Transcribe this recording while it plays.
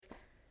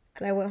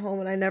And I went home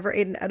and I never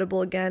ate an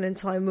edible again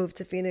until I moved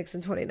to Phoenix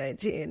in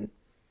 2019.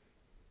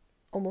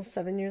 Almost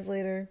 7 years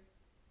later.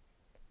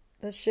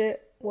 That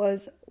shit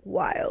was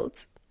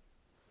wild.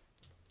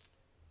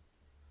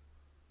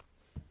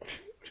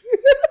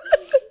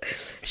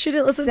 She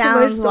didn't listen to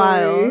my story.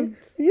 Wild.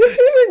 You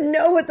don't even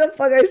know what the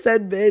fuck I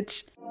said,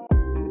 bitch.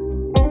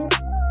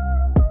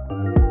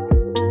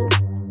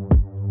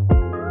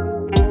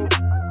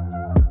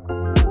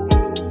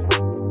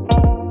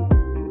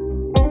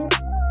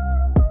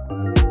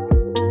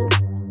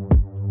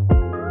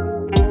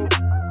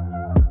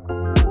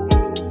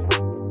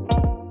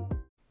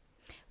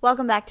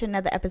 Welcome back to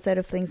another episode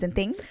of Flings and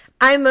Things.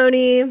 I'm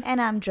Moni.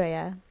 And I'm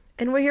Drea.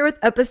 And we're here with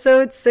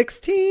episode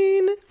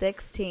 16.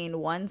 16.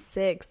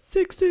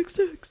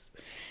 666.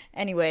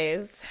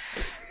 Anyways.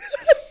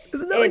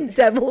 Isn't that like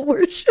devil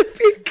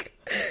worshiping?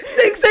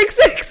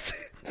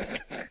 666.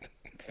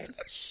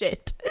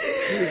 Shit.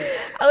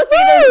 I was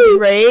thinking of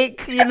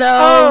Drake, you know?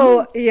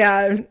 Oh,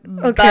 yeah.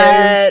 Okay.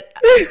 But,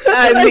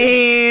 I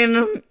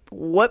mean,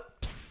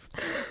 whoops.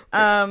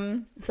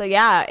 So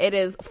yeah, it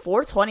is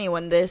 4:20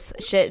 when this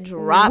shit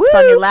drops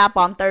on your lap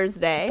on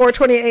Thursday.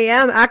 4:20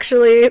 a.m.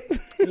 actually.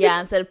 Yeah,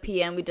 instead of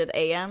p.m. we did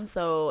a.m.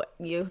 So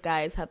you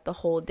guys have the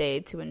whole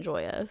day to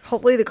enjoy us.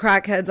 Hopefully the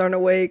crackheads aren't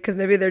awake because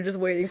maybe they're just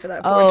waiting for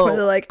that 4:20.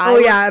 They're like,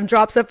 yeah, I'm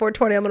drops at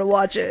 4:20. I'm gonna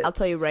watch it. I'll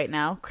tell you right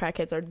now,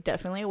 crackheads are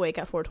definitely awake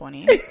at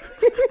 4:20.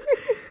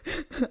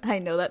 I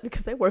know that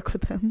because I work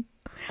with them.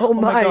 Oh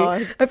my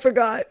God. I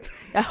forgot.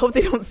 I hope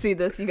they don't see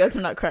this. You guys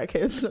are not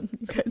crackheads.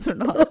 You guys are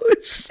not. Oh,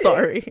 shit.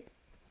 Sorry.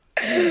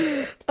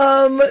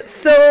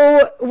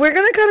 So we're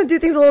gonna kind of do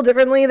things a little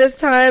differently this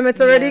time. It's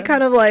already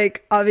kind of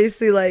like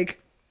obviously like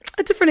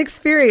a different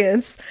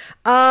experience.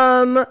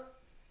 I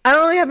don't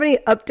really have any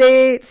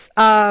updates.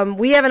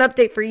 We have an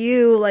update for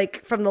you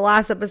like from the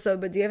last episode,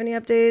 but do you have any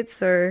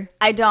updates or?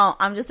 I don't.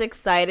 I'm just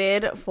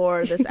excited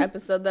for this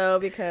episode though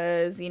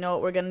because you know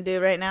what we're gonna do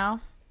right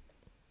now?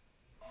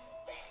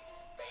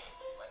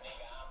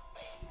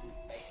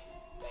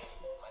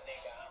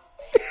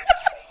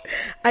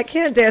 I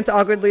can't dance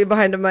awkwardly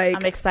behind a mic.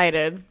 I'm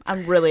excited.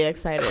 I'm really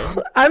excited.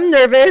 I'm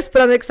nervous,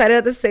 but I'm excited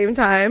at the same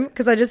time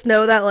because I just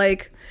know that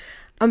like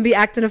I'm gonna be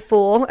acting a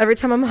fool every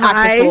time I'm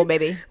high. Act a fool,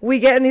 baby. We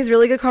get in these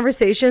really good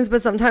conversations,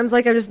 but sometimes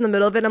like I'm just in the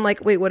middle of it and I'm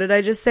like, wait, what did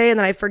I just say? And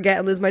then I forget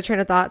and lose my train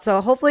of thought.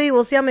 So hopefully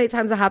we'll see how many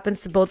times it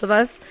happens to both of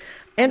us.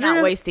 Andrew,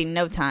 not wasting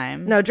no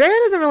time. No, Drea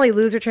doesn't really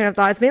lose her train of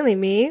thought. It's mainly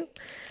me.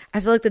 I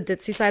feel like the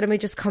ditzy side of me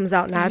just comes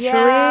out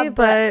naturally,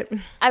 but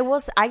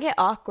I get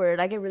awkward.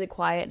 I get really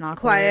quiet and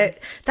awkward.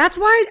 That's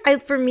why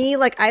for me,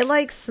 like I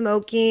like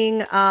smoking,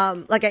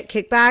 like at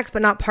kickbacks,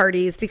 but not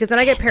parties because then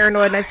I get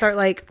paranoid and I start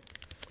like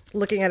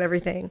looking at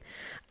everything.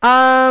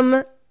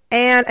 And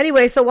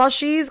anyway, so while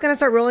she's going to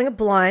start rolling a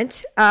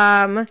blunt,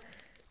 well,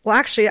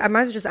 actually I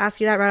might as well just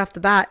ask you that right off the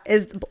bat.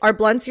 Are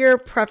blunts your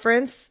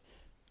preference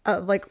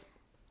like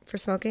for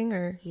smoking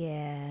or?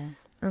 Yeah.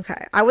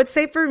 Okay. I would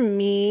say for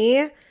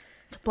me,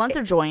 blunts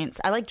or joints?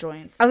 I like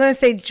joints. I was going to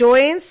say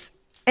joints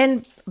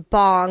and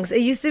bongs.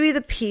 It used to be the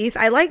piece.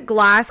 I like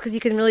glass because you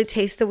can really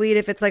taste the weed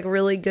if it's like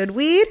really good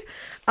weed.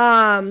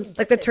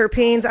 Like the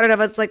terpenes. I don't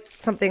know if it's like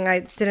something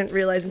I didn't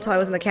realize until I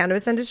was in the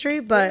cannabis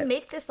industry. But they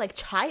make this like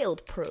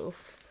child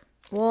proof.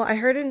 Well, I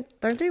heard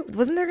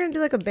wasn't there going to be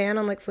like a ban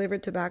on like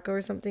flavored tobacco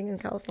or something in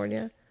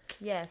California?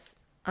 Yes.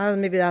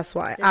 Maybe that's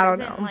why. I don't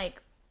know.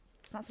 Like,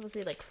 it's not supposed to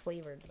be like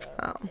flavored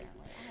though. Oh.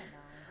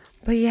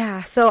 But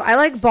yeah, so I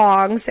like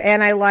bongs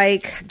and I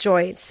like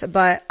joints,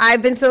 but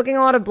I've been smoking a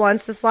lot of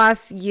blunts this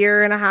last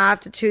year and a half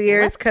to 2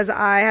 years because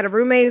I had a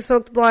roommate who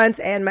smoked blunts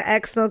and my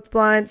ex smoked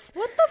blunts.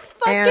 What the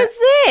fuck is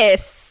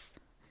this?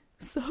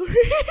 Sorry.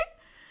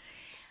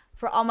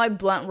 For all my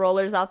blunt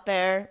rollers out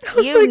there,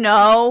 you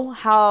know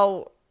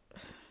how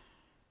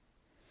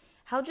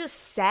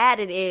just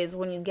sad it is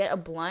when you get a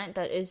blunt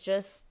that is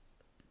just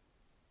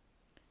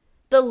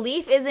the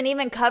leaf isn't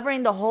even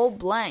covering the whole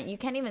blunt. You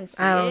can't even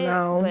see it. I don't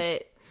know.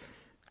 But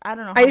I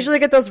don't know. I usually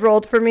get those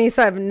rolled for me,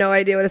 so I have no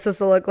idea what it's supposed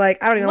to look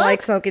like. I don't even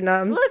like smoking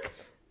them. Look,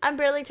 I'm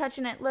barely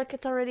touching it. Look,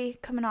 it's already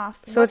coming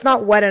off. So it's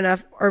not wet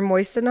enough or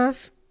moist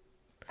enough?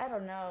 I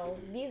don't know.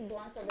 These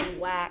blunts are really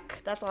whack.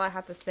 That's all I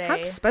have to say. How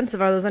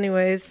expensive are those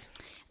anyways?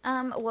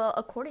 Well,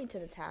 according to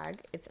the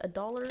tag, it's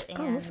 $1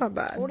 and that's not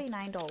bad.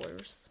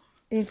 $49.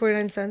 You mean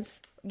 49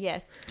 cents?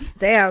 Yes.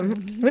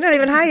 Damn. We're not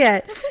even high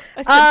yet.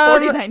 I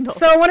said $49.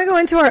 So I want to go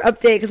into our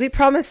update because we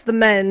promised the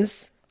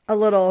men's a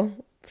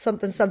little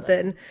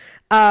something.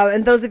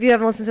 And those of you who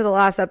haven't listened to the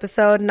last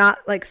episode, not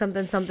like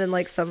something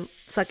like some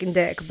sucking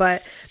dick,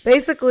 but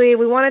basically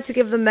we wanted to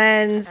give the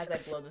men's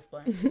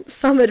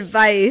some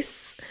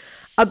advice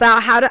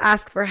about how to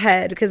ask for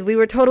head because we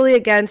were totally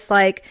against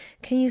like,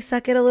 can you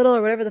suck it a little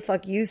or whatever the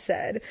fuck you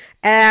said,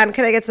 and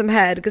can I get some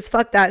head because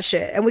fuck that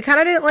shit. And we kind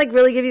of didn't like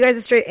really give you guys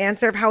a straight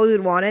answer of how we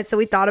would want it, so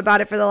we thought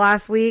about it for the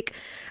last week.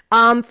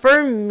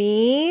 For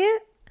me,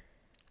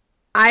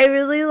 I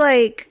really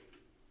like,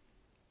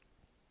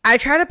 I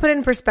try to put it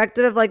in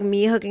perspective of like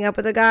me hooking up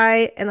with a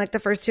guy and like the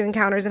first two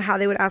encounters and how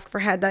they would ask for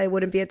head that it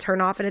wouldn't be a turn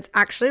off. And it's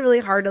actually really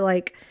hard to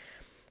like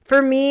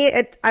For me,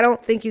 I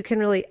don't think you can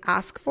really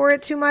ask for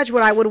it too much.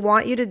 What I would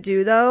want you to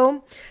do,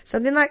 though,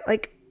 something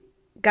like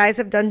guys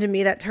have done to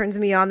me that turns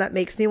me on, that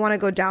makes me want to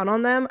go down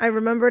on them. I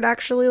remembered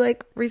actually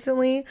like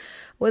recently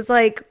was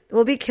like,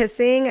 we'll be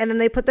kissing and then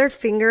they put their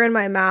finger in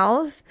my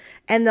mouth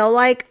and they'll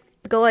like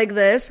go like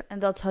this.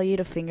 And they'll tell you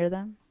to finger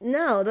them?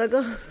 No, they'll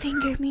go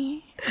finger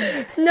me.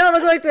 No, they'll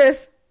go like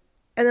this.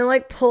 And then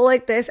like pull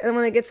like this. And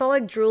when it gets all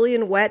like drooly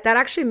and wet, that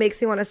actually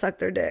makes me want to suck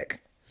their dick.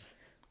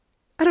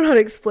 I don't know how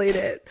to explain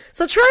it.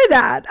 So try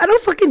that. I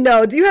don't fucking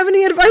know. Do you have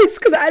any advice?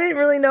 Because I didn't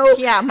really know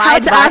how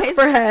to ask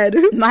for head.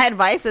 My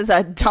advice is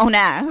don't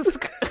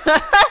ask.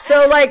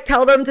 So like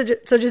tell them to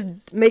just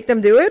make them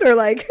do it, or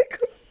like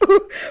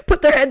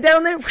put their head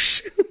down there.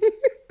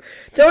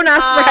 Don't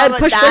ask for head,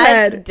 push the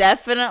head.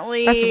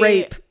 Definitely. That's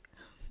rape.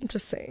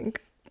 Just saying.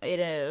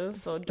 It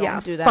is. So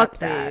don't do that, fuck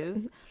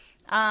please.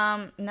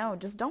 That. No,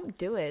 just don't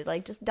do it.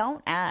 Like, just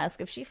don't ask.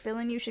 If she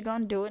feeling you, she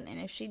gonna do it. And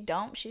if she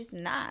don't, she's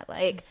not.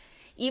 Like,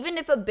 even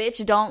if a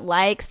bitch don't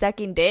like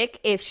sucking dick,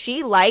 if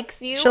she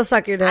likes you, she'll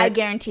suck your dick. I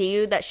guarantee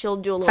you that she'll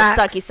do a little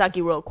Facts.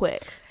 sucky real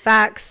quick.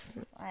 Facts.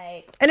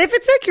 Like, and if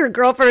it's like your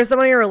girlfriend or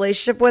someone you're in a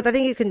relationship with, I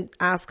think you can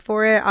ask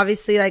for it.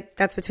 Obviously, like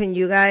that's between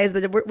you guys.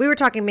 But we were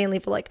talking mainly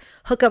for like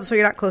hookups where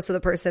you're not close to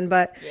the person.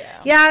 But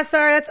yeah,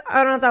 sorry, I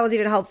don't know if that was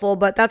even helpful.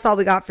 But that's all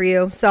we got for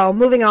you. So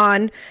moving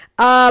on.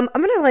 I'm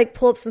gonna like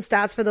pull up some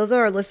stats for those of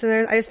our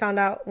listeners. I just found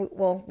out.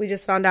 Well, we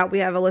just found out we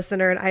have a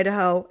listener in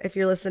Idaho. If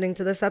you're listening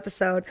to this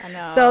episode, I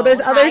know. So there's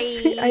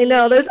I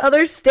know there's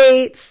other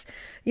states,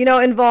 you know,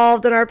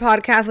 involved in our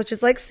podcast, which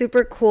is like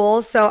super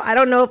cool. So I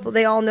don't know if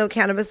they all know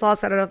cannabis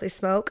laws. So I don't know if they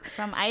smoke.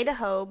 From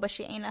Idaho, but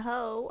she ain't a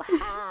hoe.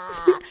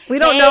 We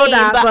don't know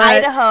that, but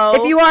Idaho,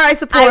 if you are, I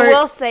support. I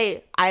will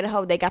say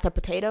Idaho, they got the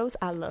potatoes.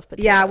 I love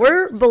potatoes. Yeah,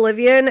 we're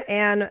Bolivian,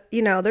 and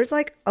you know, there's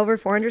like over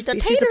 400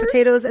 species of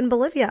potatoes in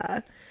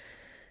Bolivia.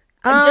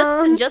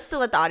 Just to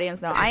let the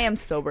audience know, I am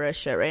sober as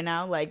shit right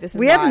now. Like, this is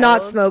we have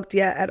not smoked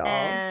yet at all,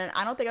 and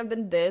I don't think I've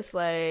been this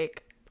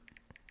like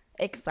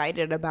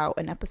excited about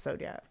an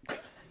episode yet.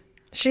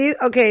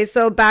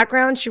 So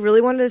background, she really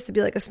wanted us to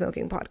be like a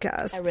smoking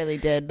podcast. I really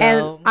did,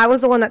 though. And I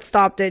was the one that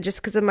stopped it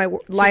just because of my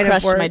line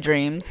of work. My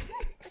dreams.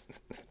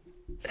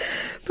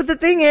 But the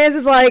thing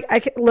is like,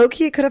 low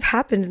key it could have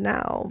happened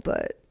now,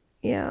 but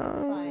yeah.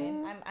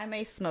 Fine. I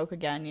may smoke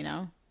again, you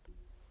know,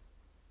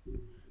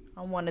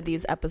 on one of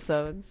these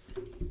episodes.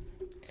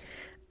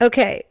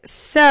 Okay,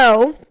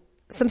 so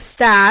some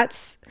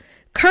stats.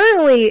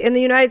 Currently, in the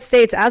United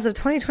States, as of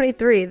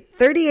 2023,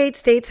 38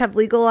 states have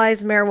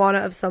legalized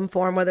marijuana of some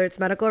form, whether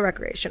it's medical or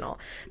recreational.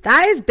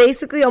 That is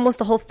basically almost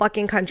the whole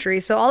fucking country.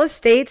 So all the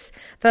states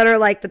that are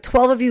like the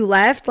 12 of you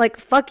left, like,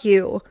 fuck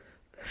you.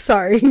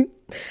 Sorry.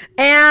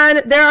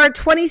 And there are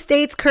 20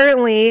 states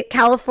currently,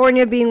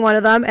 California being one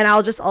of them. And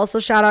I'll just also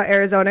shout out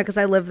Arizona because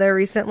I lived there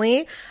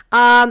recently.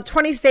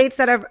 20 states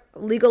that have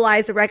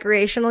legalized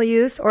recreational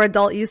use or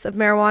adult use of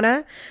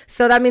marijuana.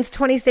 So that means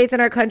 20 states in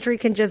our country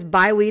can just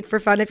buy weed for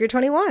fun if you're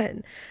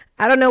 21.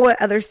 I don't know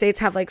what other states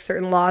have like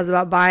certain laws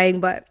about buying,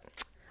 but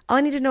all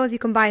I need to know is you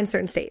can buy in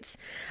certain states.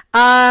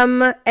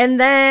 And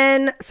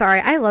then,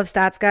 sorry, I love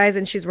stats, guys,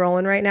 and she's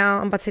rolling right now.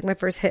 I'm about to take my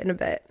first hit in a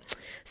bit.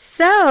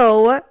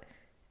 So,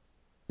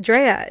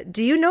 Drea,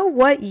 do you know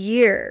what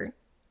year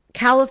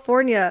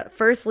California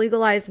first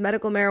legalized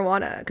medical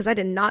marijuana? Because I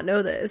did not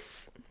know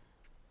this.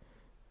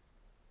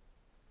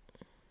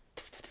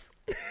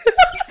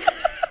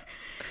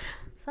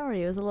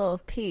 Sorry, it was a little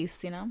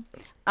piece, you know.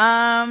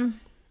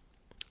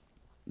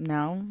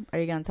 No, are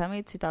you gonna tell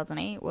me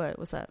 2008?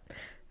 What's up?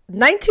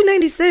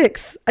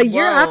 1996, a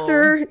year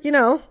after, you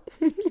know.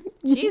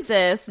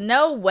 Jesus,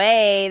 no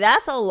way,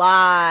 that's a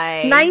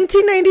lie.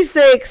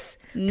 1996.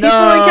 No.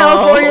 People in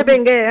California have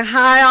been getting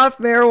high off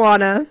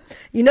marijuana.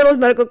 You know, those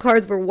medical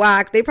cards were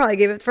whack. They probably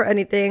gave it for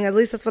anything. At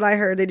least that's what I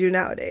heard they do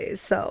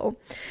nowadays. So,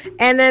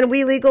 and then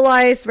we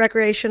legalized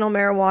recreational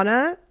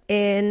marijuana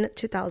in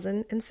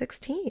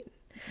 2016.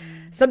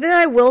 Something that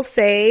I will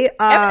say.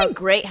 Everything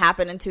great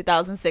happened in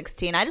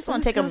 2016. I just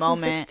want to take a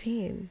moment.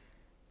 2016.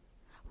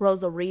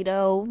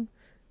 Rosarito.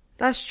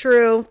 That's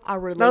true.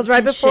 Our that was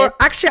right before.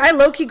 relationships. Actually, I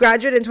low-key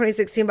graduated in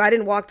 2016, but I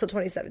didn't walk till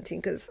 2017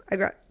 because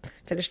I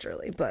finished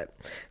early. But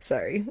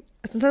sorry.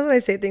 Sometimes when I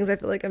say things, I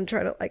feel like I'm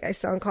trying to, like, I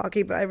sound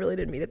cocky, but I really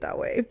didn't mean it that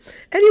way.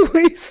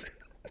 Anyways.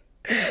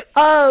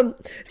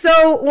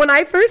 So when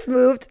I first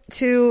moved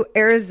to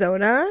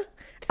Arizona,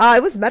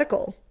 it was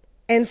medical.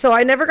 And so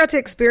I never got to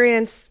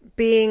experience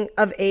being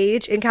of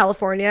age in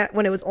California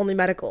when it was only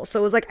medical. So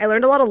it was like I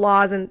learned a lot of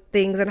laws and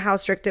things and how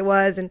strict it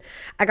was. And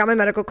I got my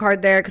medical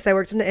card there because I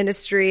worked in the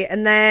industry.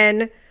 And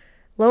then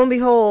lo and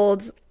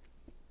behold,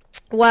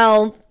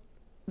 well,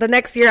 the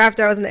next year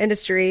after I was in the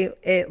industry,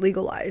 it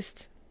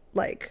legalized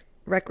like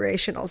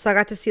recreational. So I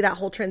got to see that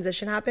whole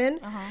transition happen.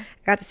 I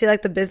got to see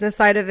like the business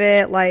side of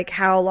it, like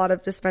how a lot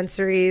of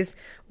dispensaries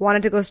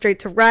wanted to go straight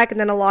to rec, and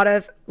then a lot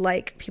of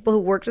like people who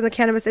worked in the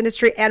cannabis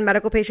industry and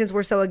medical patients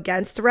were so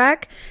against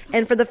rec.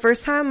 And for the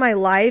first time in my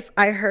life,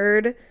 I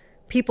heard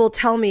people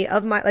tell me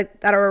of my,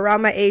 like, that are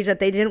around my age that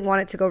they didn't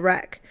want it to go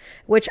rec,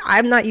 which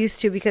I'm not used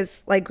to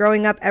because, like,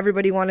 growing up,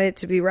 everybody wanted it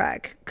to be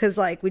rec because,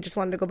 like, we just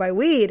wanted to go buy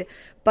weed.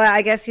 But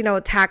I guess, you know,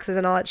 taxes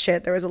and all that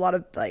shit, there was a lot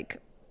of, like,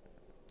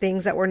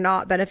 things that were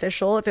not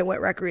beneficial if it went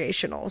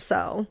recreational.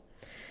 So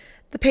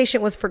the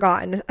patient was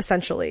forgotten,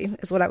 essentially,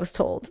 is what I was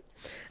told.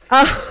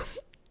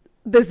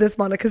 Business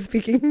Monica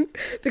speaking,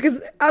 because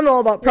I'm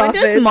all about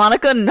profits. When does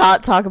Monica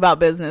not talk about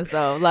business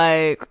though?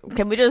 Like,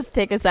 can we just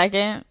take a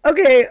second?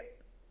 Okay.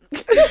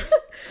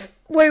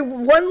 Wait,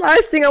 one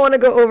last thing I want to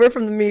go over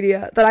from the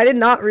media that I did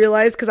not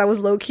realize because I was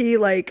low key,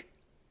 like,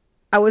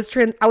 I was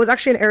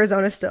actually in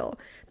Arizona still.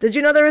 Did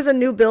you know there was a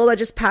new bill that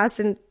just passed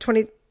in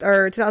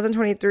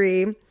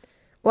 2023?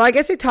 Well, I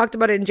guess they talked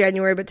about it in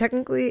January, but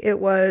technically it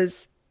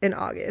was in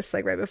August,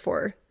 like right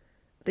before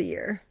the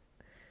year.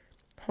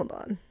 Hold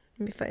on,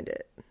 let me find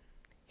it.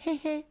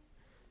 This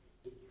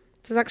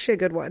is actually a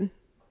good one.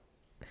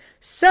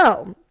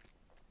 So,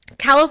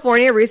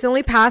 California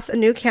recently passed a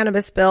new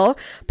cannabis bill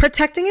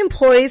protecting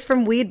employees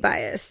from weed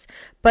bias,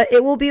 but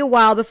it will be a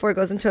while before it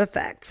goes into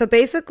effect. So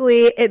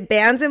basically, it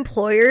bans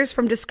employers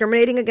from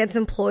discriminating against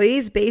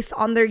employees based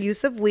on their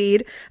use of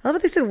weed. I love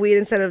that they said weed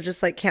instead of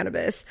just like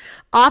cannabis.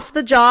 Off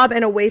the job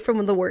and away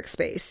from the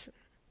workspace.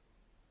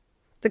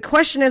 The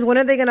question is, when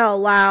are they going to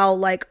allow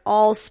like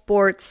all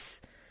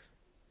sports?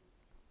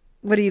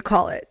 What do you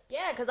call it?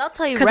 Yeah, because I'll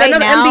tell you right now.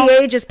 Because I know the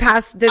NBA just did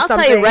something. I'll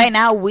tell you right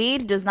now,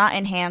 weed does not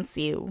enhance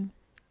you.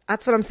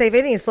 That's what I'm saying. If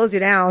anything, it slows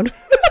you down.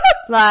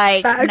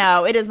 Like, facts.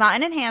 No, it is not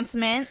an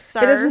enhancement,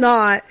 sir. It is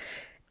not.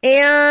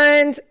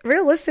 And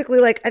realistically,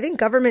 like, I think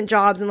government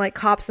jobs and like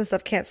cops and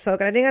stuff can't smoke.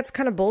 And I think that's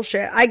kind of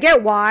bullshit. I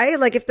get why.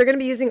 Like, if they're going to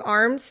be using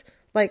arms,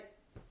 like,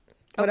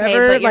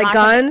 whatever, like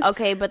guns.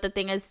 Okay, but the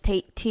thing is,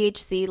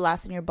 THC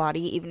lasts in your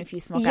body even if you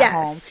smoke at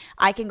home.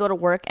 I can go to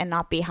work and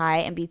not be high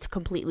and be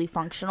completely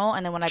functional,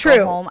 and then when I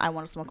go home, I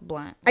want to smoke a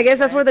blunt. I guess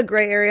that's where the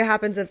gray area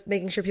happens of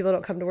making sure people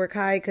don't come to work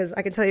high, because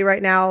I can tell you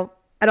right now,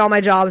 at all my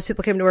jobs,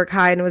 people came to work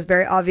high, and it was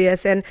very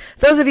obvious. And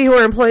those of you who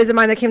are employees of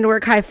mine that came to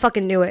work high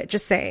fucking knew it.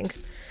 Just saying.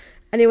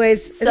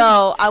 Anyways.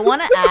 So, I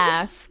want to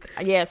ask.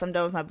 Yes, I'm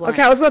done with my blunt.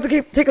 Okay, I was about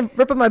to take a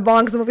rip of my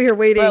bong because I'm over here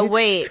waiting. But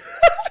wait.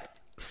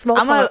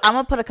 I'm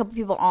gonna put a couple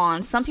people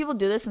on. Some people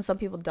do this and some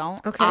people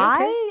don't. Okay.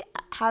 I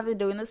have been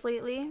doing this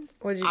lately.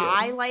 What did you do?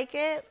 I like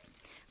it.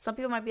 Some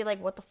people might be like,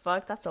 "What the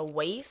fuck? That's a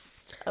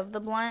waste of the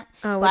blunt."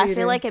 Oh, but I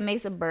feel like it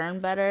makes it burn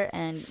better.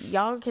 And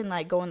y'all can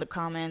like go in the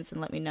comments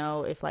and let me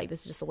know if like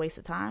this is just a waste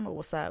of time or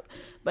what's up.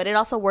 But it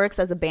also works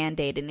as a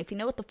Band-Aid. And if you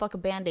know what the fuck a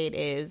Band-Aid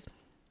is,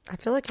 I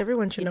feel like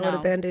everyone should know what a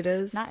Band-Aid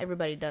is. Not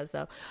everybody does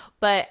though.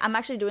 But I'm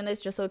actually doing this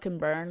just so it can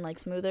burn like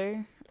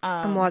smoother.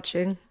 I'm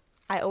watching.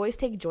 I always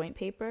take joint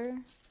paper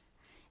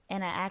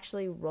and I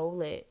actually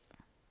roll it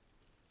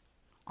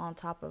on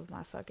top of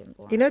my fucking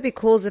blunt. You know, it'd be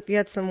cool if you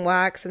had some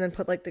wax and then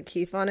put like the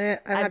keef on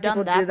it. I've had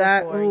people do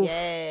that. Before,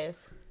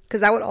 yes.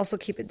 Because that would also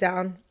keep it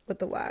down with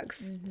the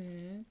wax.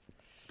 Mm-hmm.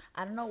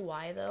 I don't know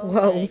why though.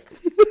 Whoa.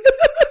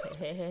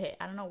 Like,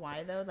 I don't know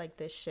why though. Like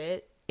this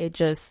shit, it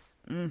just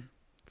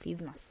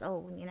feeds my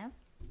soul, you know?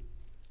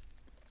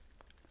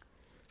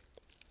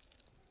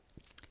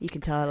 You can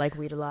tell I like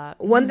weed a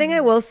lot. One thing I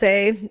will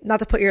say, not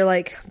to put your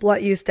like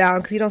blunt use down,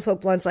 because you don't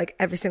smoke blunts like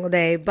every single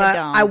day, but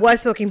I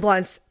was smoking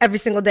blunts every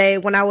single day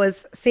when I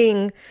was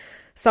seeing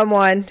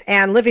someone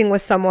and living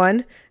with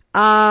someone.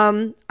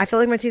 I feel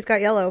like my teeth got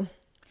yellow.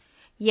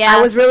 Yeah,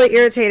 I was really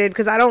irritated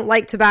because I don't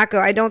like tobacco.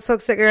 I don't smoke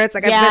cigarettes.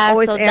 Like I've been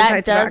always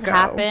anti-tobacco. That does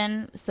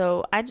happen.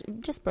 So I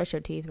just brush your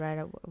teeth right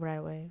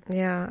away.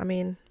 Yeah, I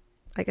mean,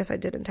 I guess I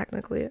didn't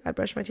technically. I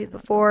brushed my teeth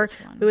before.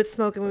 We would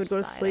smoke and we would go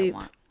to sleep.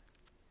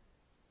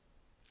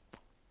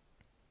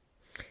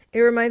 It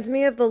reminds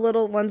me of the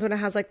little ones when it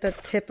has like the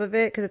tip of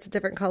it because it's a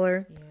different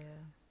color. Yeah,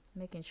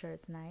 making sure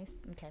it's nice.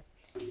 Okay,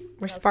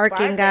 we're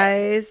sparking,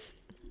 guys.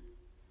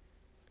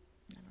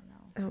 I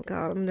don't know. Oh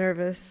God, I'm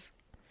nervous.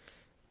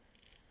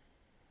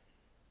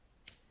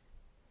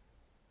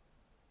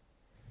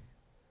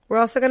 We're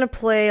also gonna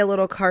play a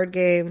little card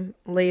game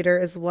later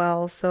as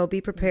well, so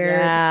be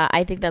prepared. Yeah,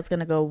 I think that's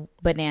gonna go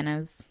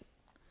bananas.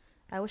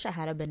 I wish I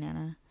had a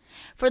banana.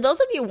 For those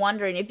of you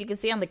wondering, if you can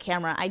see on the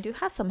camera, I do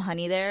have some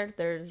honey there.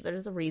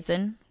 There's a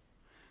reason.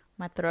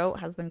 My throat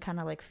has been kind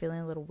of like feeling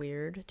a little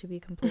weird, to be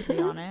completely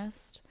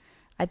honest.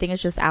 I think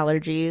it's just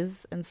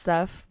allergies and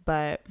stuff,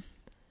 but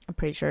I'm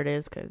pretty sure it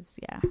is because,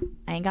 yeah,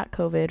 I ain't got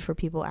COVID for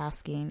people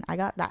asking. I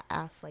got that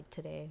asked like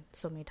today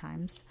so many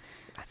times.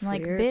 That's I'm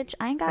like, weird. bitch,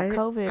 I ain't got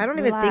COVID. I don't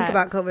even think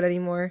about COVID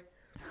anymore.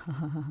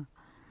 I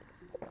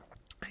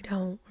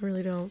don't. I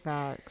really don't.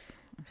 Facts.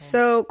 Okay.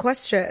 So,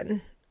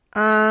 question.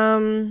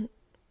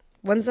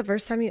 When's the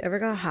first time you ever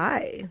got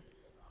high?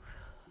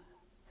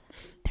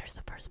 There's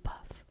the first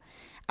puff.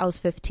 I was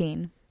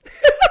 15.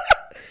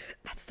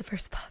 That's the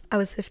first puff. I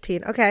was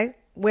 15. Okay.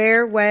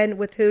 Where, when,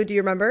 with who? Do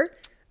you remember?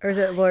 Or is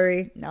it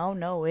blurry?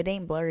 No, it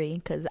ain't blurry.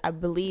 Because I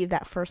believe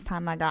that first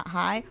time I got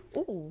high.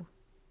 Ooh.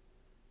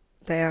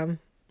 Damn.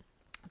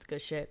 That's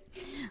good shit.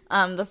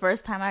 The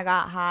first time I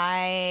got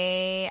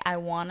high, I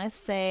want to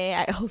say,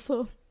 I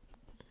also...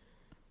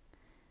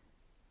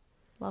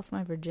 Lost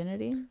my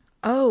virginity.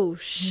 Oh,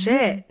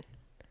 shit.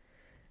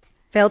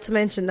 Failed to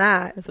mention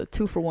that. It's a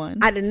 2-for-1.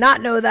 I did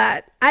not know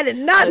that. I did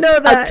not know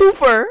that. A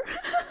twofer.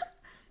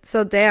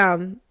 So,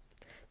 damn,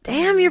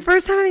 your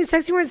first time having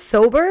sex, you weren't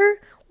sober?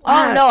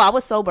 Wow. Oh, no, I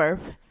was sober.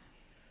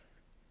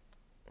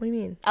 What do you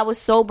mean? I was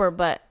sober,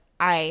 but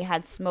I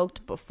had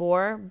smoked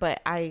before,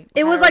 but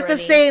It was like the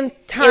same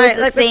time,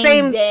 like the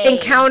same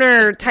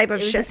encounter type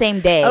of shit. It was the same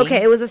day.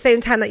 Okay, it was the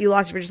same time that you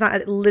lost your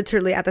virginity,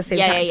 literally at the same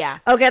time. Yeah.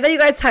 Okay, I thought you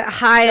guys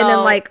high and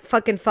then like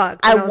fucking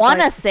fucked. I want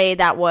to say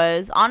that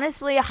was,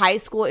 honestly, high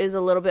school is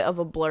a little bit of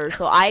a blur,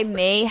 so I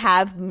may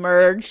have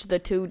merged the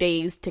 2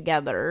 days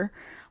together,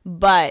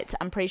 but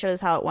I'm pretty sure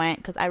that's how it went,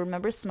 because I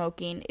remember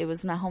smoking. It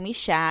was my homie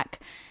Shaq.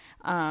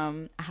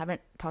 I haven't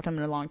talked to him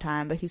in a long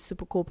time, but he's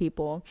super cool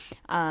people.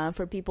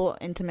 For people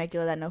in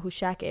Temecula that know who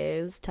Shaq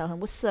is, tell him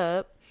what's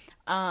up.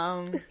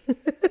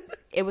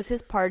 It was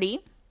his party,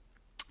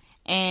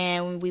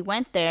 and we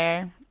went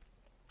there,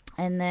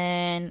 and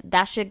then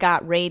that shit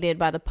got raided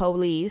by the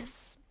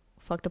police.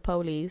 Fuck the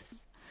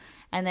police.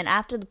 And then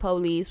after the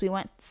police, we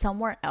went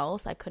somewhere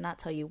else. I could not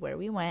tell you where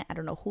we went. I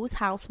don't know whose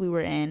house we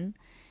were in,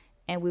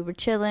 and we were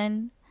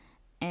chilling,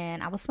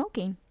 and I was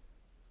smoking.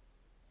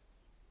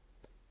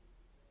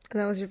 And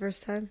that was your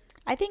first time?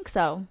 I think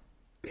so.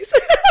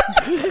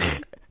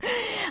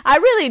 I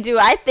really do.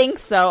 I think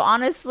so.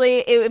 Honestly,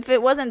 if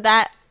it wasn't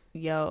that,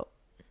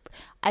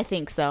 I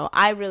think so.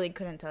 I really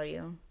couldn't tell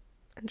you.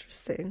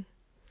 Interesting.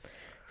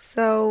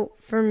 So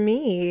for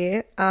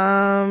me,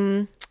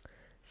 are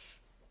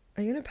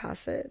you gonna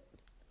pass it?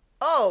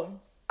 Oh,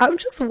 I'm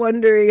just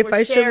wondering if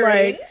I sharing. should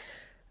like.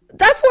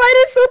 That's why I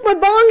didn't smoke my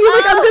bong. You're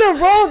like, I'm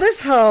gonna roll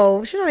this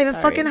hoe. She's not even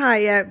fucking high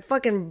yet.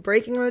 Fucking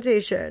breaking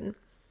rotation.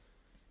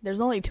 There's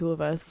only 2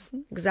 of us.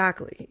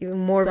 Exactly. Even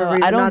more of a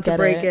reason not to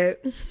break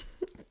it.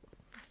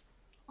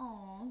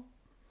 Aww.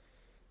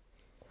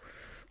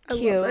 I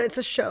love that. It's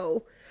a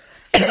show.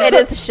 It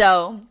is a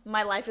show.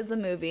 My life is a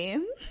movie.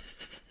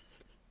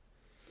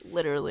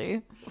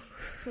 Literally.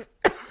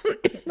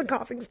 The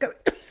coughing's coming.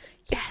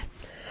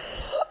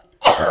 Yes.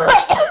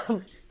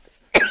 Oh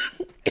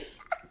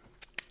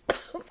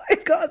my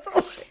God.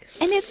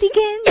 And it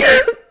begins.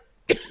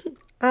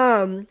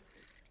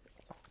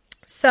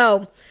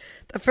 So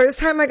the first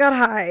time I got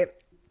high, it's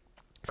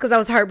because I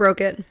was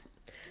heartbroken.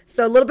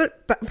 So a little bit,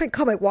 oh my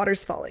God, my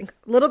water's falling.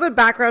 A little bit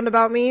background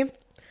about me.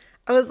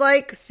 I was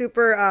like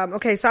super,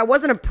 okay, so I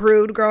wasn't a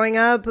prude growing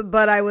up,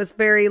 but I was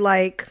very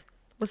like,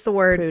 what's the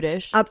word?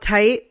 Prudish.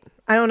 Uptight.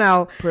 I don't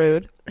know.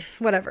 Prude.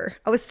 Whatever.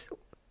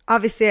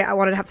 Obviously I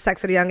wanted to have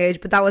sex at a young age,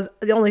 but that was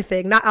the only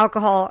thing. Not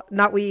alcohol,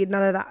 not weed,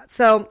 none of that.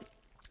 So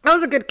I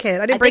was a good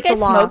kid. I didn't break the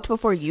law. I smoked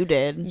before you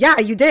did. Yeah,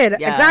 you did.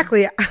 Yeah.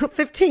 Exactly.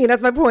 15.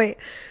 That's my point.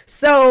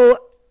 So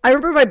I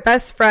remember my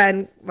best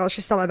friend. Well,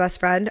 she's still my best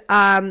friend.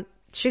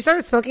 She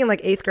started smoking in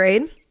like 8th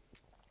grade. And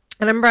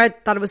I remember I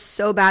thought it was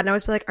so bad. And I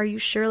was like, are you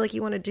sure like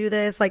you want to do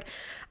this? Like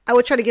I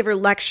would try to give her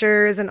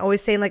lectures and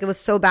always saying like it was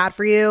so bad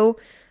for you.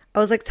 I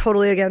was like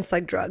totally against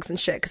like drugs and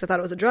shit because I thought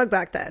it was a drug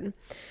back then.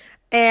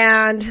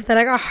 And then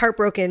I got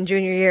heartbroken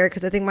junior year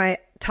because I think my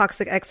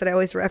toxic ex that I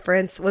always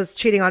reference was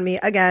cheating on me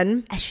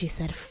again. And she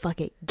said, fuck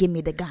it, give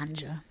me the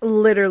ganja.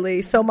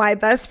 Literally. So my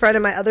best friend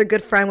and my other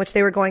good friend, which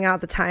they were going out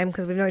at the time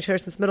because we've known each other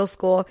since middle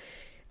school,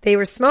 they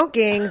were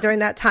smoking during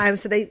that time.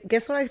 So they,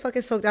 guess what I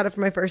fucking smoked out of for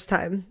my first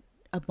time?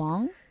 A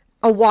bong?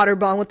 A water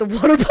bong with the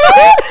water bong.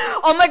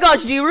 Oh my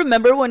gosh, do you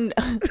remember when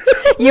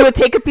you would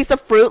take a piece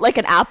of fruit like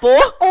an apple?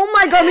 Oh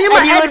my God, me and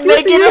my ex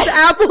used to use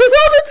apples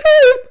all the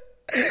time.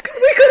 Because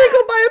we couldn't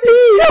go buy a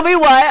piece. Tell me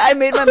why I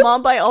made my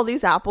mom buy all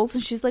these apples,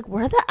 and she's like,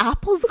 where are the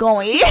apples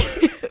going?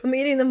 I'm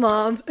eating them,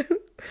 Mom. Did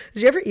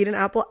you ever eat an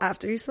apple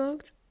after you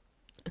smoked?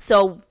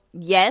 So,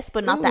 yes,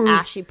 but not the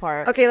ashy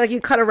part. Okay, like you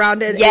cut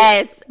around it.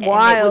 Yes. Wild.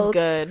 And it was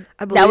good.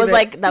 I believe that was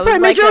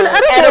like an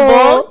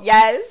edible.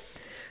 Yes.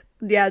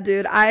 Yeah,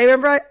 dude. I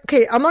remember.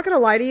 Okay, I'm not gonna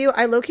lie to you.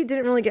 I low-key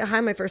didn't really get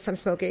high my first time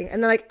smoking,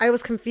 and then like I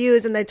was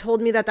confused, and they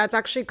told me that that's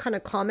actually kind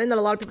of common. That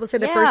a lot of people say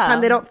the first time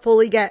they don't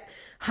fully get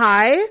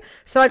high.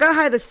 So I got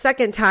high the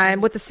second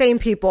time with the same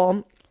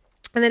people,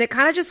 and then it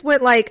kind of just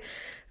went like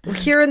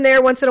here and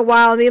there once in a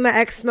while. Me and my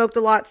ex smoked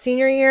a lot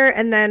senior year,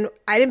 and then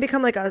I didn't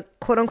become like a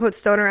quote-unquote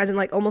stoner, as in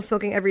like almost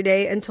smoking every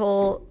day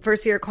until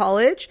first year of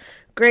college.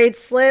 Grades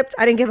slipped.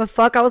 I didn't give a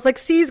fuck. I was like,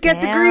 C's get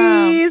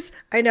degrees.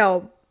 I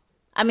know.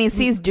 I mean,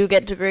 C's do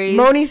get degrees.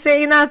 Moni's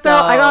saying that, though.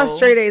 I got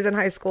straight A's in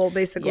high school,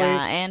 basically.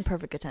 Yeah, and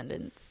perfect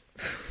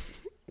attendance.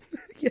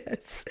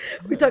 Yes.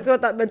 We talked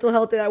about that mental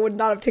health, and I would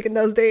not have taken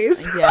those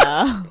days.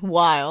 Yeah,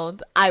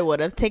 wild. I would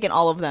have taken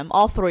all of them,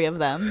 all 3 of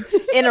them,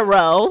 in a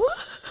row.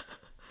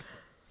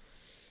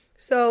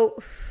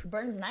 So.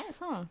 Burns nice,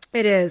 huh?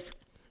 It is.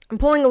 I'm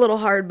pulling a little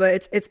hard,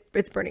 but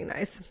it's burning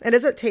nice. It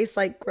doesn't taste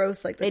like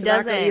gross like the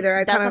tobacco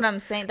either. That's what I'm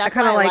saying. That's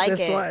I kind of like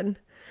this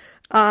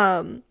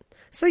one.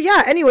 So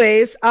yeah,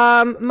 anyways,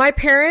 my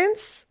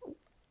parents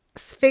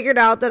figured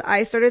out that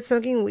I started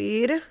smoking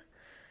weed.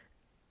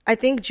 I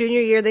think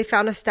junior year they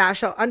found a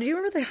stash out. Do you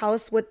remember the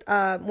house with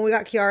when we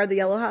got Kiara, the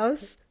yellow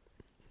house?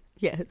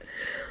 Yes.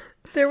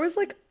 There was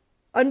like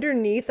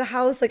underneath the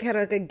house like had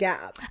like a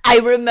gap. I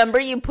remember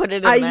you put it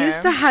in there. I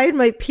used to hide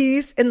my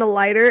piece in the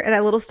lighter and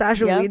a little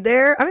stash of weed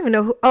there. I don't even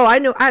know who. Oh, I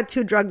know. I had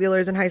 2 drug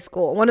dealers in high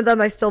school. One of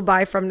them I still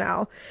buy from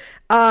now.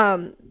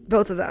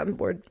 Both of them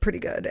were pretty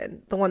good,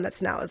 and the one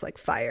that's now is like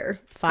fire.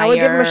 I would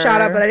give him a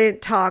shout out, but I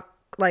didn't talk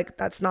like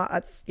that's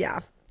yeah.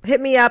 Hit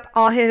me up.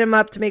 I'll hit him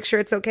up to make sure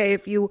it's okay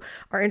if you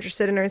are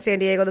interested in her in San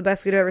Diego. The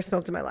best weed I've ever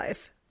smoked in my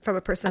life from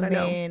a person I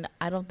know. I mean,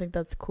 I don't think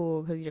that's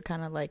cool because you're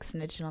kind of like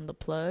snitching on the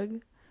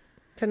plug.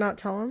 To not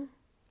tell him?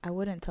 I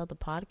wouldn't tell the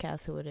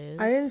podcast who it is.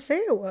 I didn't say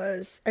it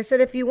was. I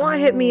said, if you want,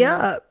 hit me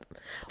up.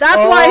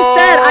 That's why I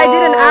said I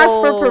didn't ask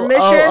for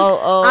permission.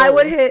 I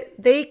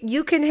would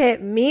you can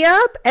hit me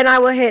up and I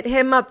will hit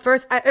him up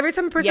first. Every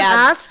time a person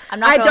asks,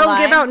 I don't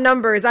give out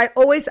numbers. I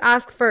always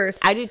ask first.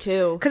 I do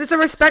too. Because it's a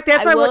respect.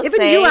 That's why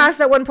even you asked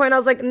at one point, I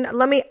was like,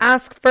 let me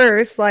ask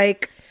first.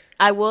 Like,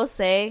 I will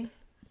say,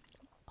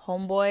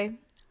 homeboy,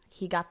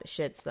 he got the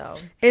shits though.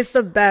 It's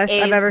the best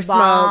I've ever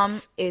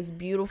smoked. It's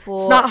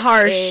beautiful. It's not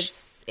harsh.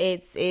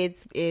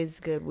 It's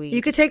good weed.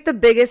 You could take the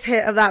biggest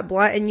hit of that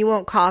blunt and you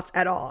won't cough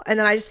at all. And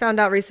then I just found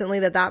out recently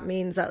that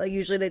means that like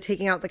usually they're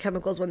taking out the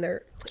chemicals when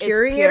they're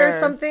curing it or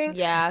something.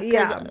 Yeah.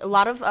 A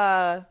lot of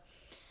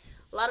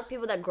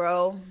people that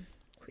grow,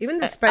 even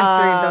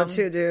dispensaries though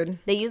too, dude.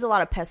 They use a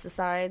lot of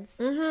pesticides,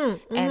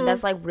 and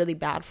that's like really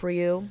bad for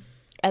you.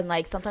 And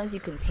like sometimes you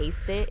can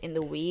taste it in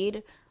the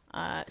weed.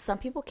 Some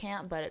people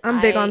can't, but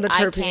I'm big on the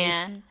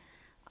terpenes.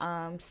 I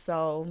can.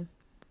 So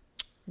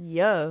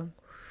yeah.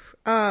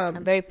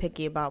 I'm very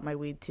picky about my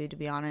weed too, to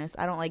be honest.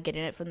 I don't like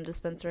getting it from the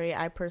dispensary.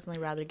 I personally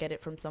rather get it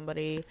from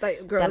somebody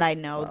that I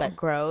know that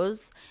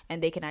grows,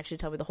 and they can actually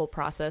tell me the whole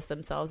process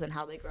themselves and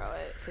how they grow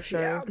it for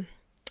sure. Yeah.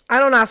 I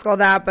don't ask all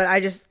that, but I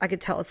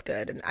could tell it's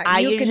good. And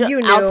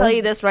I'll tell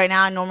you this right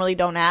now. I normally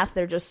don't ask.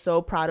 They're just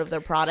so proud of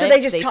their product. So they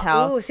just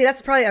tell. Ooh, see,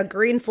 that's probably a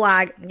green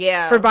flag.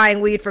 For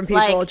buying weed from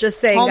people. Like, just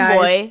saying,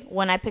 homeboy,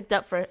 when I picked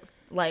up for him,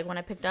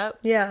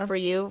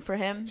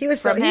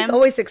 he's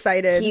always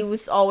excited. He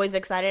was always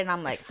excited, and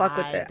I'm like, fuck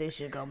with it. This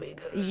shit gonna be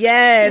good.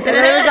 Yes, and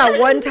then there was that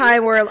one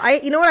time where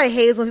you know what I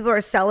hate is when people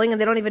are selling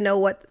and they don't even know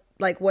what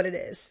it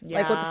is,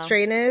 like what the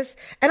strain is.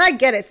 And I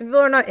get it. Some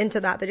people are not into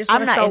that. They just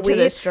want to sell weed.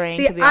 This strain,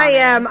 see, I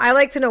am. I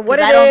like to know what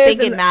it is. I don't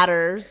think it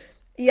matters.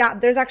 Yeah,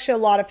 there's actually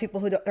a lot of people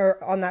who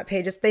are on that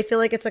page. They feel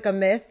like it's like a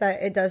myth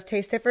that it does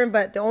taste different.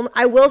 But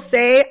I will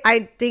say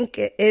I think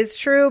it is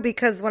true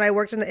because when I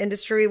worked in the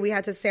industry, we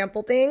had to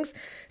sample things.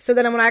 So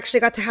then when I actually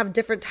got to have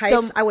different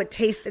types, I would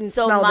taste and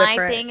smell different. So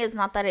my thing is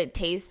not that it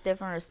tastes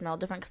different or smell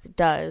different because it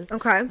does.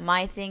 Okay.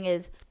 My thing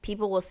is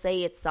people will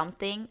say it's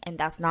something and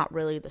that's not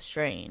really the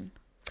strain.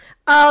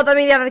 Oh, I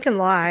mean, yeah, they can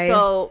lie.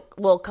 So,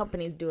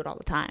 companies do it all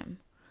the time.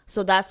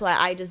 So that's why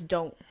I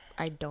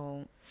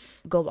don't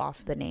go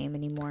off the name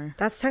anymore.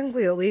 That's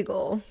technically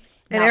illegal.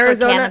 In Not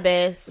Arizona, for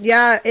cannabis.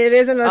 Yeah, it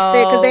is in a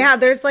state because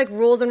there's like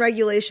rules and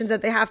regulations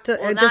that they have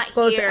to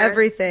disclose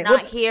everything.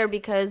 Not here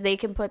because they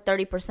can put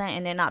 30%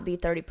 and it not be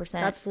 30%.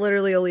 That's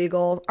literally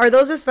illegal. Are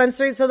those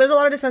dispensaries? So there's a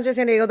lot of dispensaries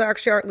in San Diego that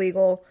actually aren't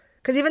legal.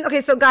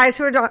 Because so guys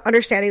who are not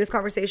understanding this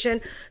conversation,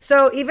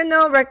 so even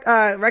though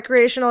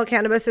recreational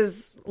cannabis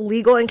is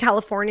legal in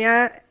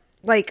California,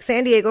 like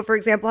San Diego, for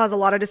example, has a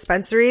lot of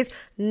dispensaries.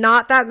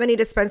 Not that many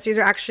dispensaries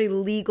are actually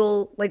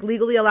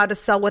legally allowed to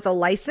sell with a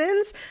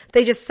license.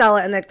 They just sell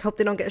it and they hope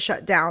they don't get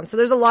shut down. So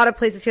there's a lot of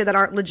places here that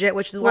aren't legit,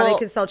 which is why they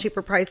can sell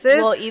cheaper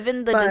prices. Well,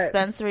 even the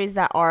dispensaries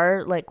that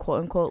are like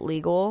quote unquote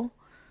legal,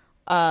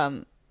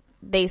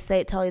 they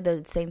tell you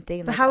the same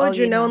thing. But how would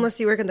you know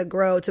unless you work in the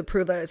grow to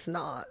prove that it's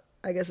not?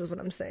 I guess is what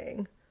I'm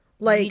saying.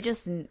 Like, you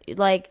just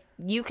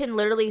you can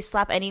literally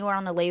slap anywhere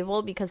on the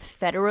label because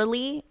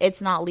federally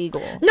it's not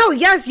legal. No,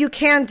 yes, you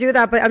can do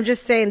that, but I'm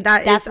just saying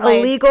that's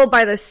illegal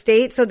by the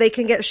state, so they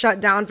can get shut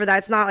down for that.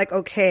 It's not like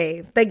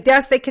okay. Like,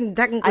 yes, they can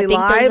technically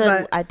lie,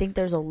 but I think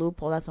there's a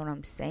loophole. That's what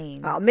I'm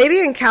saying. Maybe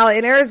in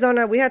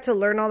Arizona, we had to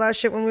learn all that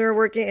shit when we were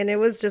working, and it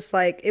was just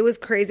like it was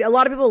crazy. A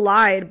lot of people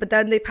lied, but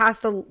then they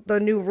passed the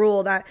new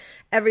rule that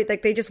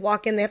they just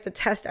walk in, they have to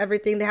test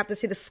everything, they have to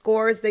see the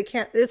scores. They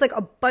can't. There's like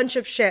a bunch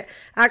of shit.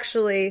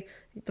 Actually,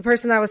 the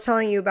person that I was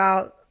telling you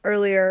about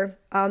earlier,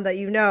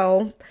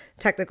 that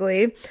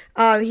technically,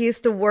 he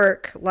used to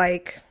work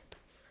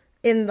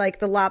in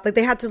the lab. Like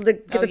they had to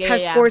get the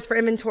test scores for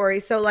inventory.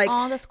 So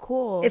oh, that's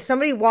cool. If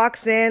somebody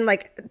walks in,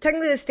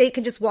 technically the state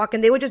can just walk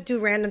in. They would just do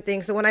random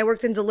things. So when I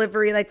worked in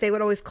delivery, they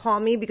would always call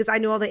me because I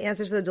knew all the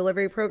answers for the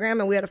delivery program,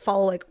 and we had to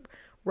follow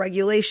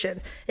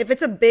regulations. If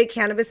it's a big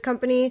cannabis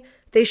company,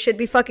 they should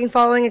be fucking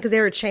following it because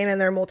they're a chain and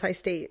they're a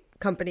multi-state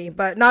company.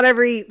 But not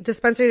every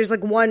dispensary. There's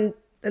one.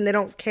 And they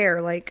don't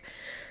care.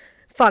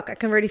 Fuck, I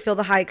can already feel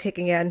the high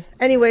kicking in.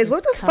 Anyways,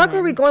 what the fuck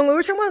were we going? We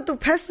were talking about the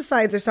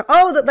pesticides or something.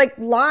 Oh,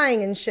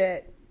 lying and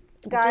shit.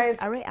 Guys.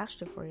 I already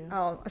asked it for you.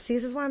 Oh, see,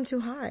 this is why I'm too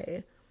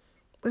high.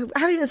 I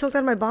haven't even smoked out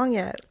of my bong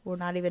yet. We're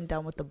not even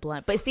done with the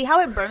blunt. But see how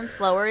it burns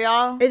slower,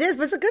 y'all? It is,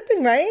 but it's a good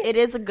thing, right? It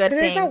is a good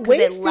thing. It's not because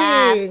wasting. It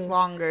lasts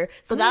longer.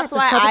 So that's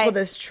why I with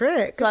this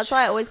trick. So that's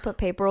why I always put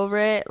paper over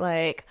it.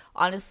 Like,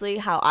 honestly,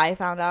 how I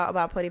found out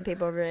about putting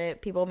paper over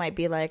it, people might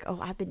be like, "Oh,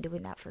 I've been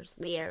doing that for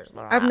years."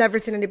 I've never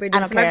seen anybody do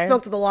this. I've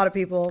smoked with a lot of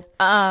people.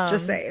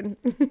 Just saying.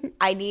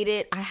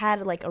 I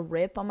had like a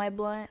rip on my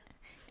blunt,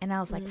 and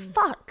I was like,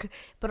 "Fuck!"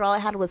 But all I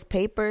had was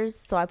papers,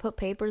 so I put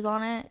papers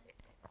on it,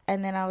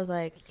 and then I was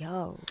like,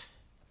 "Yo,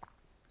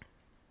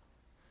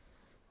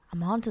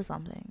 I'm onto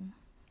something."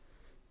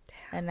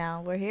 Damn. And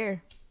now we're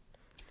here.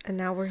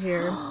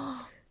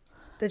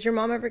 Did your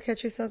mom ever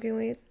catch you smoking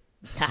weed?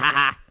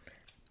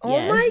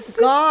 Oh my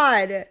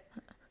God.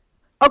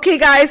 Okay,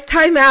 guys,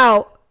 time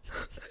out.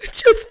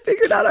 Just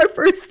figured out our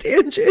first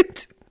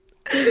tangent.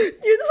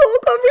 This whole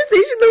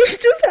conversation that we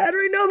just had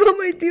right now about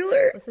my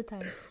dealer. What's the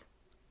time?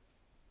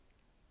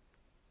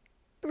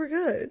 We're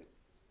good.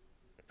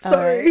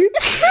 Sorry.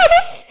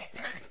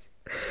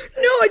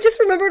 No, I just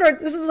remembered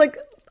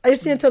I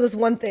just need to tell this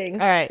one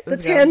thing. All right. The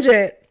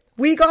tangent.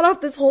 We got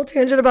off this whole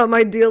tangent about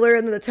my dealer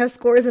and the test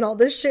scores and all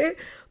this shit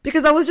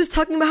because I was just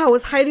talking about how I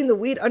was hiding the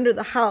weed under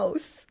the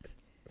house.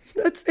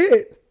 That's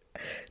it.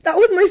 That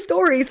was my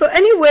story. So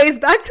anyways,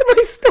 back to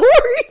my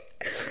story.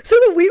 So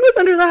the weed was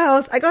under the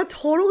house. I got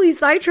totally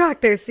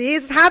sidetracked there. See,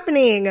 it's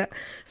happening.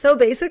 So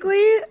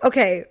basically,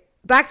 okay,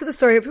 back to the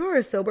story. If people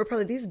are sober,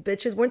 probably these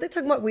bitches, weren't they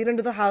talking about weed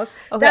under the house?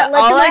 Okay,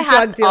 all I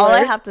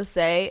have to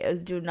say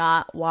is do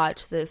not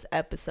watch this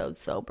episode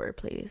sober,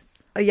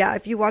 please. Yeah,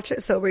 if you watch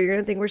it sober, you're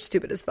going to think we're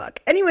stupid as fuck.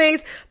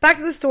 Anyways, back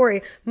to the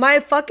story. My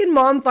fucking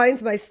mom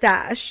finds my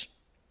stash.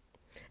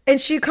 And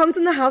she comes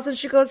in the house and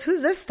she goes,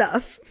 "Who's this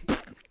stuff?" And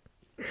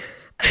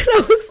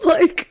I was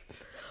like,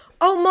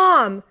 "Oh,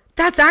 Mom,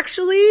 that's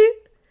actually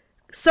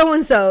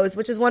so-and-so's,"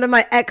 which is one of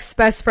my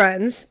ex-best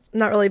friends. I'm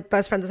not really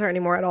best friends with her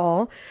anymore at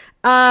all.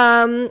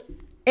 And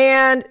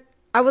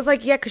I was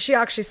like, yeah, because she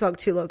actually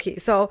smoked too low-key.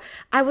 So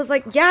I was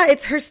like, yeah,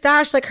 it's her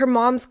stash. Like, her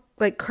mom's,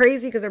 like,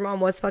 crazy because her mom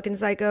was fucking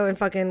psycho and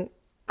fucking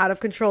out of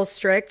control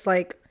strict,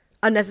 like,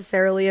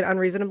 unnecessarily and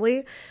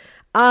unreasonably.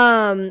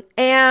 And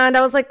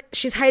I was like,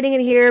 she's hiding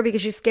in here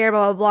because she's scared,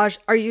 blah, blah, blah.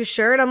 Are you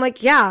sure? And I'm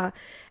like, yeah.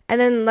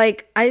 And then,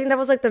 like, I think that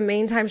was, like, the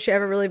main time she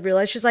ever really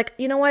realized. She's like,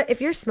 you know what?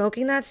 If you're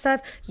smoking that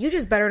stuff, you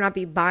just better not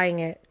be buying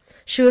it.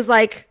 She was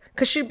like,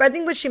 because I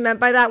think what she meant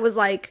by that was,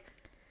 like,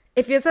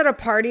 if it's at a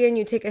party and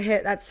you take a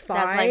hit, that's fine.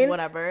 That's, like,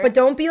 whatever. But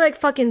don't be, like,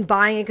 fucking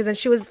buying it. Because then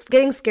she was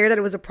getting scared that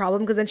it was a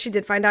problem. Because then she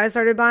did find out I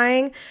started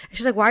buying. And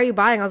she's like, why are you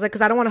buying? I was like,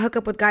 because I don't want to hook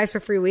up with guys for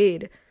free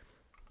weed.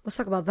 Let's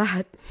talk about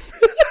that.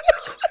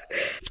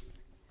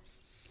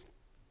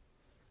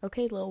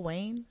 Okay, Lil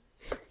Wayne.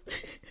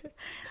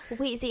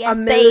 Wheezy F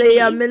baby.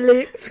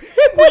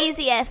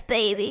 Wheezy F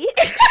baby.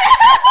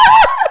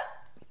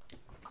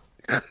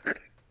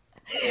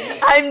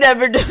 I'm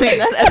never doing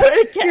that ever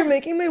again. You're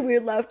making my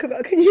weird laugh come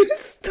out. Can you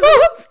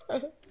stop?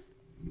 Oh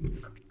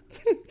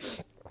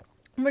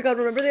my God,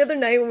 remember the other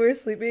night when we were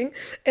sleeping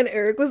and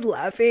Eric was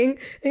laughing and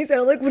he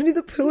sounded like Winnie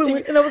the Pooh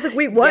and I was like,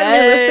 wait, what? Yes.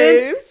 And I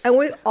listened and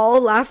we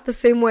all laughed the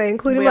same way,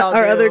 including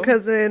our other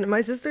cousin,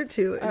 my sister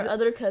too. Our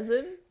other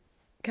cousin?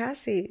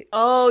 Cassie.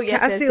 Oh, yes,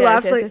 Cassie yes,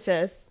 laughs yes, like, yes,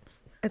 yes.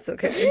 It's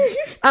okay.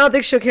 I don't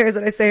think she cares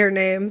that I say her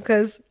name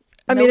because,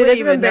 I mean, it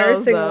is an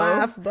embarrassing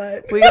laugh,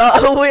 but. We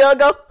all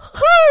go,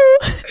 hoo!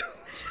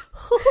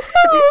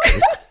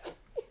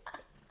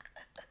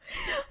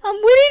 I'm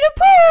Winnie the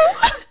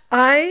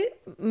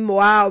Pooh!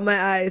 Wow, my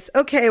eyes.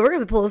 Okay, we're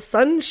going to pull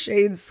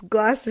sunshades,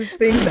 glasses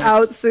things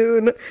out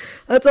soon.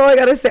 That's all I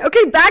got to say.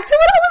 Okay, back to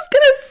what I was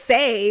going to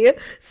say.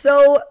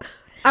 So,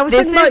 I was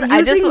talking about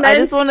using I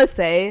just want to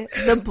say,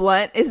 the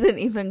blunt isn't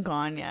even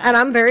gone yet. And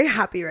I'm very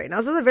happy right now.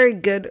 This is a very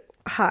good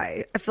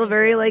high. I feel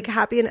very, like,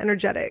 happy and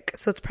energetic.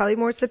 So, it's probably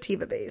more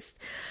sativa based.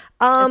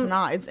 It's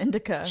not. It's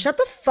indica. Shut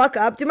the fuck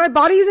up. Dude, my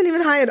body isn't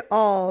even high at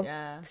all.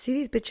 Yeah. See,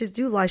 these bitches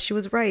do lie. She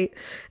was right.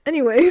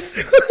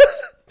 Anyways.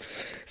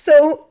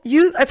 So,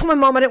 I told my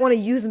mom I didn't want to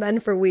use men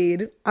for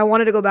weed. I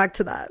wanted to go back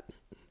to that.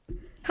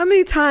 How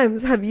many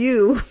times have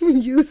you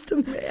used a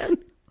man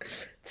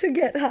to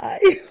get high?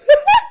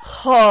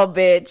 Oh,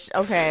 bitch.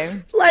 Okay.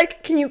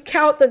 Like, can you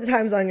count the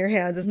times on your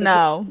hands?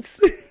 No.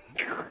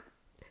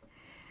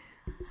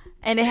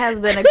 And it has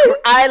been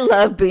I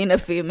love being a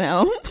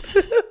female.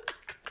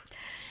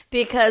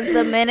 Because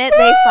the minute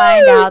they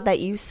find out that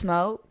you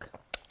smoke,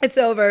 it's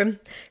over.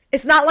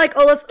 It's not like,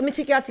 oh, let me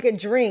take you out to get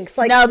drinks.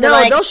 Like, no,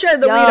 like, they'll share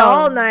the weed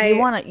all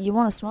night. You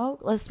wanna smoke?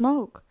 Let's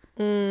smoke.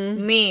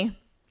 Me,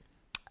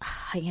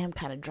 I am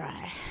kind of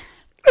dry.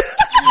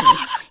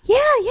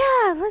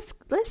 yeah,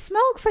 let's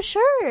smoke for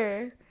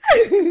sure.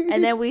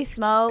 And then we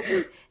smoke,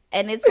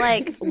 and it's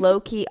like low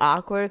key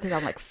awkward because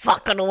I'm like,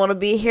 fuck, I don't want to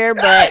be here,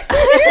 but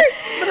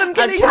I'm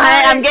getting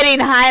high. I'm getting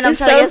high, and I'm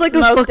trying to get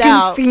smoked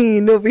out. Sounds like a fucking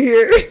fiend over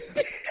here.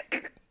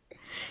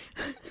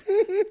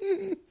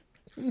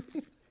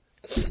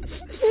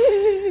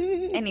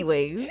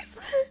 Anyways,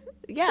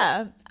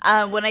 yeah.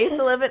 When I used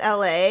to live in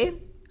LA,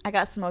 I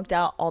got smoked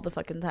out all the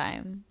fucking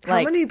time.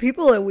 How many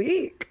people a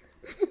week?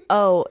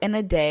 Oh, in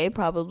a day,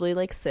 probably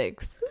like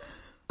 6.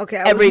 Okay,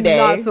 I every was day.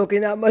 not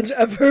smoking that much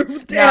ever.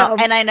 Damn.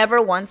 No, and I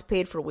never once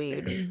paid for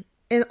weed.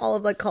 In all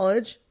of like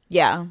college?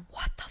 Yeah.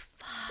 What the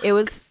fuck? It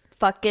was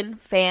fucking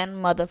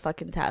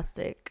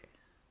fan-motherfucking-tastic.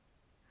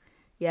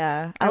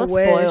 Yeah, I was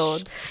wish.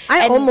 spoiled.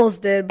 I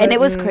almost did. But and it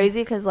was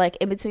crazy because, like,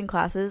 in between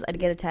classes, I'd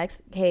get a text,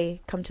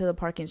 hey, come to the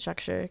parking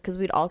structure. Because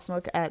we'd all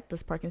smoke at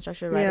this parking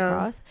structure right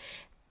across.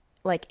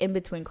 Like, in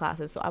between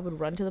classes. So I would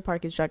run to the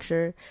parking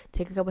structure,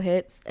 take a couple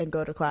hits, and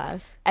go to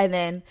class. And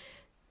then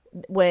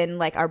when,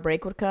 like, our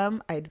break would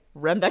come, I'd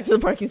run back to the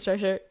parking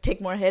structure,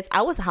 take more hits.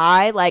 I was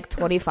high, like,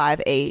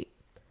 25/8.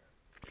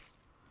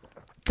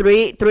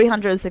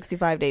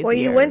 365 days well, a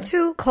year. you went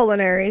to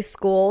culinary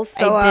school,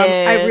 so I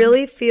did. I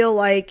really feel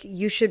like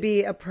you should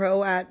be a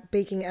pro at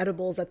baking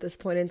edibles at this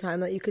point in time,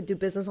 that you could do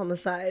business on the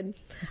side.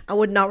 I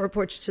would not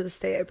report you to the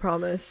state, I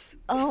promise.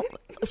 Oh,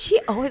 she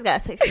always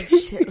gotta say some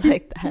shit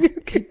like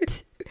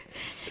that.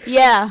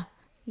 Yeah,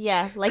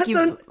 like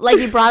you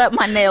brought up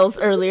my nails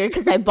earlier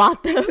because I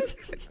bought them.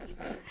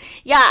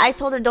 Yeah, I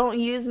told her don't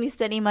use me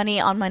spending money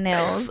on my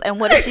nails. And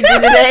what did she do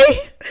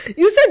today?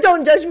 You said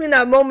don't judge me in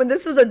that moment.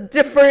 This was a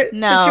different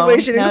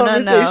situation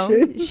and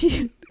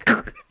conversation. No.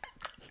 Well,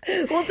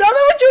 tell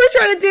them what you were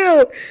trying to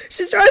do.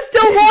 She's trying to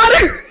steal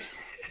water.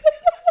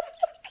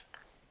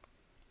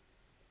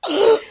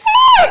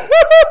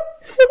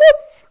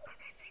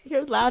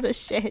 You're loud as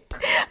shit.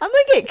 I'm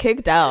gonna get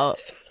kicked out.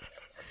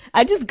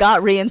 I just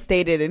got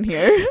reinstated in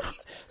here.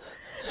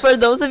 For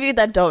those of you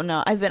that don't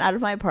know, I've been out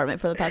of my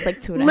apartment for the past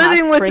like 2.5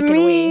 living with freaking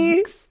me.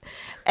 weeks.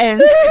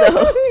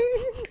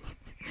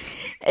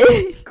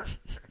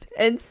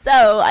 And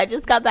so I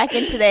just got back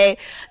in today.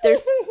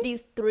 There's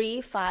these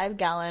 3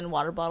 5-gallon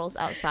water bottles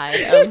outside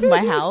of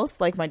my house,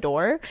 like my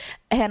door.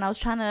 And I was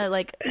trying to,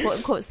 like, quote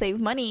unquote,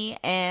 save money.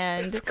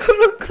 And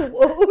quote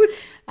unquote.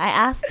 I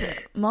asked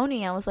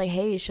Moni, I was like,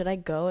 hey, should I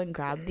go and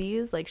grab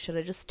these? Like, should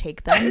I just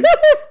take them?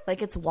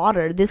 Like, it's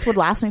water. This would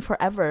last me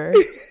forever.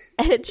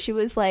 And she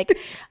was like,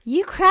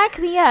 you crack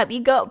me up. You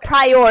go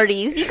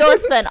priorities. You go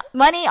spend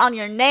money on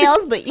your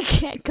nails, but you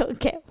can't go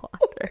get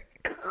water.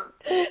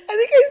 I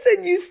think I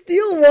said you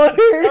steal water.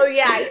 Oh,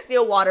 yeah, I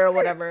steal water or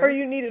whatever. Or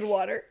you needed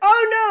water.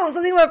 Oh, no,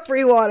 something about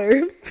free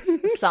water.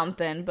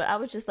 Something. But I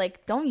was just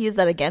like, don't use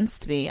that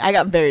against me. I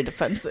got very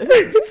defensive.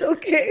 It's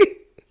okay.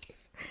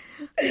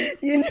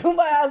 You knew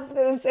my ass was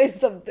going to say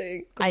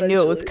something. I knew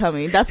it was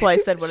coming. That's why I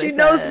said what I said. She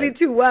knows me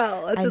too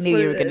well. That's I just knew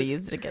what you were going to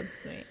use it against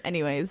me.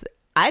 Anyways,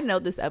 I know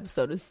this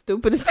episode is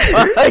stupid as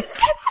fuck.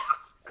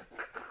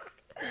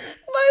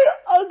 My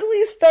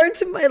ugly start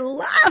to my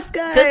laugh,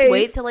 guys. Just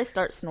wait till I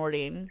start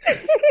snorting.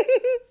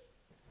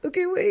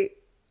 Okay, wait.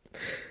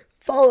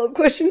 Follow-up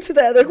question to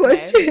the other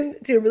question.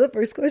 Do you remember the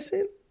first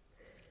question?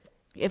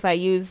 If I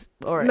use,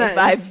 or Men's. if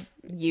I've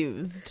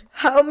used.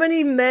 How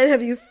many men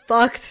have you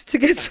fucked to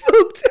get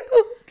smoked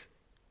out?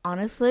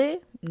 Honestly,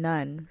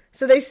 none.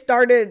 So they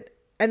started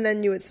and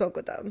then you would smoke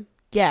with them?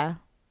 Yeah.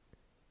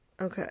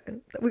 Okay.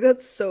 We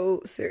got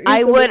so serious.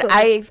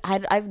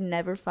 I've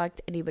never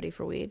fucked anybody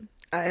for weed.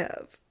 I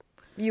have.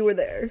 You were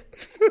there.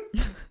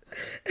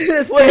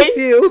 It's just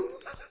you.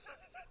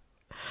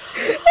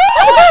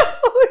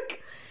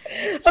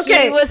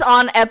 Okay. He was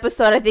on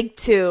episode, I think,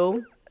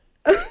 2.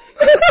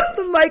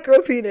 The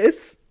micro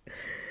penis.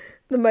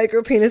 The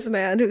micro penis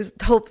man who's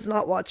hope's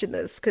not watching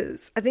this,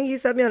 because I think he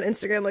sent me on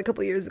Instagram like a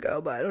couple years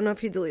ago, but I don't know if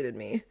he deleted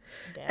me.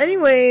 Damn.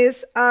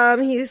 Anyways,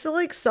 he used to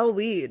like sell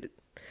weed.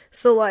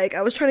 So, like,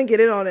 I was trying to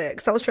get in on it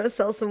because I was trying to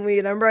sell some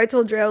weed. I remember I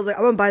told Dre, I was like,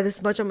 I'm going to buy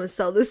this much. I'm going to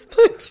sell this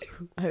much.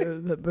 I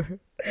remember.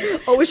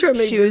 Always trying to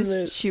make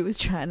business. She was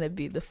trying to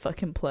be the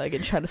fucking plug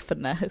and trying to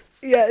finesse.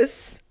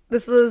 Yes.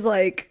 This was,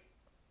 like...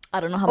 I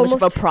don't know how much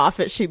of a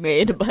profit she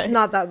made, but...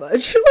 Not that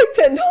much. Like,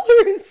 $10.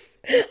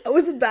 I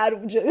was a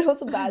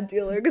bad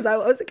dealer because I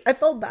was like, I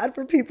felt bad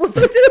for people,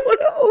 so I didn't want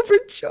to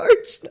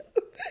overcharge them.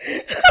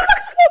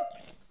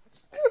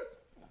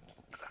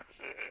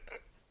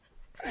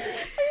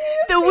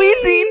 The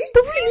wheezing.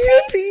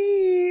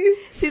 Pee.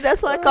 See,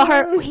 that's why I call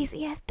her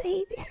Wheezy F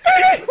baby.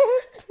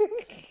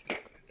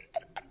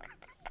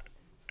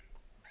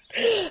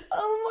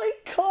 Oh my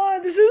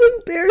god, this is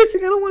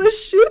embarrassing. I don't want to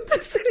shoot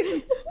this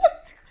anymore.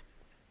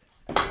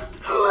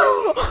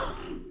 Oh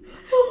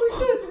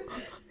my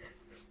god.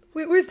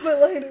 Wait, where's my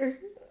lighter?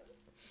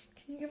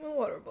 Can you get my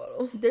water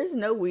bottle? There's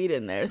no weed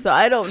in there, so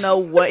I don't know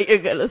what you're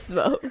gonna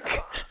smoke.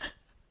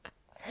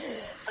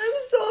 I'm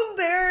so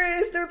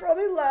embarrassed. They're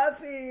probably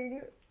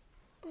laughing.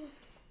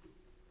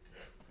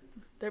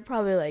 They're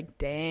probably like,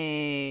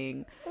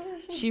 dang,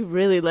 she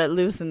really let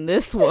loose in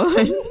this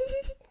one.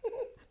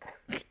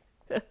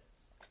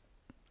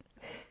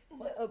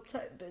 My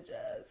uptight bitch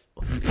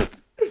ass.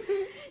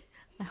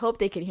 I hope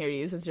they can hear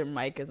you since your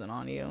mic isn't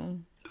on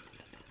you.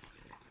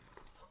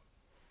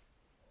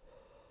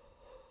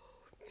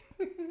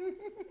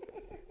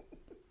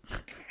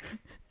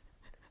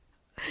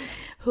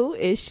 Who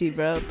is she,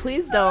 bro?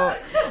 Please don't.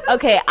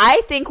 Okay,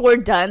 I think we're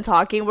done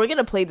talking. We're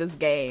gonna play this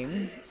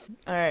game.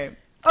 All right.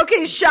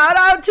 Okay, shout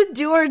out to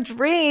Do or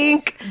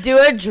Drink. Do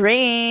a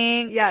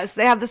drink. Yes,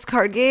 they have this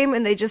card game,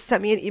 and they just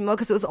sent me an email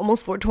because it was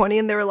almost 420,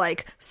 and they were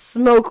like,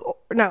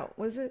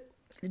 what is it?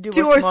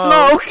 Do or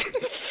smoke.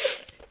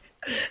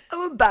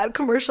 I'm a bad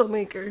commercial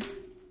maker.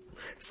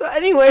 So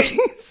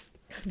anyways,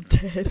 I'm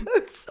dead.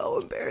 I'm so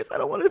embarrassed. I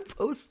don't want to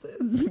post this.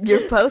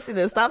 You're posting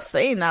this. Stop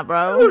saying that,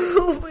 bro.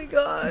 Oh my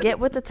god. Get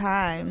with the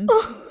times.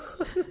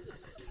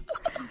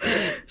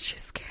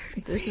 She's scared.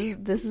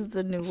 This is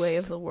the new way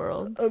of the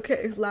world.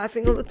 Okay,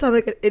 laughing all the time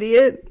like an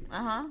idiot.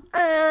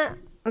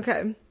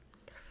 Okay.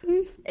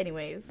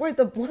 Anyways. Wait,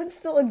 the blunt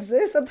still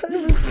exists? I thought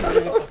it was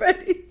done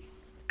already.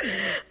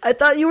 I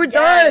thought you were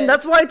done.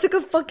 That's why I took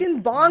a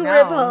fucking bong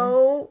rip,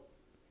 ho.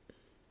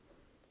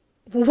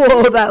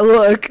 Whoa, that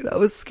look. That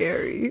was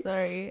scary.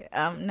 Sorry.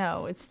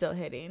 No, it's still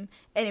hitting.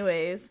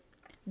 Anyways,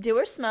 Do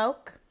or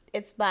Smoke.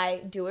 It's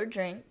by Do or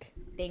Drink.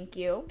 Thank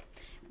you.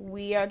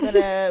 We are going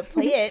to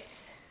play it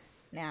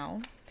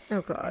now.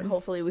 Oh, God. And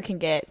hopefully we can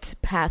get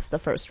past the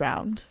first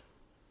round.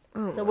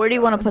 Oh, so where do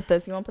you want to put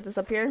this? You want to put this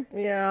up here?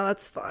 Yeah,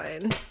 that's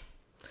fine.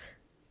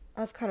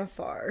 That's kind of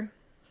far.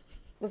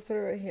 Let's put it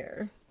right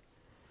here.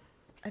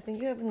 I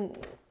think you have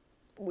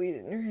weed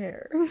in your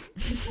hair.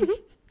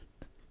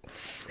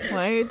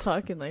 Why are you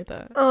talking like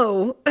that?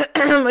 Oh,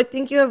 I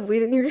think you have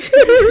weed in your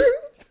hair.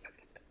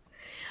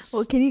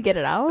 Well, can you get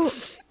it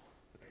out?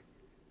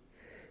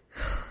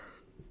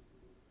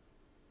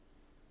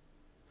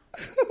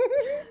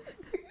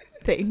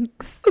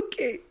 Thanks.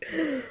 Okay,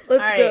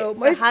 let's go.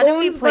 My so how do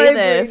we play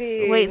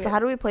this? Wait, so how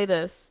do we play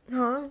this?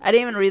 Huh? I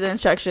didn't even read the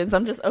instructions.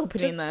 I'm just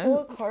opening them. Just pull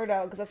a card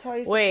out because that's how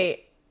you.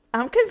 Wait,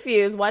 I'm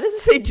confused. Why does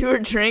it say Do or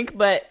Drink,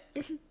 but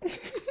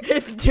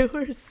it's Do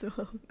or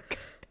Smoke?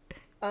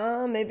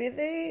 Maybe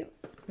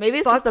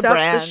it's fucked just the up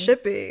brand. the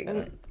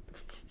shipping.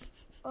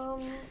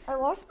 I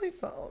lost my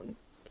phone.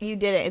 You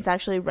didn't. It's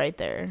actually right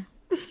there.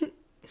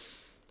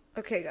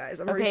 Okay, guys,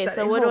 I'm resetting.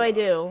 resetting. So what do I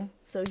do?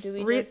 So do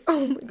we read? Just...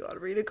 Oh my god,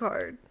 read a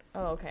card.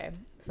 Oh, okay.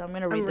 So I'm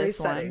gonna read this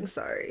one. I'm resetting.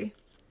 Sorry.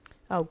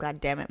 Oh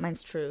god damn it!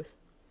 Mine's truth.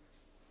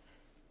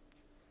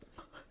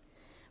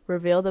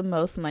 Reveal the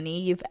most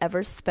money you've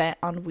ever spent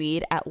on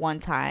weed at one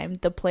time.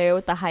 The player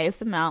with the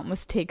highest amount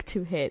must take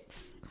 2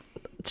 hits.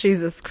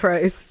 Jesus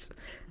Christ.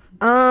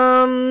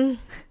 Fuck.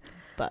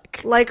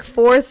 Like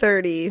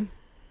 430.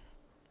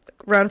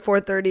 Around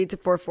 430 to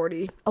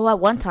 440. Oh, at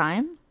one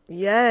time?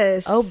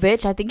 Yes. Oh,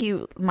 bitch. I think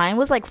mine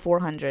was like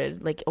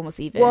 400, like almost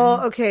even.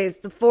 Well, okay.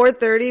 The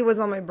 430 was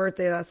on my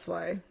birthday. That's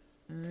why.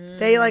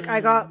 I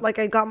got,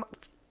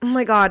 oh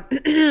my God.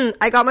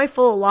 I got my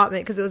full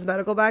allotment because it was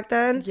medical back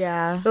then.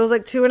 Yeah. So it was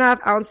like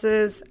 2.5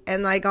 ounces.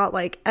 And I got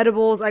like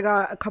edibles. I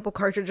got a couple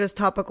cartridges,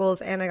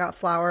 topicals, and I got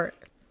flour.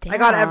 Damn. I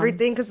got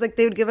everything because like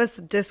they would give us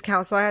a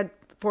discount. So I had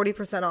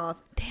 40%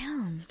 off.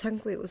 Damn. So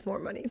technically it was more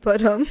money.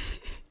 But,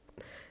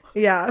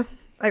 yeah.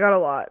 I got a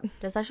lot.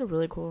 That's actually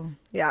really cool.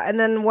 Yeah, and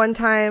then one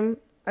time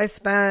I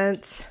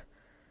spent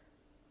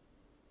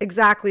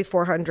exactly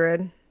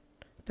 400,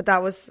 but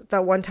that was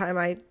that one time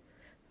I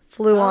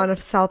flew on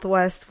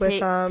Southwest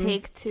with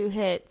take 2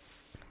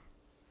 hits.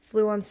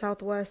 Flew on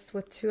Southwest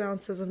with 2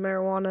 ounces of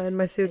marijuana in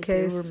my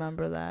suitcase. I do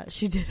remember that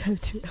she did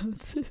have 2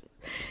 ounces.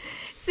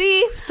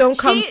 See, don't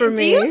come for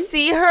me. Do you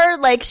see her?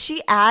 Like,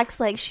 she acts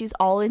like she's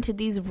all into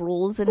these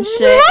rules and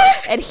shit.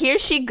 What? And here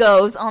she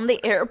goes on the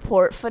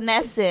airport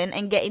finessing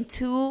and getting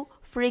 2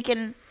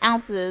 freaking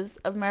ounces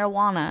of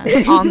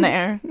marijuana on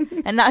there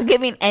and not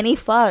giving any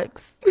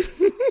fucks.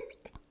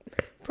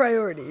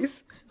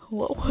 Priorities.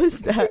 What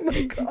was that? Oh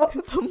my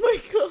god. Oh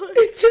my god.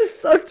 It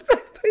just sucked my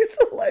piece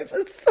of life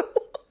so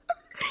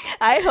hard.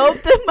 I hope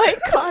the mic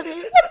caught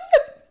it.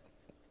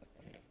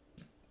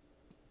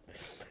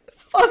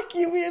 Fuck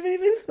you, we haven't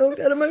even smoked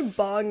out of my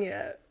bong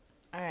yet.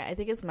 Alright, I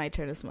think it's my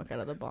turn to smoke out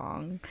of the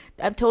bong.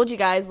 I've told you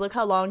guys, look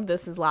how long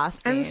this is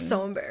lasting. I'm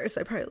so embarrassed.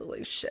 I probably look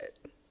like shit.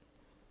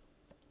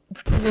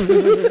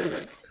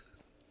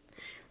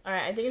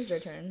 Alright, I think it's your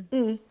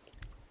turn.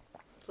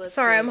 So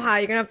sorry, I'm high.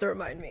 You're gonna have to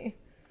remind me.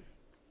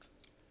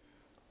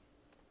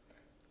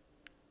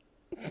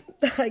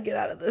 I get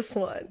out of this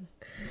one.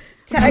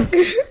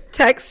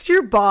 Text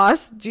your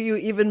boss. Do you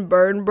even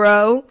burn,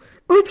 bro?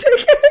 We'll take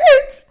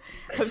it.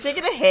 I'm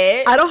taking a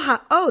hit. I don't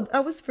have. Oh,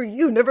 that was for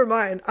you. Never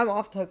mind. I'm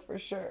off tuck for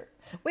sure.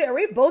 Wait, are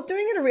we both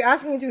doing it or are we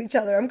asking it to each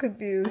other? I'm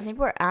confused. I think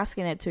we're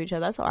asking it to each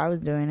other. That's how I was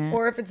doing it.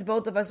 Or if it's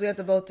both of us, we have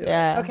to both do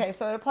it. Okay,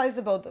 so it applies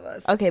to both of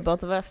us. Okay,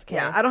 both of us. Okay.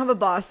 Yeah, I don't have a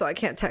boss, so I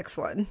can't text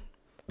one.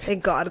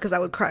 Thank God, because I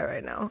would cry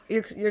right now.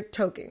 You're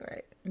toking,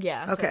 right?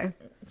 Yeah. Okay.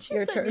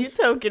 Your turn. You're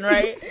toking,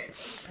 right?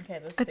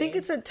 Okay, I think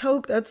it said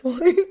toke. That's why.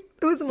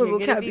 It was in my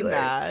vocabulary. Be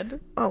mad.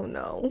 Oh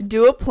no.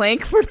 Do a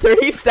plank for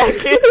 30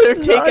 seconds or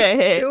take a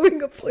hit.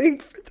 Doing a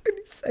plank for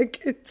 30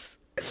 seconds.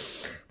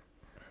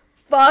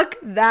 Fuck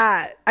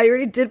that. I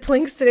already did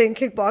planks today in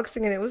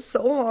kickboxing and it was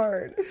so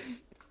hard.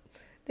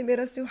 They made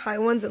us do high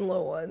ones and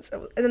low ones.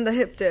 And then the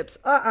hip dips.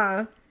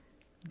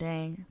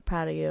 Dang.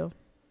 Proud of you.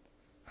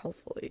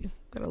 Hopefully.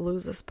 I'm gonna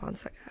lose this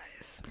Ponza,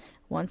 guys.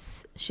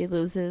 Once she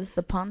loses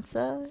the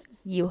Ponza,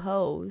 you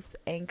hoes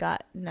ain't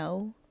got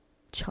no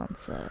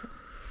chansa.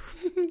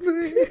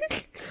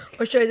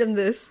 Or should I do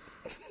this?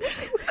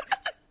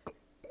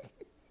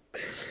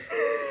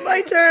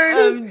 My turn.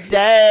 I'm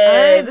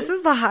dead. This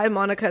is the high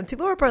Monica.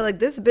 People are probably like,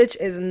 this bitch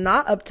is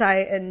not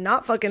uptight and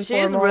not fucking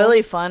She's formal.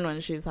 really fun when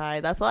she's high.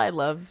 That's why I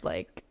love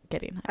like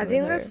getting high. I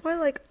think with her. that's why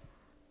like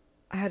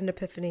I had an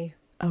epiphany.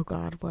 Oh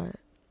God, what?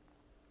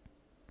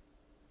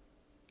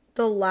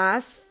 The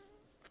last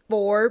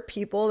 4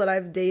 people that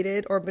I've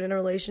dated or been in a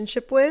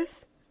relationship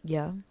with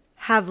Yeah.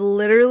 have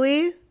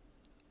literally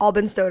all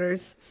been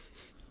stoners.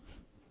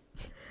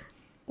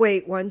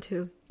 Wait, 1,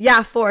 2.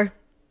 Yeah, 4.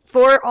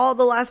 All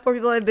the last 4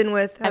 people I've been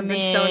with have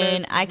been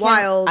stoners.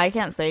 I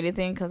can't say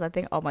anything because I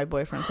think all my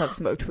boyfriends have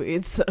smoked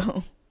weed.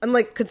 So And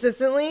like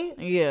consistently?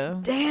 yeah.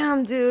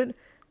 Damn, dude.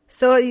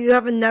 So you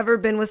haven't never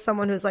been with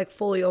someone who's like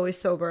fully always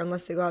sober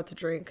unless they go out to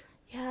drink?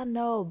 Yeah,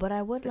 no, but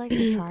I would like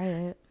to try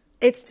it.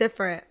 It's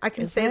different. I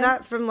can Is say it?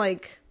 that from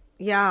like,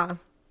 yeah,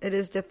 it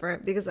is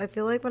different because I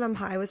feel like when I'm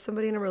high with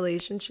somebody in a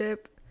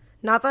relationship,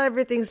 not that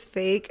everything's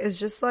fake, it's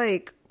just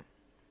like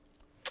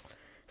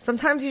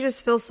sometimes you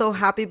just feel so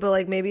happy, but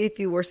like maybe if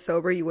you were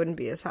sober, you wouldn't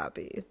be as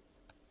happy.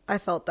 I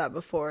felt that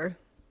before.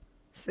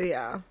 So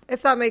yeah,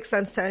 if that makes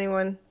sense to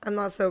anyone, I'm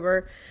not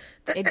sober.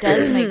 It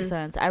does make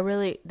sense.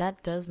 That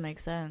does make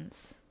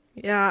sense.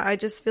 Yeah, I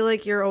just feel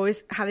like you're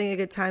always having a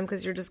good time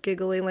because you're just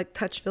giggling, like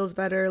touch feels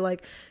better,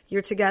 like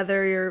you're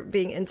together, you're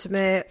being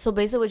intimate. So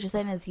basically what you're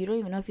saying is you don't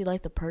even know if you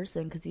like the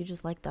person because you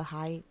just like the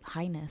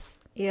highness.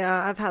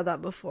 Yeah, I've had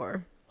that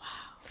before. Wow.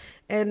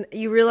 And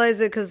you realize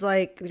it because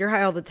like you're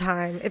high all the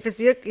time. If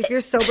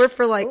you're sober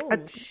for like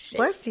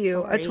bless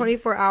you, sorry. a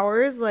 24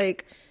 hours,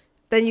 like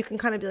then you can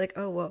kind of be like,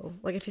 oh whoa,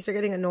 like if you start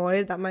getting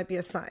annoyed, that might be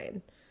a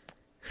sign.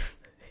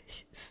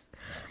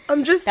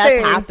 I'm just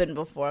saying. That's happened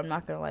before. I'm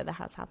not gonna lie, that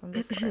has happened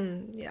before.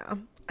 Yeah,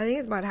 I think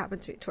it's might have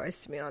happened to me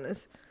twice, to be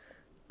honest.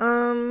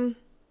 I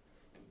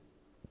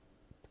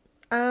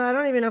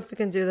don't even know if we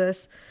can do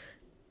this,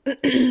 but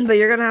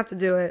you're gonna have to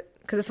do it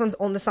because this one's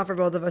only, it's not for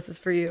both of us, it's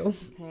for you.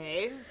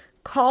 Okay.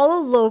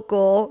 Call a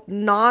local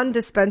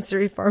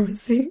non-dispensary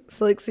pharmacy,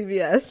 so like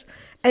CVS,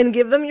 and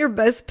give them your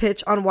best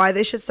pitch on why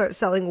they should start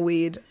selling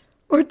weed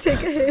or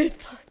take a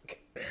hit.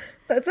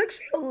 That's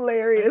actually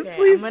hilarious. Okay,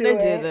 Please I'm do gonna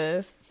it. do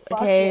this.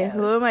 Fuck Okay, yes.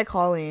 who am I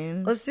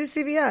calling? Let's do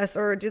CVS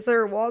or is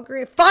there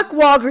Walgreens? Fuck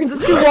Walgreens.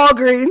 Let's do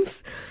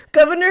Walgreens.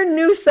 Governor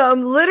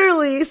Newsom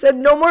literally said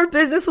no more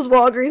business with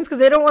Walgreens because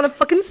they don't want to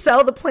fucking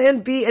sell the Plan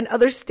B in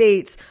other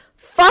states.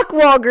 Fuck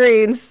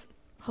Walgreens.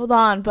 Hold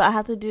on, but I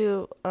have to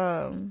do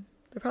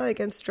They're probably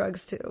against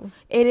drugs too.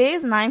 it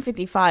is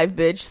 9:55,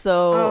 bitch.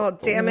 So Oh,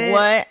 damn it.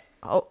 What?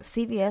 Oh,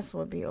 CVS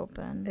will be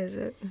open. Is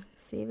it?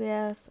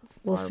 CVS.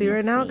 We'll see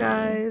right now,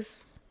 pharmacy.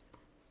 guys.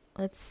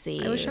 Let's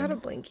see. I wish I had a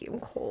blankie. I'm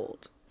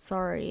cold.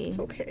 Sorry. It's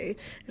okay.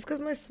 It's because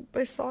my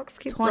socks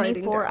keep writing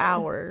 24 down.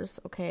 hours.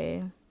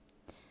 Okay.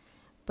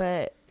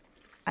 But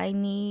I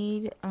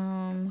need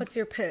What's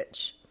your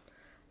pitch?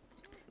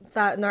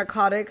 That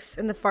narcotics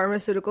and the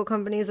pharmaceutical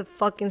companies a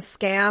fucking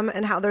scam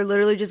and how they're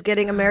literally just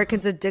getting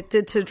Americans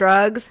addicted to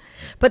drugs,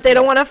 but they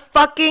don't want to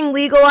fucking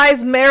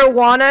legalize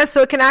marijuana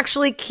so it can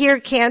actually cure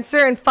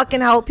cancer and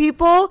fucking help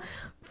people.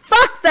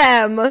 Fuck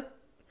them.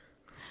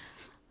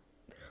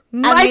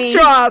 Mic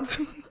drop.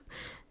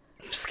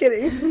 Just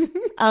kidding.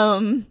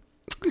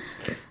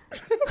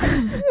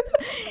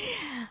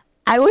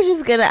 I was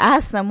just gonna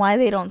ask them why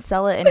they don't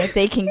sell it and if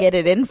they can get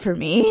it in for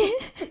me.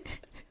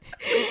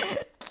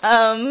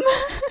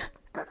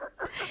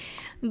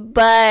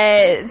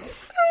 But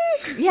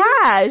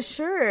yeah,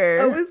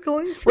 sure. I was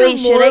going for Wait,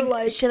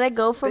 more should I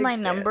go for big my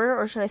stance. number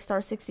or should I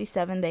star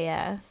 67 they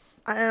ask?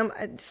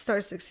 I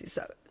start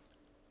 67.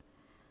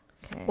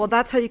 Okay. Well,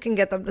 that's how you can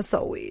get them to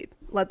sell weed.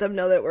 Let them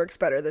know that it works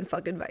better than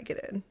fucking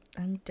Vicodin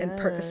I'm and dead.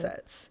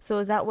 Percocets. So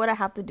is that what I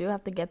have to do? I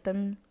have to get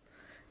them?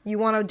 You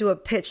want to do a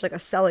pitch, like a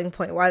selling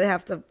point, why they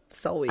have to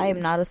sell weed. I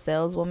am not a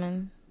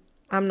saleswoman.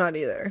 I'm not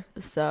either.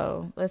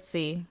 So let's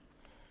see.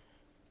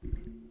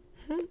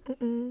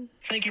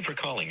 Thank you for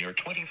calling your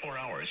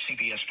 24-hour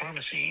CVS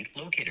pharmacy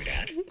located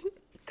at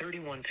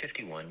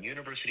 3151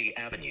 University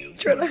Avenue.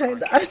 Trying to hide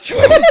the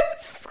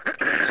address.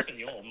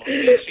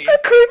 The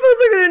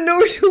creepos are gonna know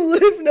where you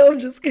live. No, I'm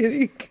just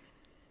kidding.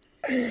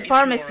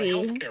 Pharmacy. If you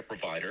are a healthcare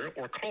provider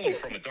or calling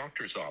from a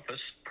doctor's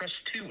office, press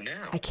 2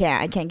 now. I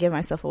can't give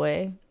myself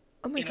away.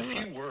 Oh my In a few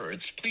god.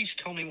 words, please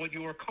tell me what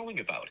you are calling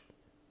about.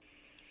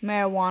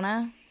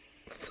 Marijuana.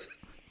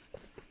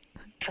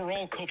 For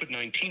all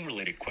COVID-19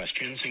 related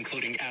questions,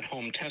 including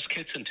at-home test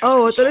kits and test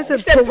Oh, I thought it said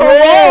results- parole.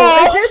 parole.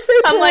 I did say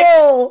I'm like-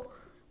 parole.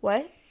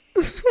 What?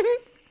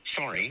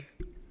 Sorry.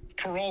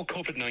 For all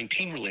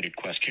COVID-19 related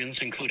questions,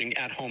 including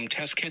at-home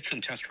test kits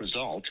and test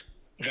results,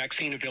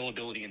 vaccine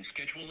availability and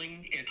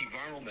scheduling,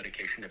 antiviral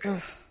medication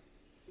availability.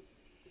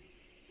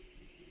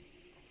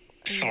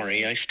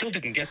 Sorry, I still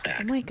didn't get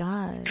that. Oh my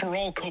god. For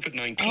all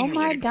COVID-19 Oh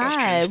my related god.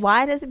 questions,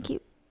 Why does it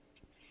keep?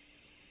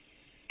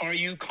 are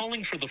you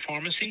calling for the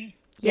pharmacy?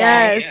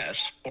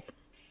 Yes.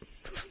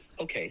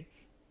 Okay.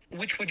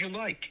 Which would you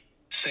like?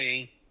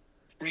 Say,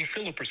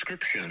 refill a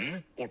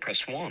prescription or press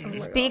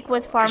 1. Speak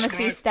with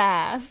pharmacy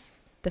staff.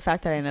 The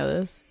fact that I know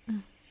this.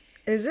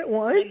 Is it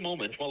One one?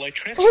 moment while I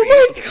transfer Oh you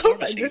my to the god,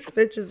 pharmacy. this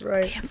bitch is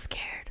right. Okay, I'm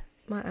scared.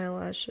 My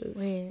eyelashes.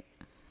 Wait.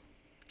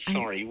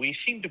 Sorry, we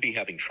seem to be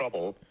having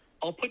trouble.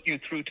 I'll put you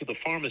through to the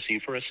pharmacy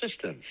for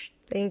assistance.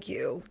 Thank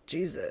you,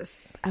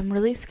 Jesus. I'm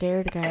really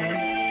scared,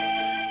 guys.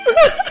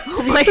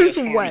 Oh my Since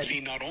The when? pharmacy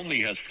not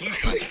only has flu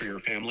shots for your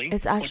family,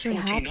 It's actually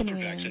but 14 other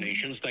happening.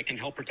 vaccinations that can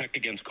help protect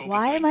against COVID-19,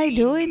 Why am I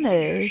doing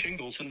pneumonia, this?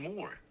 shingles, and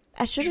more.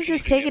 I should have You can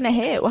just even taken get a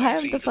hit. Why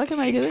vaccines the at fuck am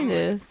I same doing time.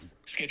 this?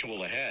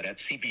 Schedule ahead at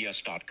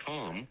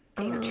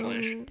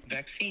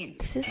cbs.com/vaccines.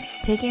 This is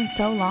taking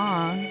so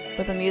long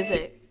with the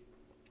music.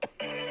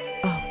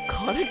 Oh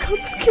god, I got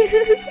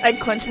scared. I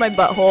clenched my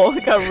butthole. I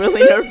got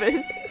really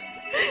nervous.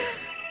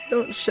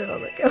 Don't shit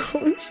on the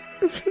couch.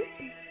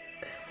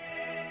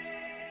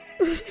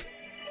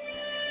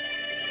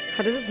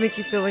 How does this make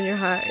you feel when you're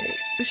high?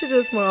 We should do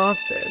this more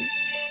often.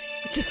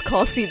 Just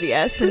call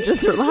CVS and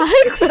just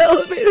relax.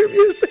 Elevator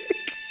music.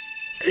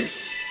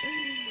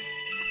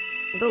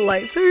 The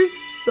lights are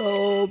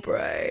so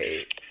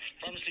bright.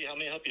 Pharmacy, how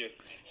may I help you?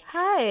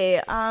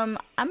 Hi, I'm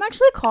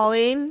actually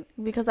calling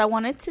because I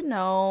wanted to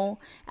know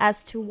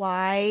as to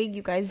why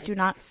you guys do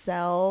not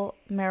sell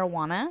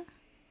marijuana.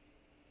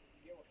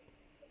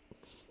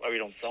 Why we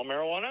don't sell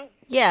marijuana?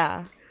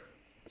 Yeah.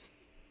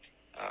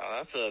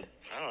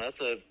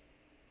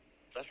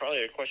 That's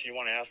probably a question you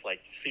want to ask like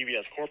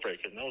CVS corporate,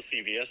 because no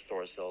CVS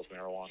store sells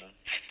marijuana.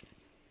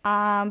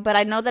 But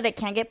I know that it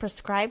can't get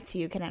prescribed to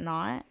you, can it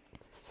not?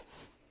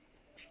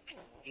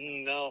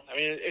 No, I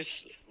mean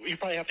you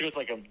probably have to go to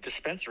like a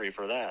dispensary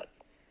for that.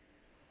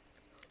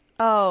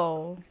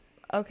 Oh,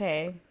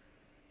 okay.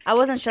 I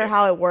wasn't sure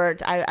how it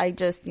worked. I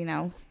just,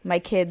 my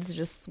kids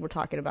just were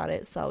talking about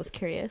it, so I was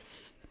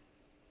curious.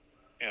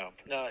 Yeah,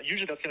 no,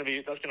 usually that's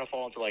gonna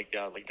fall into like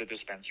the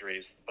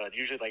dispensaries, but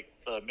usually like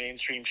the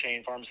mainstream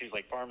chain pharmacies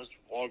like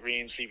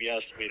Walgreens,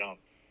 CVS, we don't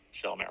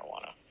sell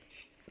marijuana.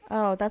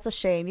 Oh, that's a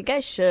shame. You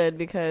guys should,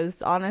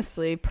 because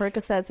honestly,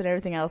 Percocets and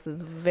everything else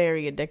is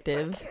very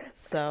addictive.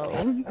 So,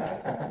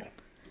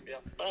 Yeah,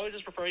 but I would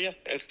just prefer if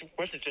the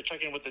question to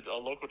check in with a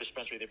local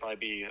dispensary, they'd probably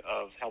be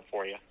of help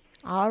for you.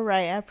 all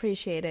right, I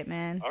appreciate it,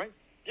 man. All right,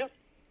 yep.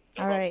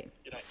 No All problem. right,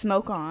 Good night.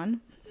 smoke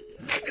on.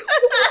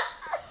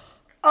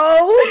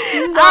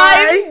 Oh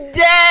my! I'm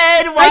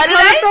dead. Why I did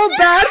kind of I? felt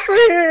bad for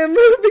him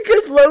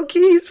because low key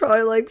he's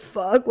probably like,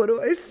 "Fuck, what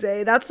do I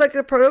say?" That's like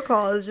a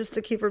protocol, is just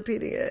to keep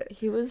repeating it.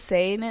 He was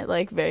saying it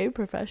like very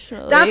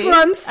professionally. That's what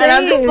I'm And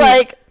I'm just saying.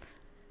 like,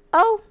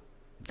 oh,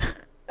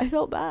 I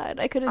felt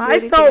bad. I couldn't. Do I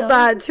anything felt else.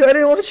 bad too. I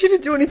didn't want you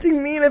to do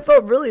anything mean. I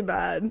felt really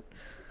bad.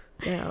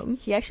 Damn.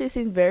 He actually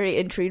seemed very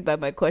intrigued by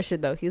my question,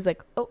 though. He's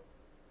like, oh,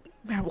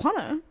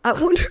 marijuana. I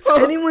wonder if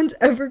anyone's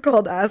ever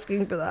called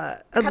asking for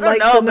that. I'd I don't like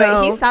know, to but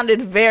know. he sounded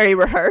very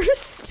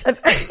rehearsed.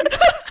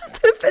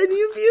 If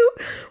any of you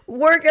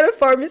work at a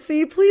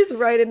pharmacy, please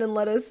write in and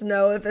let us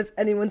know if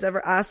anyone's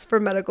ever asked for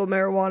medical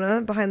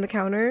marijuana behind the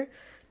counter.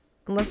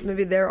 Unless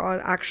maybe they're on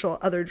actual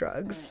other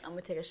drugs. I'm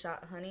gonna take a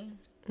shot, honey.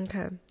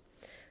 Okay.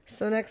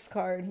 So next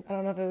card. I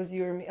don't know if it was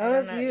you or me. Oh, I it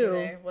don't was know you.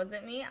 either. Was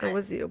it me? It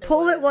was you.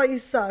 Pull it while you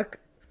suck.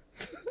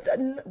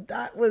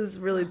 That was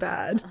really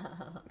bad.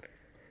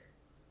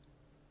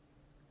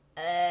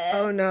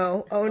 Oh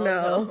no. Oh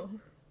no.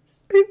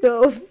 I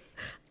know.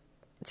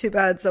 Too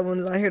bad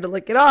someone's not here to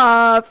lick it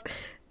off.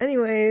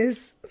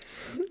 Anyways.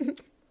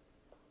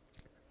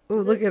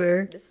 Ooh, look at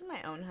her. This is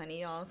my own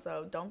honey, y'all,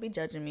 so don't be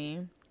judging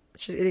me.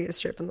 She's eating it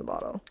straight from the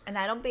bottle. And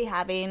I don't be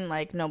having,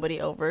 like,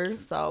 nobody over,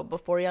 so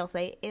before y'all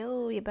say,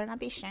 ew, you better not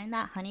be sharing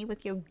that honey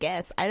with your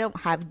guests. I don't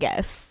have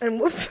guests. And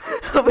what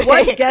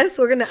guess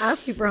we're going to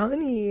ask you for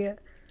honey?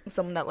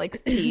 Someone that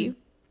likes tea.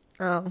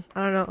 Oh,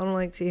 I don't know. I don't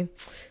like tea.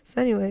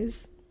 So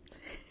anyways.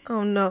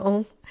 Oh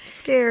no. I'm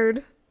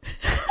scared.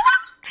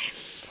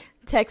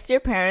 Text your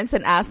parents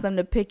and ask them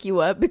to pick you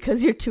up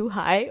because you're too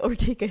high, or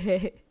take a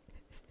hit.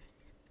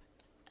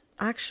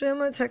 Actually, I'm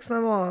going to text my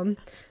mom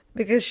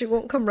because she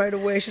won't come right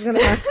away. She's going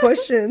to ask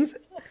questions.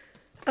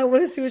 I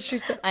want to see what she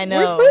said. I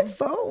know. Where's my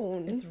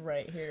phone? It's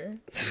right here.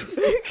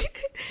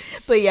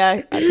 But yeah,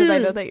 because I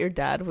know that your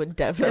dad would I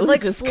have definitely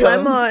like just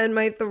phlegma come. in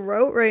my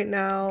throat right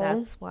now.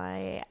 That's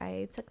why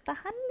I took the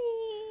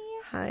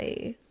honey.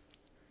 Hi.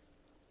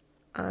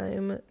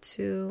 I'm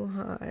too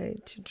high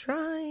to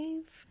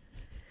drive.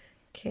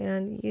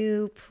 Can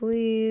you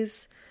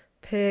please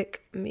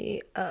pick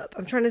me up?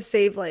 I'm trying to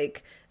save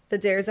like the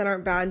dares that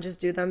aren't bad and just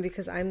do them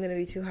because I'm gonna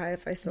be too high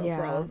if I smoke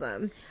for all of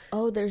them.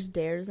 Oh, there's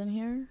dares in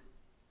here.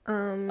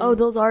 Oh,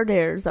 those are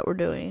dares that we're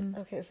doing.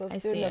 Okay, so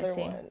let's I do see, I another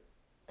see. one.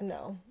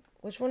 No,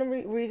 which one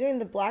were you doing?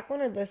 The black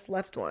one or this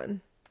left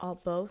one? All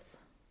both.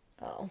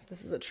 Oh,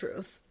 this is a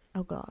truth.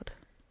 Oh God.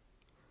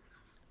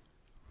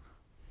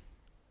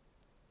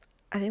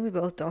 I think we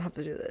both don't have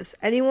to do this.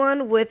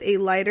 Anyone with a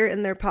lighter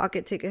in their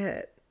pocket, take a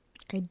hit.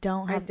 I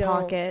don't have I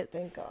don't. pockets.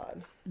 Thank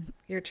God.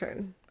 Your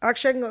turn.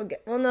 Actually, I can go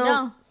get. Well, no.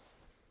 No.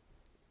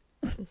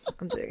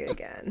 I'm doing it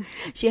again.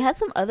 She had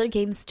some other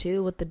games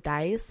too with the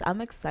dice.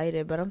 I'm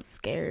excited, but I'm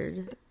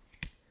scared.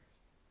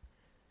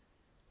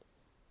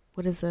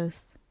 What is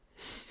this?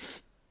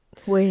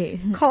 Wait.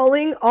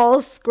 Calling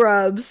all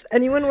scrubs.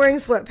 Anyone wearing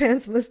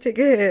sweatpants must take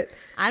a hit.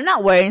 I'm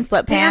not wearing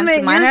sweatpants. Damn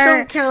it, yours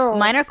don't count.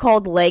 Mine are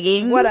called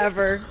leggings.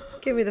 Whatever.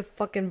 Give me the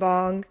fucking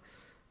bong.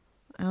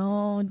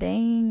 Oh,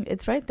 dang.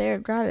 It's right there.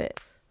 Grab it.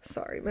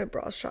 Sorry, my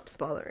bra strap's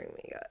bothering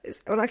me,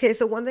 guys. Okay,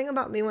 so one thing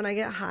about me when I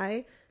get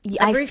high,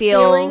 I every feel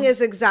feeling is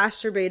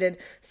exacerbated.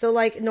 So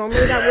like normally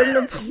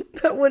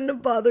that wouldn't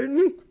have bothered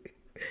me.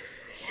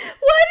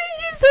 Why did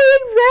you say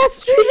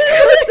exaggerated?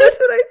 Because that's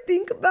what I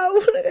think about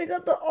when I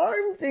got the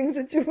arm thing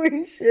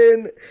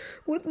situation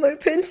with my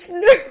pinched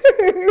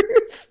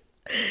nerve.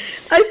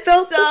 I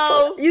felt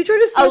you tried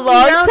to a slow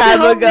long me down time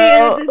to help ago. me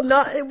and it did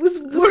not. It was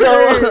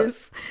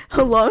worse.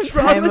 A long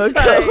time ago,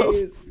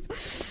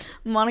 Traumatized.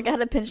 Monica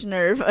had a pinched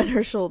nerve on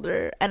her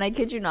shoulder, and I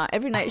kid you not,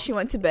 every night she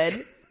went to bed,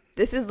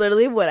 this is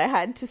literally what I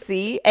had to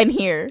see and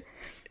hear.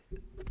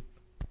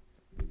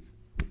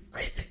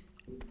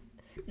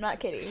 I'm not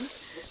kidding.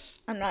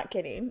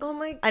 Oh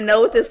my God. I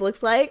know what this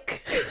looks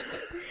like,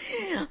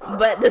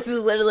 but this is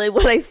literally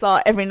what I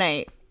saw every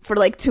night for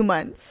like 2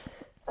 months.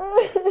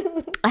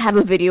 I have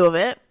a video of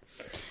it.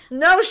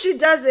 No, she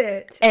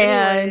doesn't.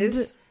 And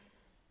anyways.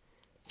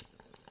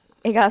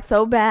 It got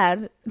so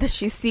bad that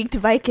she seeked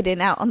Vicodin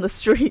out on the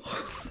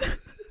streets.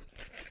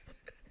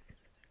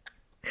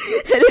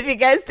 And if you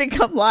guys think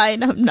I'm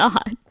lying, I'm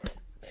not.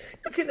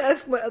 You can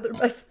ask my other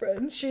best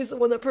friend. She's the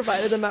one that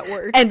provided them at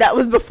work. And that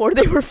was before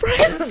they were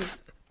friends.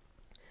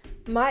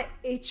 My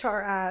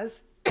HR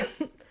as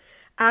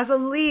a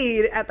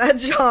lead at that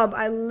job,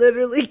 I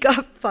literally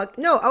got fucked.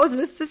 No, I was an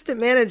assistant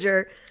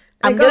manager.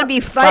 I'm going to be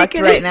fucked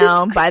right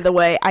now, by the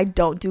way. I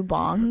don't do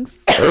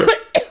bongs.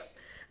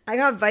 I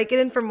got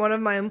Vicodin from one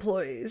of my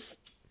employees.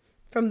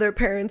 From their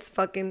parents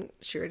fucking...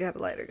 She already had a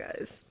lighter,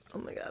 guys. Oh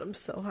my God, I'm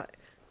so high.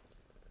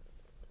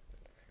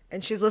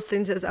 And she's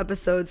listening to this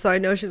episode, so I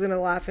know she's going to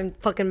laugh and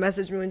fucking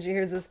message me when she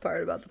hears this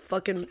part about the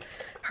fucking...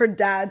 Her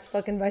dad's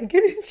fucking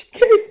Vicodin she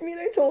gave me,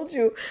 and I told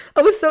you.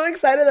 I was so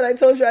excited that I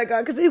told you I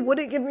got... Because they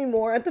wouldn't give me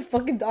more at the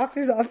fucking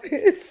doctor's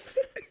office.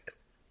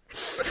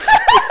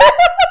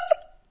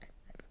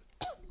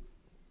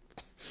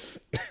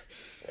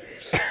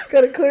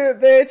 Gotta clear it,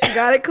 bitch. You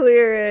gotta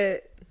clear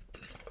it.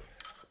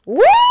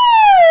 Woo!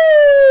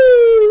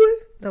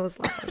 That was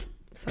loud.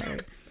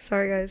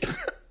 Sorry, guys.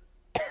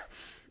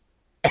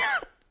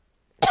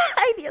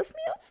 Ay, Dios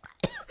mío.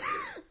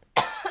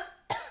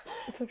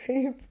 It's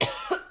okay.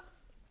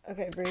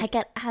 Okay, breathe. I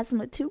got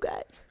asthma too,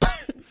 guys.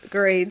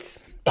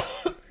 Grades.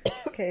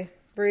 Okay,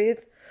 breathe.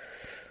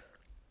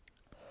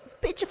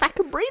 Bitch, if I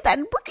could breathe,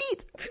 I'd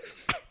breathe.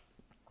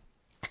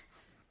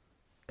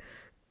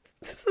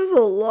 This was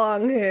a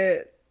long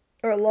hit.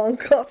 Or a long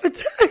cough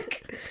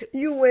attack.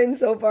 You win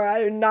so far.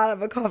 I do not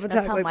have a cough attack.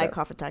 That's how like my that.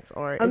 cough attacks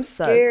are. I'm It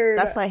sucks. scared.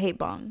 That's why I hate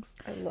bongs.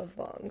 I love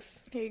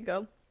bongs. Here you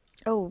go.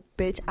 Oh,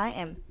 bitch, I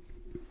am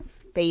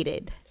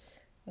faded.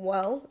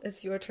 Well,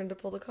 it's your turn to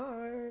pull the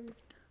card.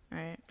 All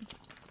right.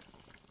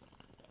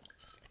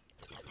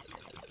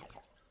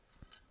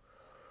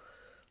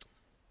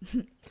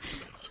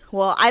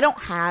 Well, I don't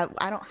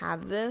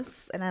have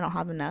this, and I don't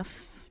have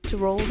enough to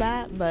roll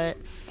that, but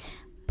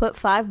put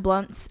 5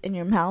 blunts in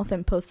your mouth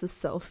and post a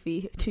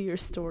selfie to your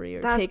story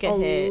or That's take a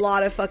hit. a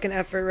lot of fucking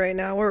effort right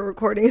now. We're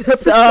recording an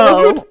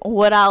episode. So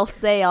what I'll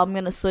say, I'm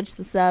gonna switch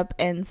this up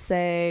and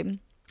say,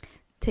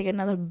 take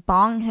another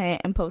bong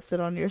hit and post it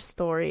on your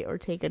story, or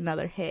take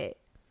another hit.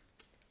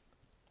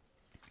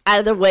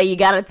 Either way, you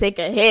gotta take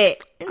a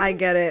hit. I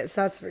get it.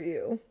 So that's for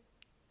you.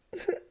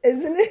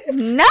 Isn't it?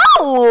 No,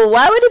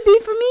 why would it be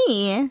for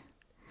me?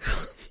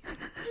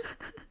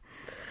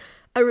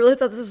 I really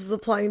thought this was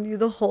applying to you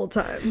the whole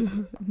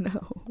time.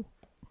 No.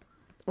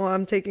 Well,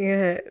 I'm taking a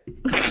hit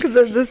because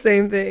it's the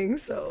same thing.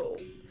 So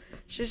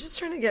she's just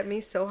trying to get me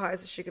so high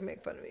so she can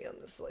make fun of me on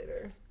this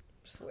later.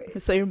 Just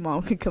wait. So your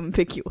mom can come and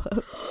pick you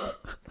up.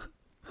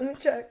 Let me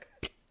check.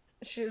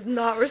 She is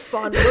not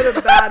responding. What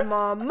a bad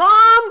mom.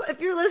 Mom, if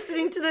you're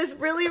listening to this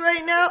really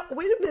right now,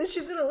 wait a minute.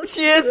 She's gonna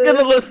listen. She is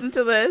gonna listen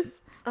to this.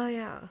 Oh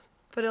yeah,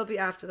 but it'll be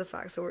after the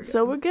fact, so we're good.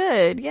 So we're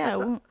good.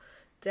 Yeah.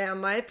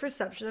 Damn, my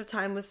perception of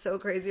time was so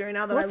crazy right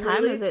now that What I time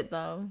literally... is it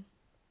though?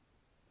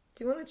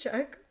 Do you want to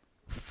check?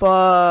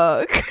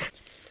 Fuck.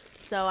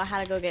 So I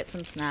had to go get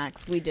some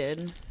snacks. We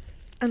did.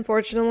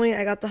 Unfortunately,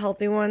 I got the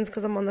healthy ones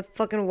because I'm on the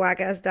fucking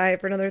whack-ass diet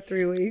for another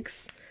 3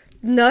 weeks.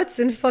 Nuts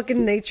and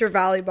fucking Nature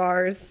Valley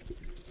bars.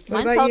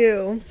 What Mine's about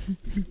you?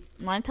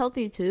 Mine's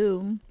healthy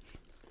too.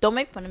 Don't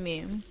make fun of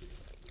me.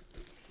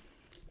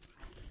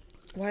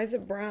 Why is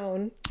it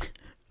brown?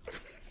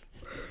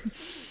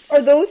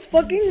 Are those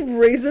fucking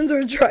raisins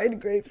or dried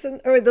grapes? Or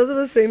wait, those are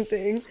the same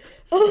thing.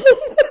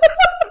 Oh.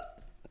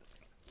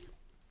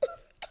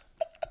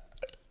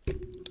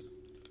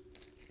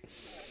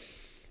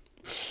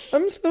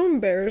 I'm so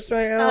embarrassed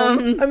right now.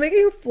 I'm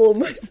making a fool of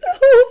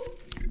myself.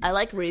 I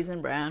like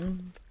Raisin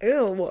Bran.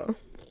 Ew.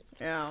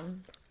 Yeah.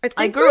 I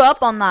I grew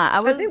up on that.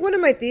 I think one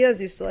of my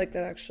tias used to like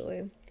that,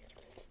 actually.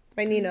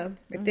 My Nina,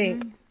 I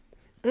think.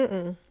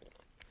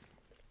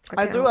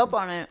 I grew up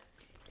on it.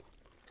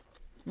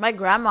 My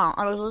grandma.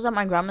 I was at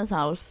my grandma's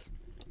house.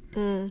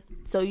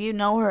 So you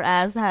know her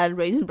ass had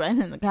Raisin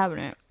Bran in the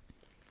cabinet.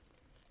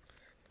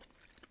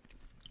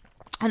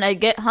 And I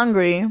get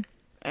hungry and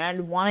I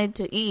wanted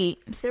to eat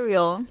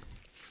cereal.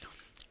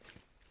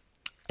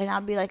 And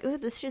I'd be like, ooh,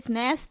 this shit's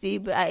nasty.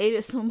 But I ate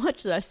it so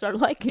much that I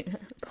started liking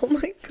it. Oh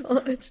my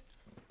god.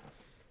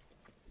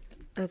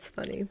 That's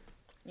funny.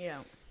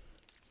 Yeah.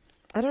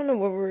 I don't know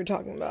what we were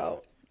talking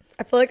about.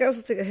 I feel like I was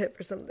supposed to take a hit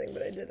for something,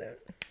 but I didn't.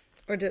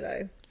 Or did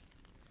I?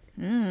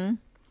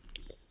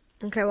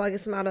 Okay, well, I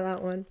guess I'm out of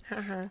that one.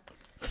 Haha.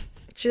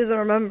 She doesn't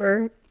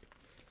remember.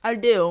 I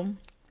do.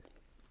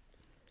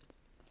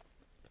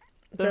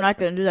 They're not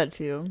going to do that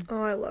to you.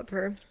 Oh, I love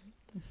her.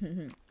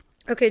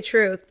 Okay,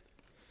 truth.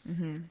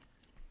 I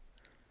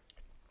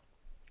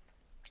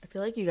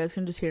feel like you guys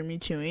can just hear me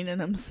chewing,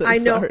 and I'm so I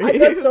know. sorry. I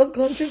got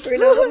self-conscious right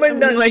now. My I'm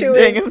nut like,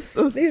 chewing. dang, I'm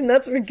so These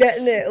nuts were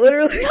getting it.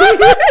 Literally.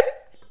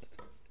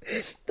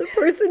 The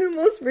person who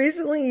most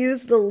recently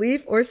used the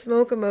leaf or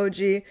smoke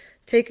emoji,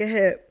 take a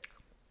hit.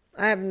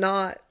 I have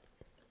not.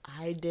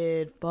 I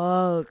did.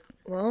 Fuck.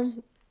 Well,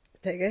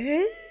 take a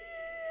hit.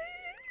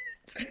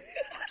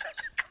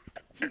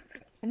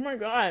 Oh my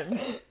god.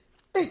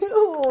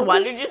 Ew.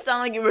 Why did you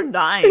sound like you were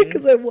dying?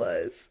 Because I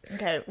was.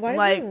 Okay. Why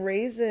like, is there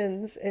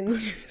raisins in your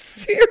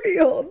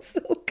cereal? I'm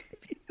so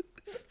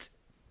confused.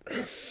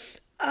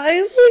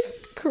 I'm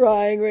like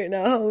crying right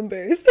now. How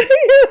embarrassed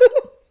I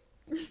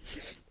am.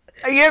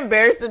 are you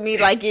embarrassed of me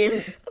liking?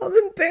 I'm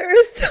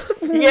embarrassed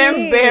of me. You're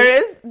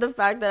embarrassed the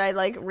fact that I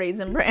like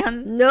Raisin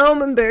Bran? No,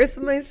 I'm embarrassed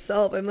of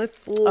myself. I'm a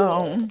fool.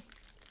 Oh.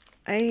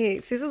 I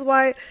hate. See, this is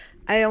why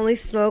I only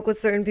smoke with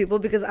certain people,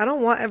 because I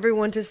don't want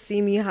everyone to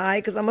see me high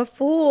because I'm a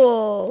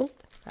fool.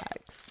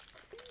 Facts.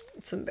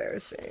 It's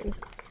embarrassing.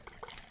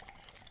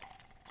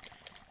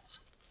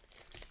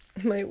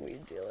 My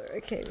weed dealer.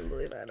 I can't even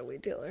believe I had a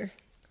weed dealer.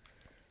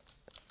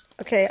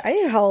 Okay, I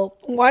need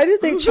help. Why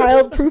did they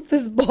childproof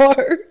this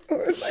bar?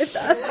 Or am I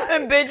that?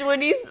 And bitch,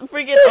 when you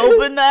freaking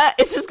open that,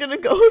 it's just gonna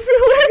go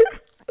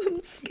everywhere.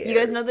 I'm scared. You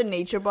guys know the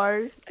nature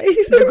bars?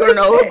 These The are my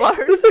granola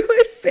bars? These are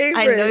my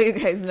favorite. I know you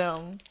guys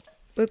know.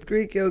 With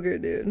Greek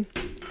yogurt, dude.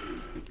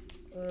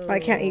 I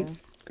can't eat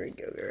Greek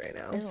yogurt right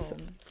now. Ew, So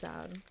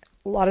sad.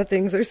 a lot of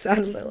things are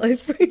sad in my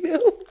life right now.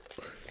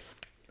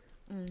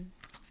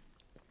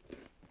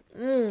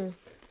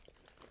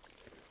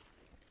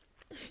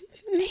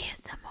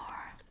 ASMR.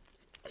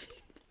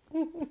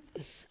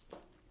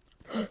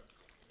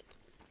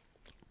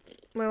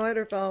 My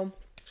lighter fell.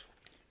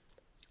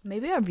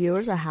 Maybe our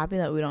viewers are happy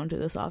that we don't do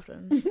this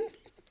often.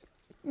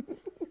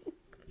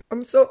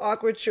 I'm so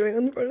awkward chewing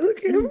on the front of the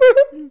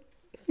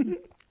camera.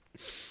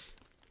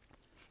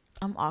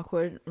 I'm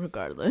awkward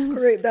regardless.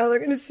 Great, now they're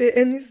gonna sit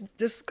and these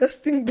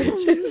disgusting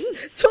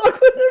bitches talk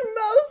with their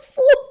mouths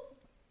full.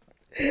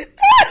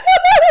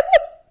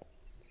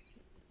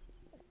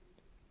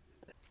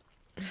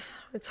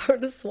 It's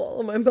hard to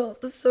swallow. My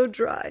mouth is so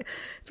dry.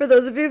 For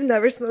those of you who've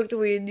never smoked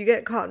weed, you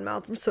get cotton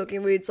mouth from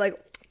smoking weed. It's like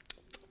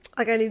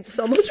I need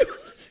so much.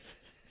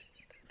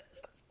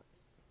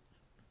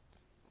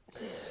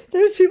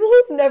 There's people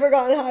who've never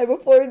gotten high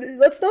before.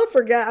 Let's not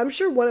forget. I'm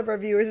sure one of our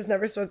viewers has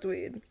never smoked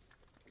weed.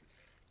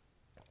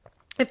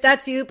 If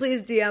that's you,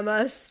 please DM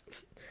us.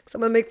 Because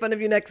I'm going to make fun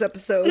of you next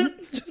episode.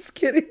 Just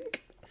kidding.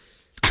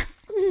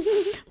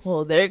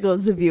 Well, there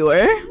goes the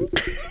viewer.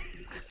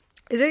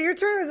 Is it your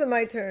turn or is it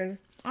my turn?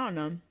 I don't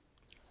know.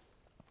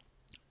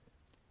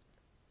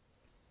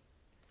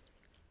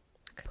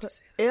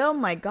 Oh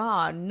my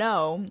god,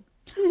 no.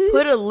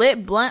 Put a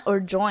lit blunt or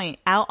joint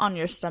out on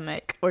your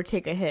stomach or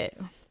take a hit.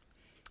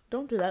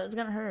 Don't do that, it's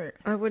gonna hurt.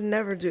 I would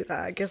never do that.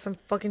 I guess I'm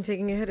fucking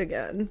taking a hit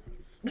again.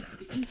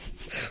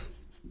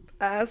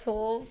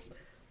 Assholes.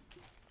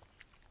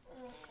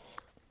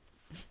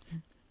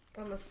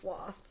 I'm a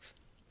sloth.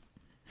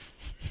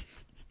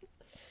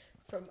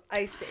 From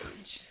Ice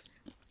Age.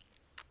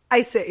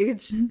 Ice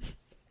Age.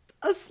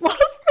 A sloth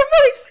from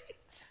Ice Age.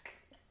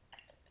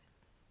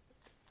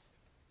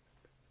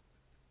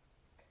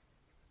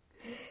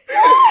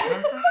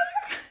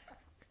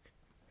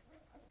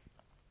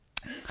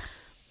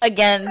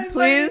 Again,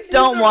 please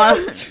don't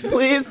watch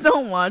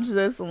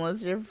this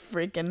unless you're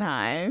freaking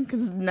high,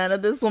 because none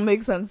of this will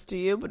make sense to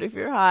you, but if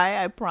you're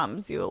high, I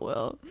promise you it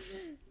will.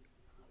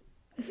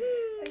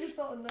 I just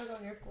saw a nug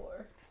on your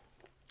floor.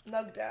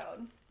 Nug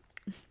down.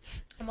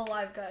 I'm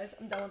alive, guys.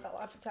 I'm done with that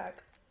laugh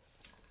attack.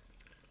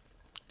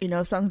 You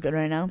know, it sounds good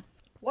right now.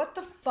 What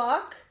the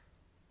fuck?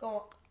 Go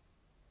on.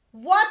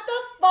 What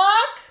the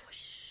fuck?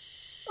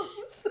 I'm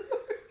sorry.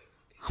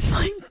 Oh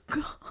my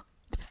god.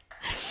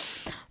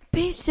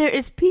 Bitch, there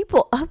is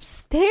people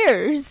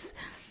upstairs.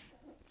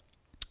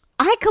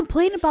 I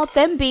complain about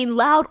them being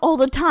loud all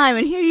the time,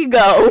 and here you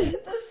go.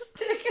 The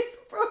stick is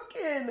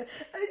broken.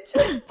 I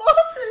just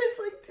bought this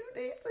like 2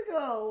 days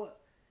ago.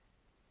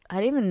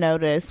 I didn't even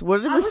notice. Where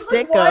did I the was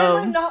stick like, why go?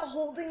 am I not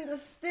holding the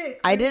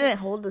stick? I didn't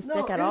hold the No,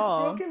 stick at it was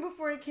all. broken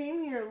before I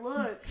came here.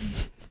 Look.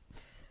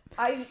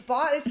 I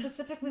bought it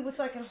specifically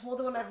so I can hold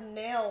it when I have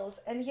nails.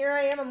 And here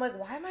I am. I'm like,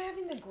 why am I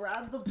having to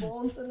grab the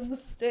bowl instead of the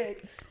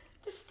stick?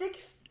 The stick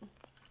is...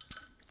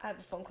 I have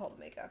a phone call to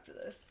make after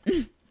this.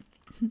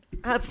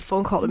 I have a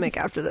phone call to make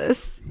after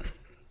this.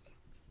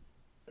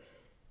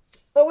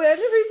 Oh wait, I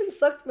never even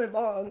sucked my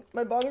bong.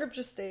 My bong grip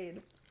just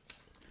stayed.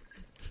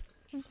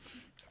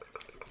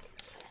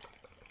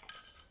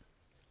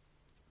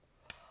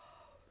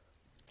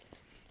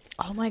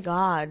 Oh my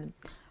god.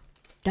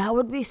 That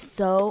would be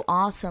so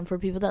awesome for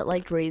people that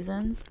liked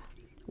raisins.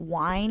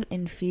 Wine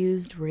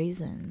infused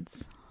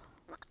raisins.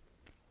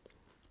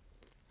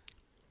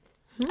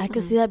 I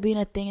could see that being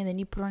a thing, and then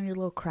you put on your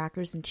little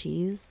crackers and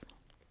cheese.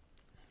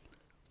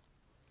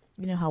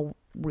 You know how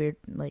weird,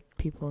 like,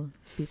 people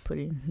be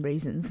putting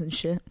raisins and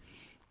shit.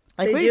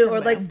 Like They do,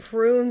 or like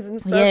prunes and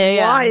stuff.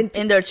 yeah. Wine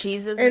And their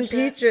cheeses and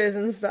shit. peaches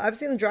and stuff. I've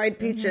seen dried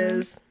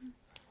peaches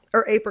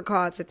or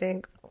apricots, I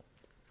think.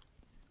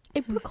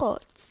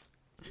 Apricots.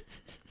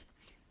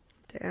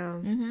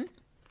 Damn.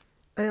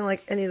 I didn't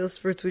like any of those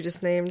fruits we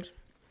just named.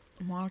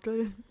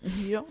 Monica,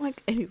 you don't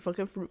like any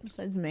fucking fruit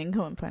besides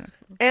mango and pineapple.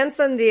 And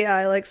sandia.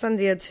 I like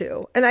sandia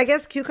too. And I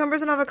guess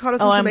cucumbers and avocados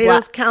Oh, and and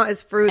tomatoes count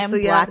as fruits. And so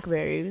yes.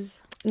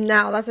 blackberries.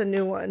 Now that's a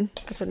new one.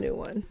 That's a new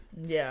one.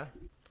 Yeah.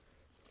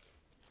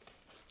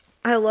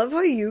 I love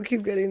how you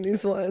keep getting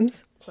these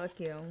ones. Fuck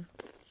you.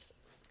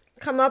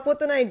 Come up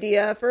with an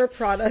idea for a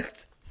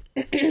product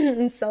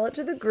and sell it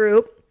to the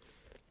group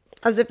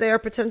as if they are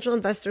potential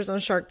investors on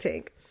Shark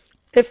Tank.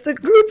 If the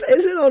group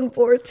isn't on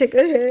board, take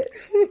a hit.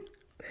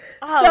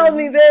 Sell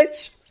me,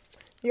 bitch.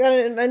 You got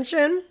an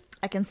invention?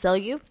 I can sell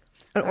you.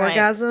 An All right,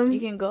 orgasm? You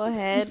can go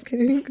ahead Just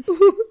kidding.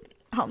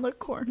 on the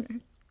corner.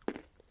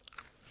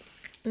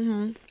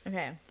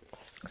 Okay.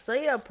 Sell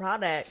you a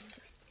product.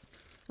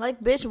 Like,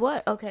 bitch,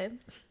 what? Okay.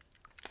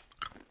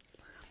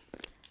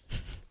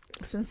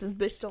 Since this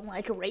bitch don't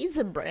like a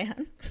Raisin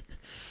Bran,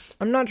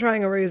 I'm not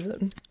trying a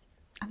raisin.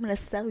 I'm gonna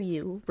sell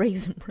you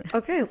Raisin Bran.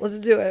 Okay, let's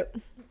do it.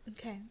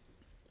 Okay.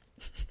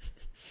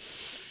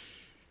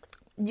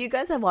 You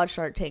guys have watched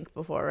Shark Tank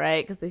before,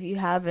 right? Because if you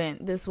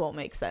haven't, this won't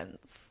make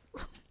sense.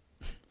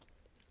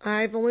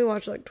 I've only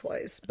watched like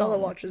twice. Bella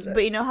watches it.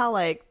 But you know how,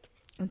 like,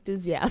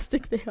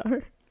 enthusiastic they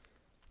are?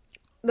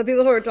 The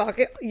people who are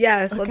talking,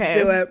 yes, let's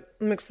Okay. do it.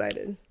 I'm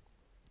excited.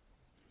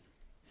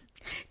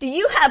 Do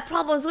you have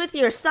problems with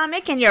your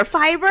stomach and your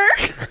fiber?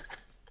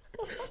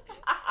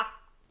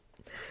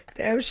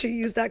 Damn, she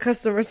used that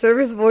customer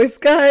service voice,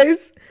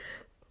 guys.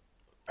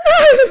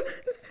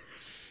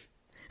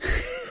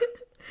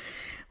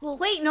 Well,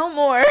 wait, no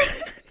more.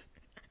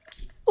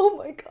 Oh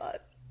my god.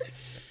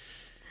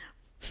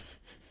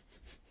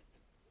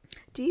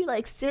 Do you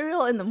like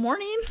cereal in the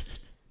morning?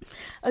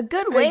 A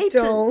good way I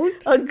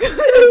don't. to a good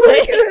I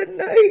like way it at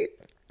night.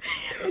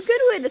 a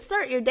good way to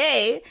start your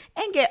day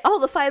and get all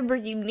the fiber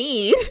you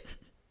need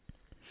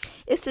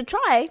is to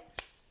try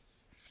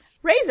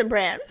Raisin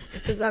Bran.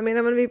 Does that mean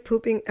I'm going to be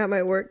pooping at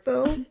my work,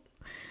 though?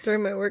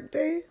 During my work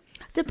day?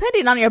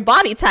 Depending on your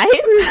body type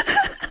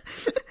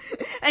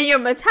and your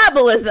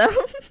metabolism.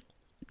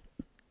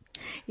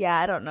 Yeah,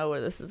 I don't know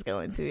where this is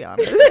going, to be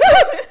honest.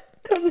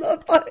 I'm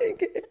not buying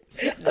it.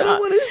 I don't not.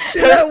 want to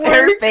shit at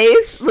Her work.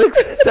 face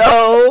looks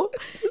so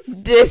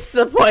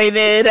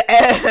disappointed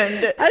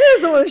and I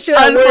just don't want to shit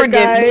at work,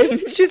 Unforgiving.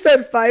 guys. She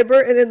said fiber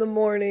and in the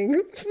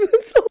morning.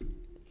 That's all.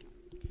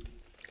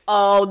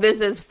 oh,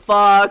 this is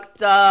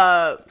fucked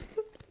up.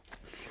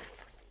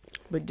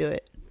 But do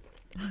it.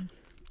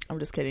 I'm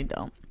just kidding,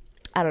 don't.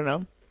 I don't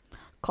know.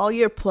 Call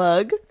your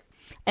plug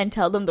and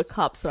tell them the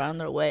cops are on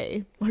their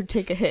way. Or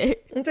take a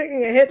hit. I'm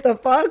taking a hit, the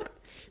fuck?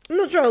 I'm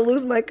not trying to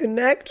lose my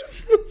connect.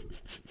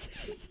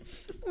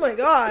 Oh my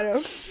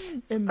god.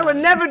 I would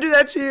never do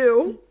that to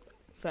you.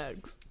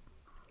 Facts.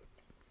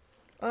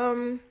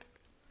 Are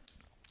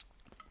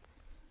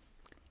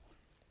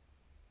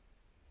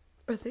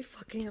they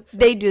fucking upset?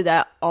 They do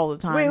that all the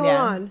time. Wait, hold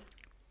yeah. on.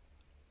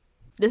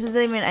 This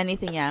isn't even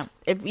anything yet.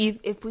 If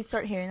we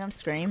start hearing them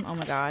scream, oh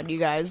my god, you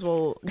guys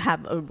will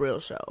have a real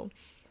show.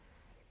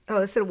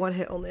 Oh, it said one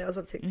hit only. I was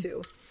about to take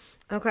two.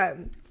 Okay.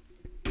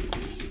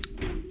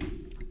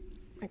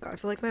 My god, I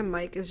feel like my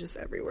mic is just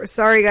everywhere.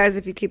 Sorry, guys,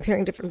 if you keep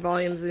hearing different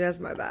volumes. That's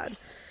my bad.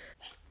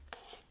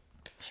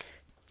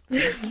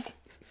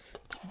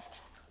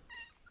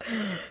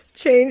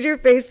 Change your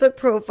Facebook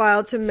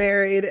profile to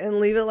married and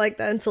leave it like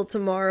that until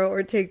tomorrow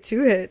or take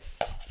 2 hits.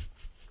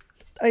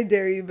 I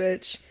dare you,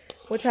 bitch.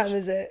 What time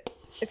is it?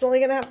 It's only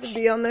gonna have to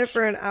be on there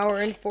for an hour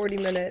and 40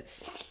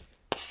 minutes.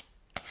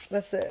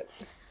 That's it.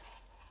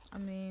 I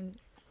mean,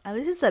 at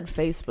least it said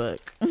Facebook.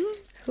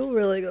 Who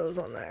really goes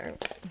on there?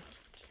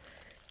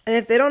 And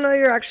if they don't know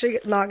you're actually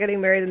not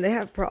getting married, then they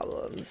have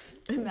problems.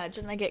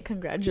 Imagine I get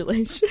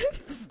congratulations.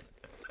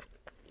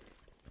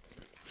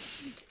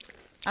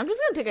 I'm just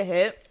gonna take a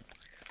hit.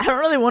 I don't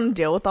really want to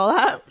deal with all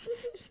that.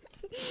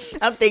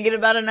 I'm thinking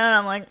about it now and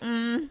I'm like,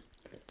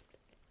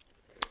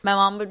 My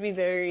mom would be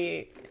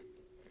very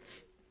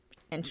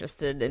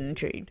interested and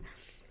intrigued.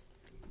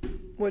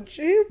 Would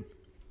she?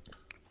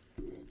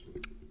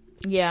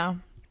 Yeah.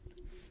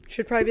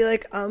 Should probably be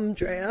like,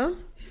 Drea,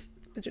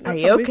 did you not Are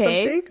tell you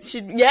okay? me something?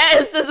 Should,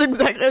 yes, that's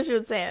exactly how she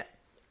would say it.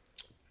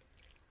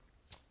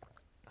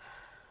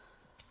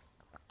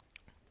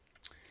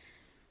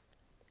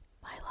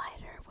 My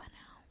lighter went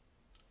out.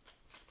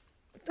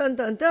 Dun,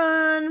 dun,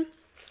 dun.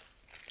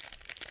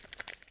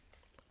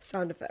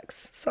 Sound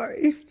effects.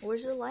 Sorry.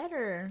 Where's your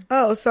lighter?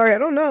 Oh, sorry. I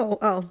don't know.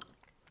 Oh.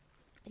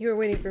 You were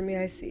waiting for me.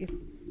 I see.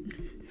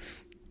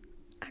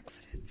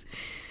 Accidents.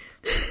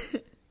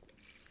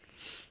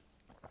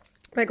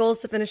 My goal is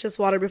to finish this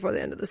water before the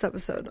end of this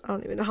episode. I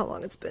don't even know how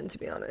long it's been, to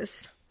be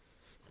honest.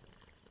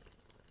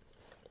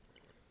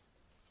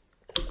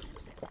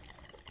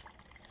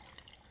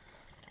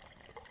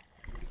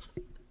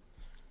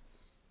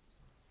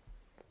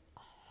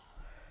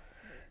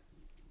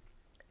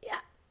 Yeah.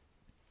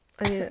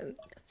 I need it.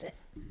 That's it.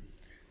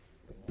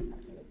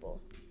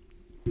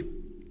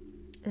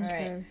 All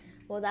right.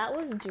 Well, that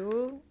was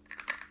do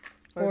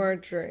Or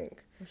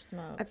drink. or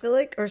smoke. I feel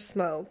like, or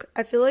smoke.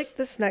 I feel like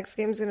this next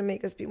game is going to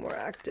make us be more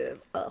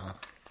active. Ugh.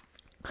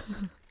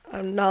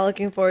 I'm not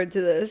looking forward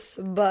to this,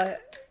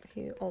 but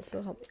he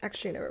also helped me.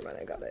 Actually, never mind.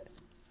 I got it.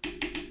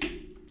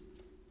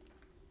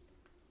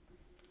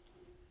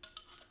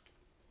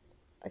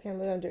 I can't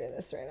believe I'm doing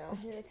this right now.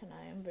 Neither can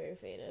I. I'm very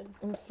faded.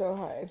 I'm so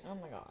high. Oh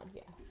my god,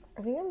 yeah.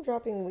 I think I'm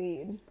dropping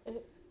weed.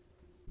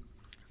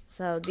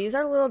 So these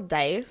are little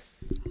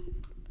dice.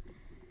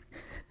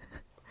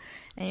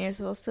 And you're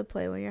supposed to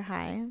play when you're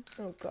high.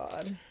 Oh,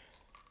 God.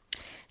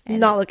 And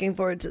Not looking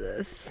forward to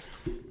this.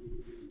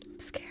 I'm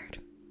scared.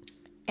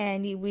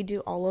 And we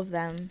do all of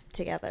them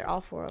together,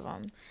 all 4 of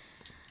them.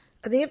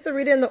 I think you have to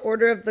read it in the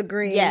order of the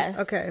green. Yes.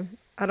 Okay.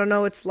 I don't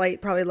know. It's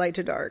light, probably light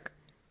to dark.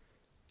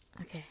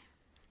 Okay.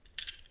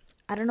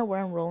 I don't know where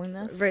I'm rolling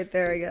this. Right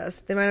there, I guess.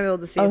 They might not be able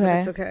to see it, but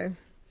it's okay. Okay.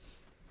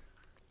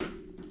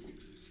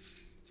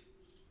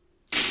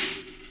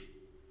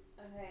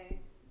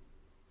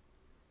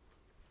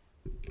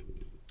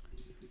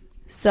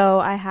 So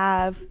I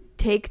have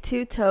take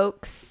 2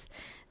 tokes,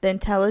 then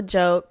tell a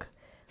joke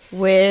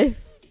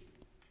with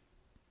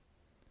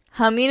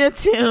humming a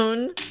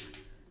tune.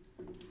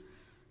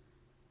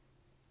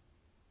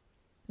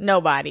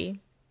 Nobody.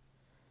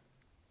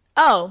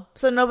 Oh,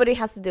 so nobody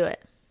has to do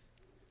it.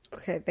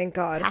 Okay, thank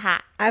God. Haha.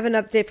 I have an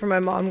update for my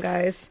mom,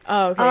 guys.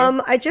 Oh, okay.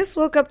 I just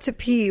woke up to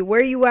pee.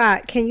 Where you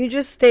at? Can you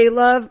just stay,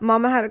 love?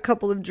 Mama had a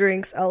couple of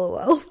drinks,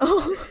 LOL.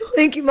 Oh.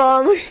 Thank you,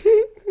 Mom.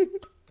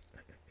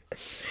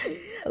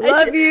 I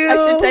love you. I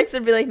should text her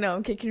and be like, no,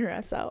 I'm kicking her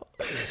ass out.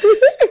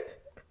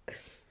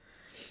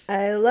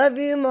 I love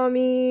you,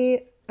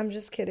 Mommy. I'm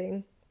just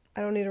kidding.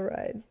 I don't need a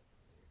ride.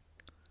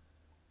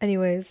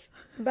 Anyways,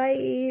 bye.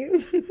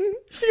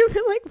 She'll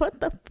be like, what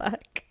the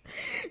fuck?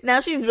 Now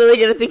she's really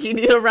gonna think you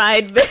need a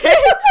ride, bitch.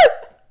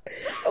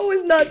 I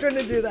was not trying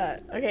to do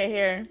that. Okay,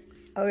 here.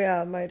 Oh,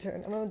 yeah, my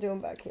turn. I'm gonna do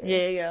them back here.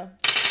 Yeah.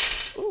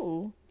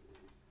 Ooh.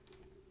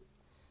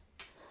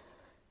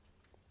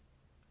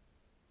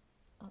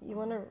 You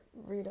want to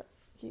read it?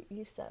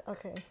 You said.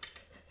 Okay.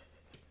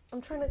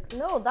 I'm trying to...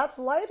 No, that's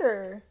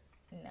lighter.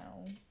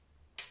 No.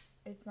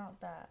 It's not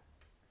that.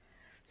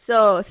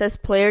 So, it says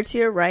player to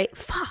your right.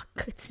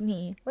 Fuck, it's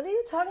me. What are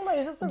you talking about?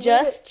 You're supposed to read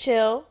Just it.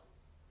 chill.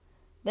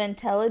 Then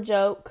tell a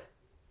joke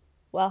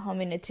while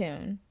humming a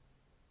tune.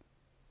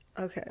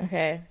 Okay.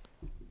 Okay.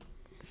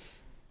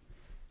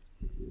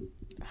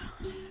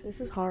 This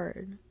is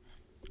hard.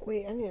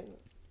 Wait, I need...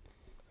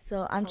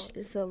 So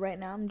so right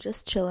now I'm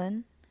just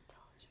chilling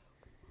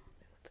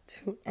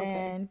Okay.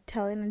 and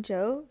telling a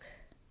joke.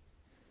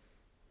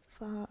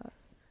 Fuck.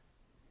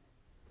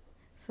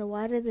 So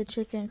why did the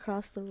chicken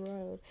cross the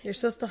road? You're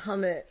supposed to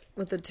hum it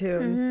with the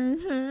tune.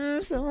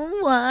 Mm-hmm, so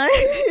why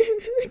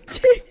did the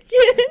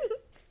chicken?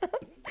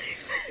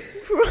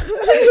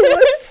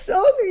 What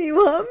song are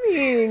you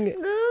humming?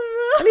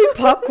 I need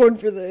popcorn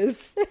for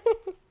this.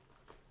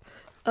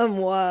 I'm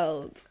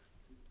wild.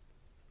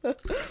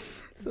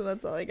 So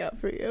that's all I got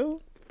for you.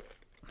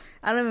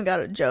 I don't even got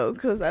a joke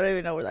because I don't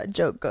even know where that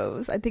joke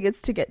goes. I think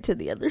it's to get to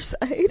the other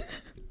side.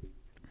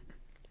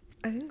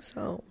 I think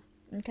so.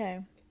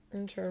 Okay.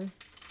 In turn.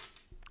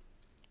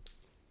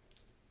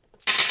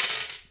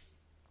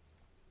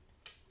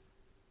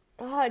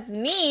 Oh, it's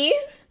me.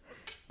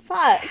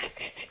 Fuck.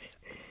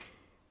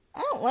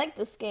 I don't like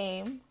this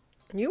game.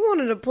 You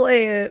wanted to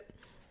play it.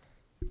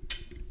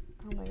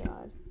 Oh my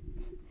god.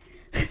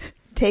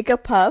 Take a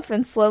puff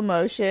in slow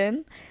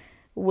motion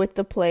with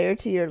the player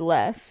to your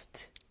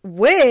left.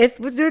 With?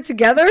 We'll do it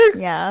together?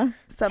 Yeah,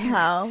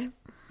 somehow.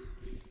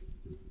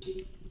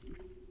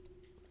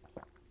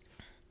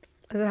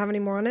 Does it have any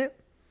more on it?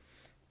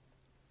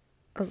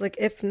 I was like,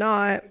 if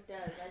not, It does.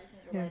 I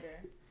just need a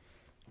lighter.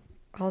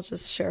 I'll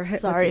just share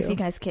it. Sorry with if you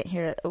guys can't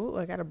hear it. Oh,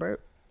 I got a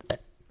burp.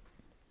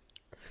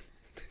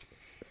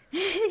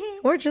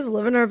 We're just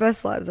living our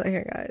best lives out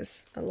here,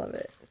 guys. I love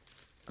it.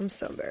 I'm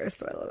so embarrassed,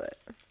 but I love it.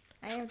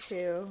 I am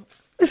too.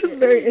 This is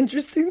very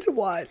interesting to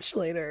watch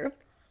later.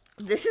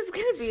 This is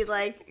gonna be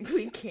like,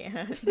 we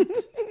can't.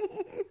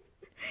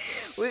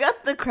 We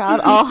got the crowd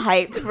all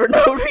hyped for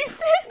no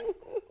reason.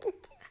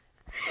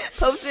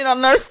 Posting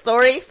on our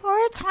story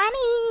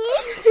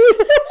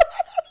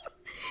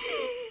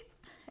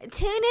 420.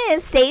 Tune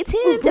in, stay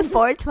tuned to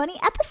 420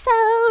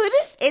 episode.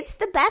 It's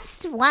the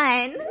best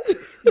one.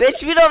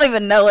 Bitch, we don't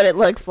even know what it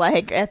looks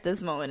like at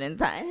this moment in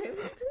time.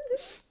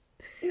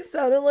 You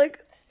sounded like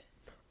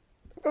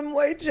from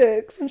White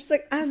Chicks, and she's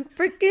like, I'm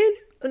freaking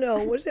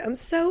what is it? I'm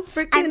so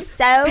freaking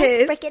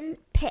pissed.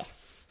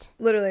 pissed.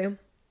 Literally,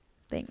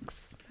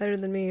 Thanks. better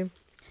than me.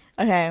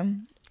 Okay.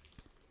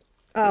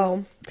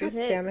 Oh, Two god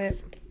hits. damn it!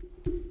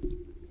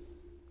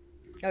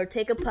 Or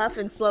take a puff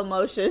in slow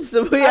motion.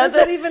 So we How have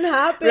does that even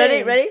happen?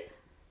 Ready?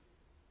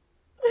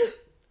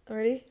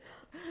 Ready?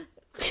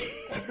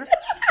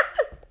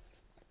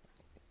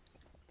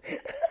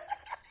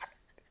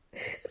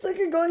 It's like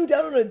you're going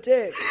down on a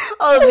dick.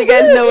 Oh, you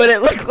guys know what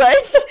it looked like?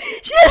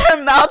 She had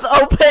her mouth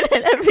open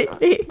and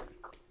everything.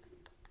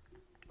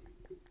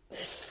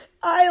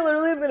 I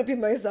literally am gonna pee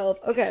myself.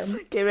 Okay.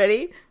 Okay,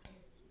 ready?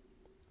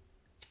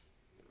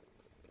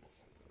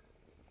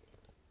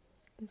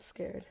 I'm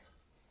scared.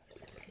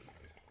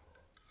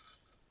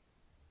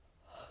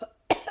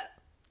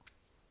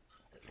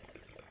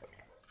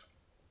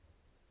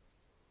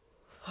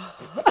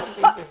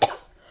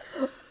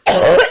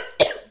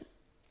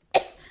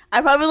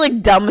 I probably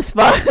look dumb as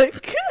fuck.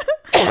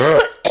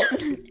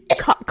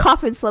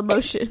 Cough in slow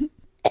motion.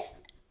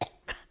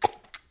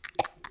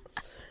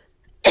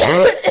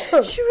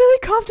 She really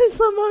coughed in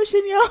slow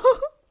motion, y'all.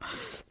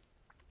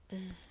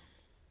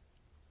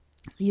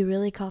 You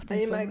really coughed in I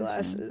need slow my motion.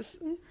 glasses.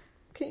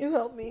 Can you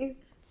help me?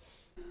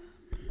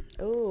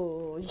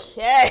 Oh,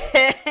 shit.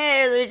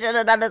 We should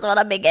have done this from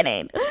the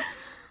beginning.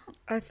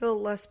 I feel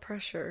less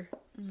pressure.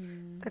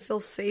 I feel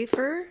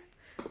safer.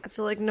 I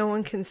feel like no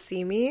one can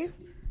see me.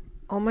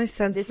 All my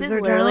senses This is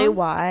are literally down.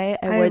 why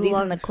I I wear these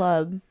love- in the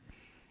club.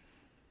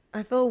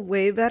 I feel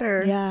way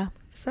better. Yeah.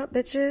 Sup,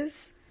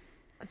 bitches?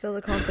 I feel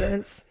the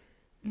confidence.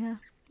 Yeah.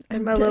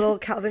 And my little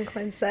Calvin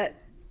Klein set.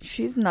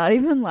 She's not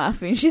even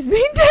laughing. She's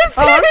being dead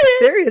Oh, I'm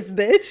serious. serious,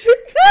 bitch.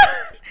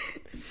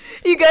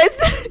 You guys,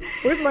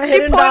 Where's my she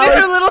hidden pointed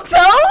her dollar? little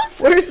toes.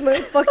 Where's my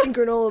fucking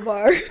granola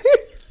bar?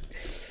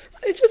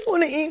 I just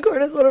want to eat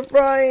corn soda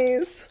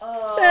fries.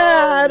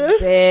 Sad.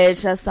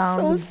 Bitch, that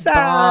sounds So sad.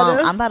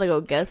 bomb. I'm about to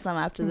go get some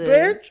after this.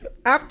 Bitch,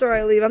 after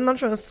I leave, I'm not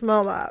trying to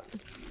smell that.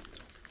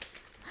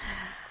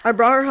 I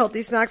brought her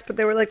healthy snacks, but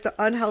they were like the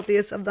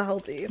unhealthiest of the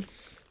healthy.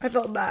 I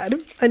felt bad.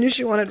 I knew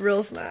she wanted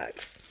real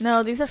snacks.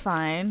 No, these are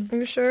fine. Are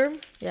you sure?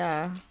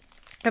 Yeah.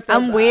 I felt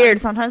I'm bad. weird.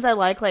 Sometimes I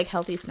like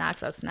healthy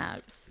snacks as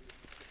snacks.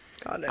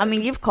 Got it. I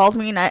mean, you've called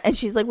me and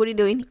she's like, what are you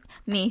doing?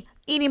 Me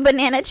eating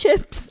banana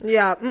chips.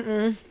 yeah.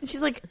 And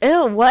she's like,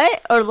 ew,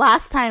 what? Or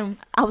last time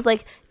I was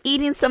like,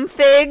 eating some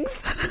figs.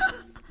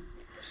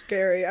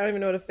 Scary. I don't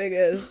even know what a fig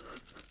is.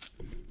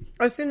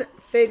 I've seen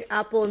fig,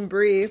 apple, and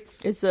brie.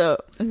 It's a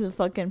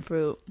fucking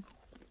fruit.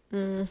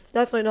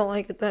 Definitely don't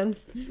like it then.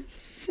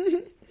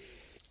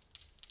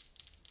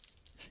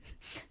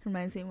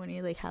 Reminds me when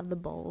you have the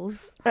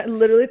bowls. I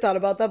literally thought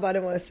about that, but I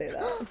didn't want to say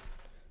that.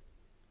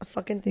 A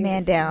fucking thing. Man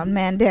is down,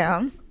 man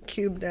down.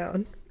 Cube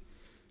down.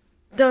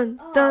 Dun,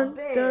 dun, dun.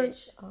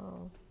 bitch.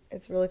 Oh,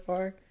 it's really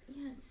far.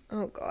 Yes.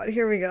 Oh, God.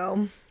 Here we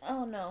go.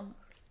 Oh no.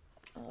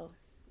 Oh,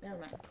 never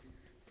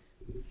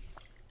mind.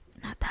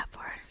 Not that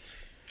far.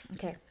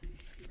 Okay.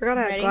 Forgot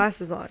I had Ready?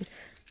 glasses on.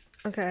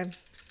 Okay.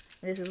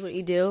 This is what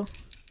you do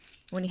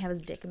when you have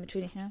his dick in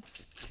between your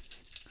hands.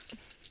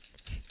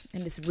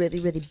 And it's really,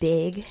 really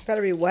big.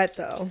 Better be wet,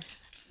 though.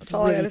 That's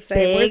all I really gotta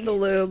say. Where's big. the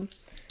lube?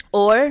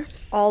 Or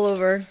All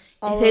over.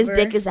 All if his over.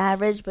 dick is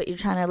average, but you're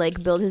trying to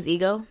build his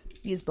ego,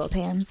 use both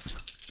hands.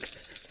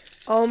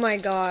 Oh, my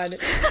God.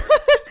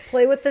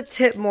 Play with the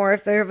tip more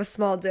if they have a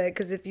small dick.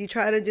 Because if you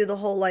try to do the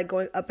whole,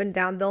 going up and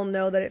down, they'll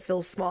know that it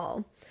feels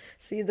small.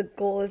 See, the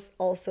goal is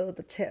also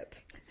the tip.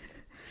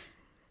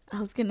 I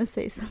was gonna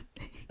say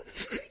something.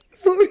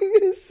 What were you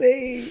gonna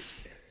say?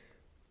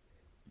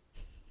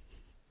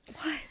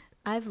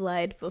 I've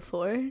lied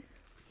before,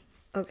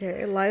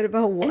 Okay, I lied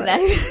about what?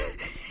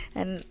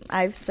 and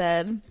I've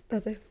said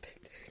That they have a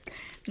big dick.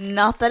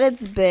 not that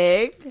it's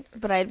big,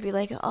 but I'd be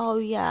like, oh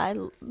yeah,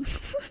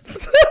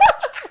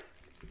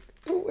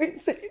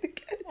 Wait, say it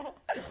again.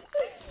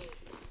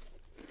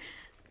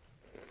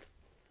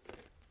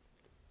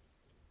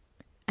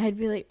 I'd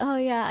be like, oh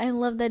yeah, I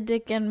love that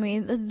dick in me.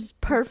 This is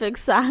perfect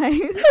size.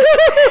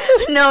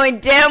 Knowing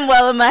damn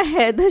well in my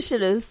head that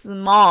shit is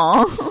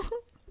small.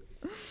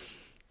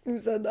 You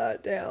said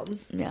that, damn.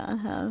 Yeah, I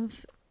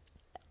have.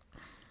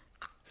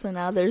 So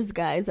now there's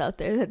guys out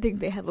there that think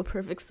they have a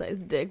perfect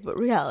sized dick, but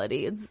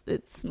reality it's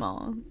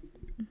small.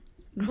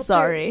 I'm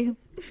sorry.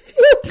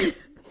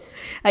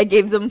 I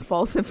gave them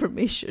false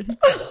information.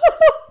 Oh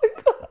my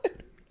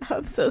God.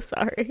 I'm so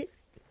sorry.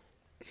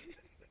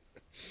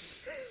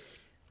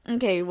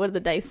 Okay, what did the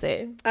dice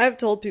say? I've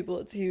told people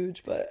it's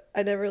huge, but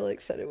I never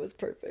said it was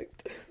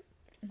perfect.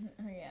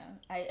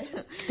 Yeah,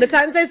 The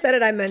times I said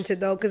it, I meant it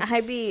though, because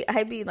I'd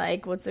be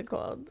like, what's it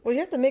called? well, you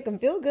have to make them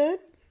feel good.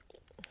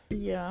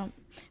 Yeah,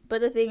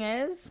 but the thing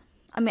is,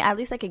 I mean, at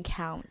least I can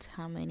count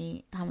how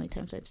many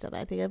times I've said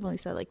that. I think I've only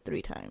said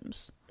 3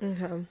 times.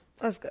 Okay,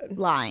 that's good.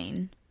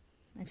 Lying.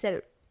 I've said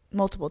it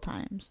multiple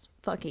times.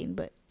 Fucking,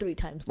 but 3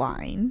 times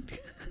lying.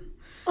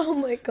 Oh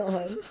my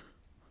God.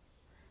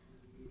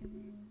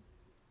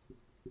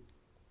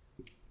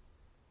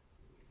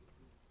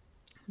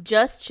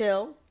 Just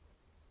chill.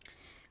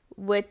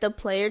 with the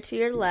player to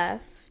your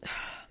left.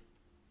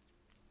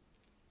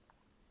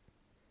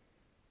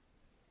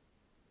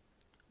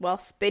 While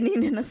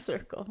spinning in a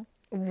circle.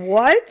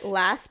 What?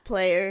 Last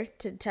player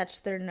to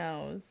touch their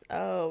nose.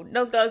 Oh,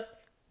 nose goes.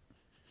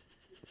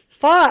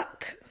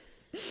 Fuck.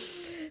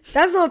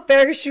 That's not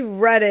fair because you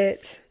read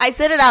it. I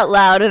said it out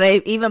loud and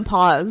I even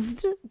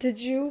paused. Did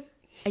you?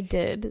 I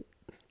did.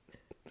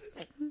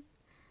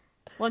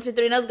 1, 2,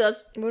 3, nose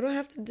goes. What do I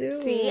have to do?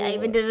 See, I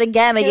even did it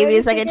again. I gave you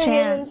a second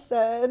chance.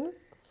 Instead?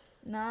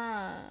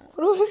 Nah.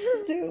 What do I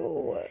have to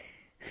do?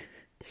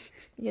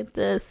 You have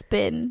to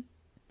spin.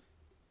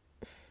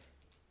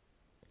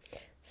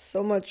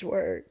 So much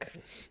work.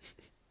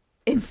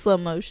 In slow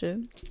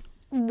motion.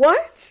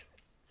 What?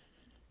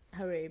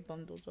 Hooray,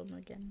 bundled them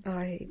again.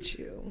 I hate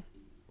you.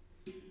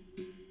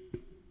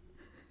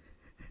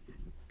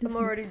 I'm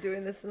already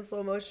doing this in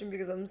slow motion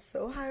because I'm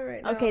so high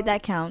right now. Okay,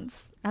 that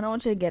counts. I don't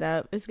want you to get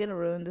up. It's going to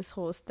ruin this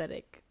whole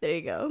aesthetic. There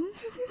you go.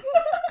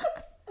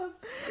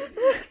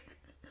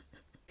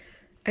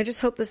 I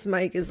just hope this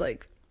mic is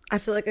like, I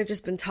feel like I've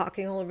just been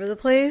talking all over the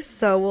place,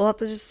 so we'll have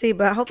to just see,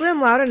 but hopefully I'm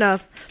loud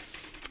enough.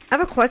 I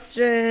have a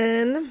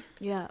question.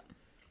 Yeah.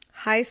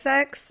 High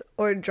sex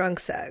or drunk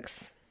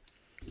sex?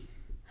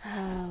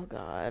 Oh,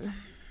 God.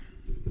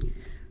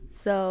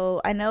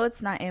 So, I know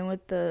it's not in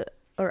with the,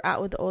 or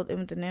out with the old, in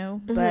with the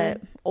new,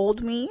 but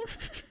old me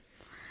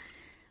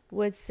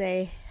would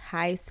say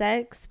high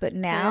sex, but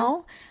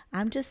now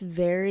I'm just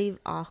very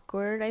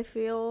awkward, I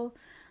feel,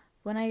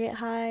 when I get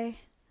high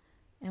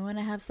and when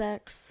I have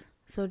sex.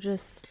 So,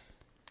 just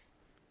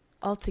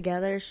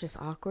altogether, it's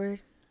just awkward.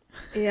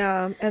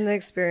 Yeah, and the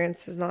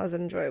experience is not as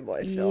enjoyable,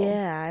 I feel.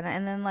 Yeah,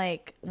 and then,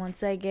 like,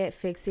 once I get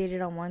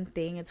fixated on one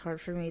thing, it's hard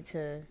for me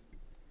to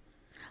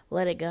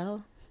let it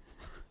go.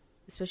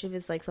 Especially if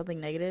it's, like,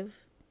 something negative.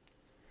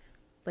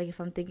 Like,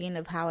 if I'm thinking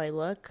of how I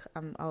look,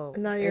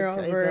 now you're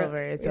it's over it.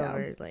 over. It's Yeah.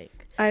 over.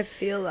 Like, I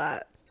feel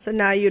that. So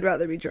now you'd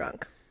rather be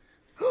drunk.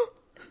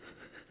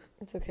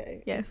 It's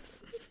okay. yes.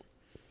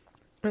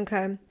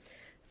 Okay.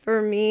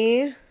 For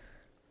me,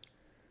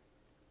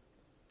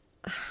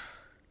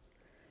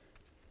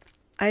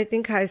 I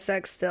think high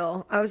sex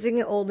still. I was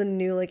thinking old and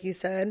new, like you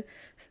said.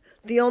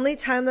 The only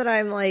time that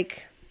I'm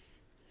like,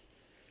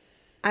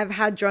 I've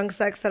had drunk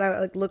sex that I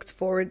like looked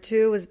forward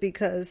to was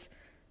because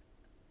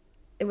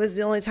it was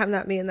the only time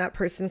that me and that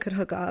person could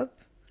hook up.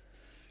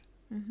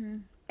 Mm-hmm.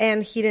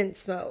 And he didn't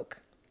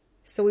smoke.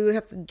 So we would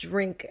have to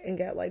drink and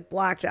get like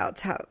blacked out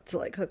to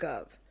like hook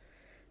up.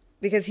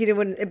 Because he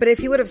didn't, but if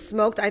he would have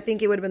smoked, I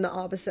think it would have been the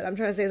opposite. I'm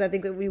trying to say is I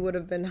think that we would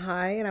have been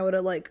high and I would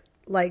have like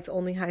liked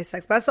only high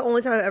sex. But that's the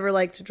only time I've ever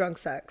liked drunk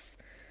sex.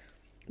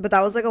 But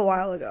that was like a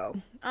while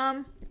ago.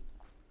 So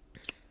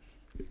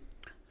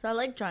I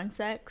like drunk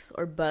sex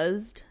or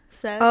buzzed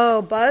sex.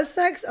 Oh, buzz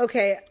sex?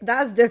 Okay,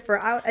 that's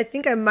different. I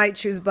think I might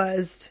choose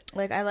buzzed.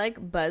 Like, I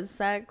like buzz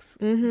sex.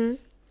 Mm-hmm.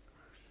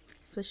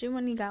 Especially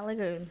when you got like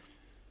a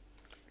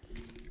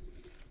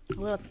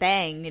little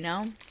thing, you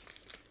know?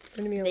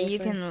 That you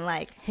can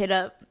like hit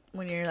up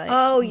when you're like,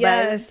 oh,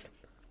 yes.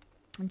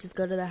 And just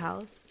go to the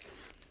house.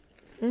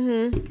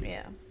 Mm-hmm.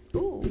 Yeah.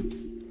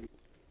 Ooh.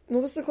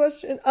 What was the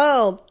question?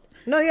 Oh,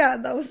 no, yeah,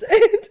 that was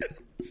it.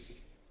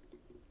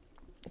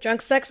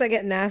 Drunk sex, I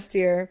get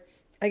nastier.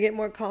 I get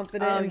more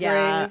confident. Oh and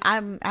yeah,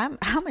 brave.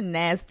 I'm a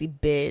nasty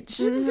bitch.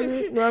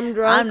 Mm-hmm. When I'm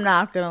drunk, I'm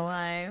not gonna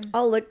lie.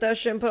 I'll lick that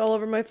shit and put it all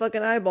over my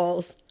fucking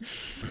eyeballs.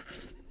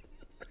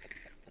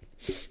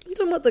 I'm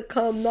talking about the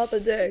cum, not the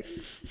dick.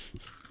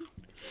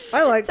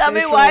 I like. Tell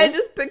me facials. why I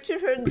just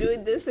pictured her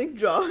doing this and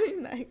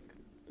drawing like.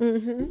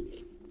 Mm-hmm.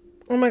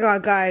 Oh my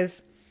god,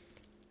 guys!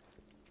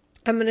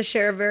 I'm gonna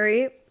share a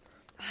very.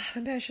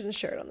 Maybe I shouldn't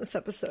share it on this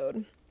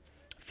episode.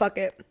 Fuck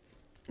it.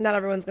 Not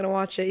everyone's gonna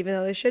watch it, even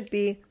though they should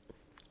be.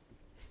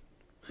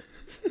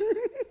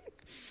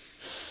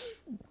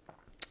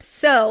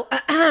 So,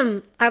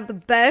 I have the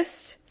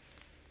best.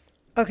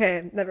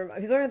 Okay, never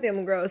mind. People are gonna think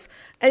I'm gross.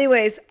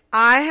 Anyways,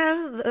 I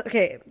have.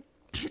 Okay,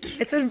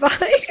 it's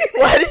advice.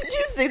 Why did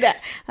you say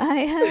that? I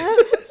have.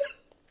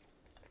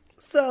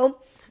 So,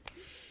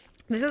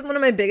 this is one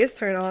of my biggest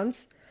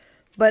turn-ons.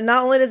 But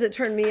not only does it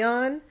turn me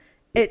on,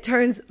 it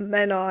turns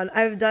men on.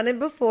 I've done it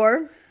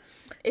before.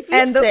 If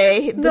you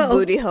say the no,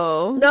 booty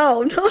hole.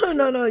 No.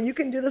 You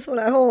can do this one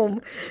at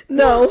home.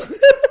 No.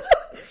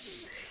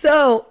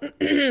 So,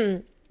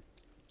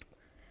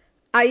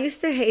 I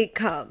used to hate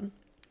cum.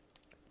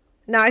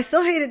 Now, I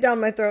still hate it down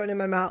my throat and in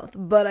my mouth,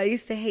 but I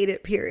used to hate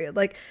it, period.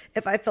 Like,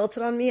 if I felt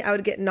it on me, I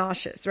would get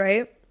nauseous,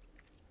 right?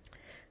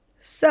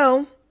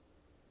 So,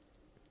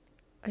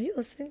 are you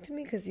listening to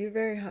me? Because you're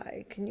very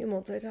high. Can you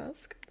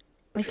multitask?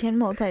 I can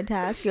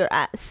multitask. You're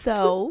at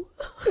so.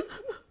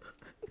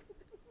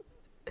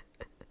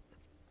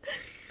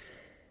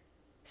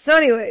 So,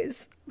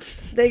 anyways,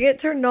 they get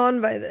turned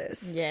on by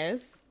this.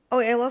 Yes. Oh,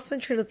 I lost my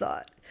train of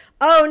thought.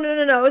 Oh,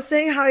 no. I was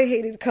saying how I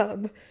hated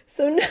cum.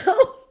 So now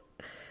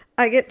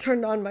I get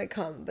turned on by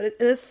cum, but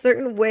in a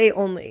certain way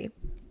only.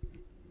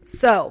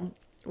 So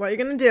what you're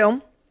going to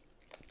do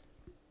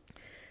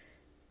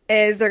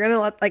is they're going to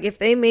let, like, if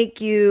they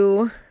make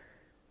you,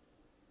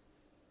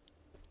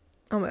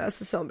 Oh my god,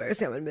 this is so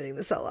embarrassing. I'm admitting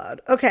this out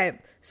loud. Okay,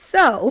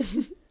 so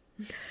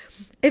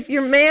if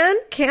your man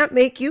can't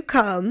make you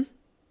come,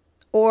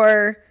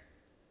 or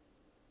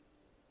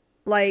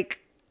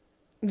like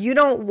you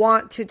don't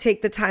want to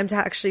take the time to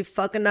actually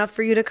fuck enough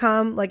for you to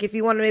come, like if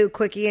you want to do a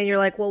quickie and you're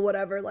like, well,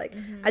 whatever, like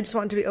I just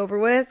want it to be over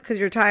with because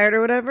you're tired or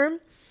whatever,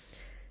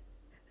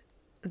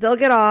 they'll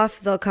get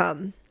off, they'll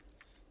come.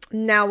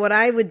 Now, what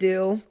I would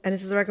do, and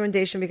this is a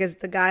recommendation because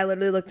the guy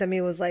literally looked at me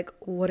and was like,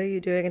 what are you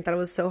doing? And thought it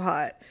was so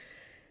hot.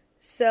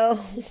 So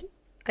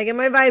I get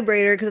my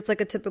vibrator because it's like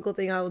a typical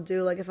thing I will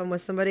do. Like if I'm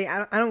with somebody,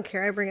 I don't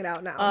care. I bring it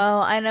out now.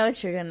 Oh, I know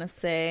what you're going to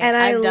say. And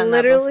I I've done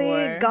literally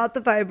that before. got the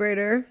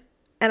vibrator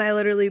and I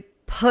literally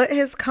put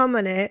his cum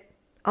in it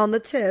on the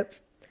tip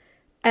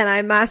and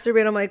I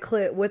masturbate on my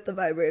clit with the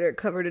vibrator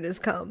covered in his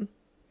cum.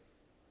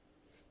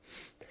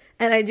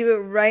 And I do it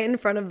right in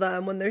front of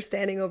them when they're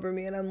standing over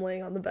me and I'm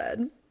laying on the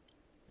bed.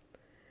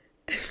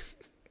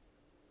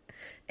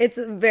 It's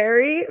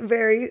very,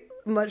 very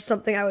much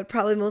something I would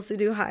probably mostly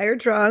do high or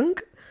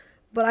drunk,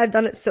 but I've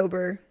done it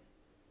sober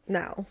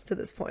now to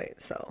this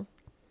point, so.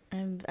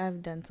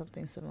 I've done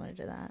something similar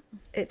to that.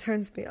 It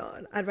turns me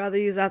on. I'd rather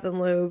use that than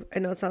lube. I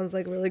know it sounds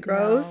like really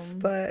gross,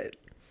 but.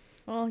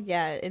 Well,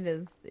 yeah, it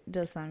is. It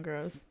does sound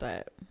gross,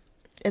 but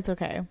it's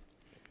okay.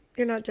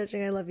 You're not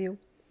judging. I love you.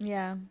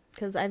 Yeah,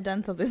 because I've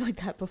done something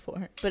like that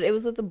before, but it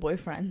was with a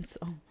boyfriend,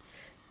 so.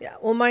 Yeah,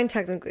 well, mine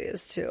technically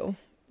is 2.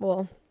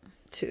 Well,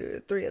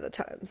 2, 3 of the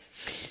times.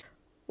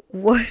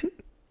 What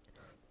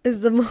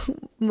is the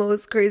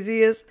most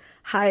craziest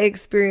high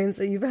experience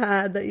that you've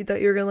had that you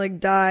thought you were gonna like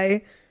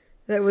die,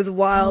 that was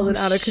wild and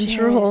out of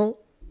control?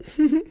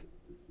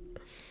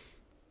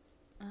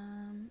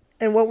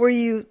 And what were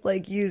you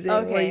like using?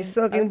 Okay. Were you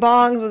smoking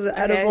bongs? Was it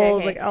edibles?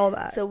 Okay. Like all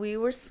that? So we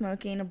were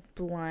smoking a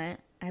blunt,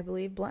 I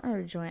believe, blunt or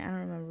a joint. I don't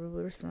remember.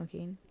 We were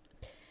smoking,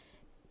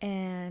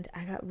 and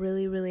I got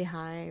really, really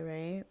high,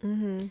 right?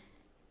 Mm-hmm.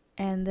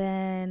 And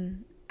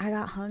then I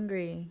got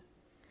hungry.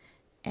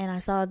 And I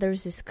saw there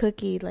was this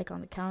cookie, like,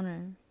 on the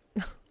counter.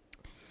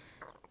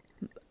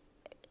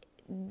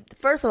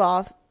 First of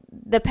all,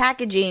 the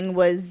packaging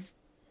was...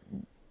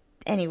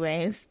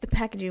 Anyways, the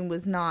packaging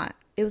was not...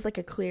 It was, like,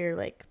 a clear,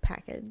 like,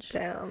 package.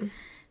 Damn.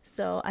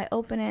 So I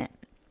open it.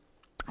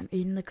 I'm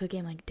eating the cookie.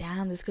 I'm like,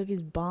 damn, this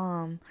cookie's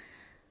bomb.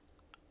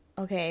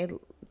 Okay,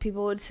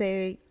 people would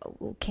say,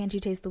 oh, can't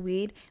you taste the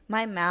weed?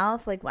 My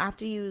mouth, like,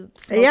 after you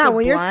smoke Yeah, a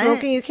when you're blunt,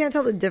 smoking, you can't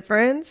tell the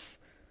difference.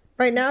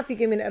 Right now, if you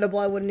gave me an edible,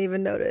 I wouldn't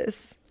even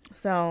notice.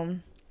 So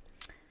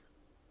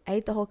I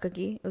ate the whole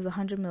cookie. It was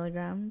 100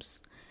 milligrams.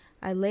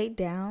 I laid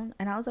down,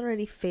 and I was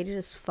already faded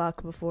as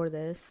fuck before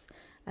this.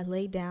 I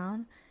laid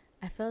down.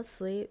 I fell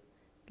asleep,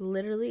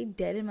 literally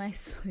dead in my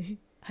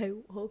sleep. I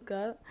woke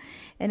up,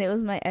 and it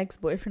was my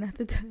ex-boyfriend at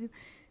the time.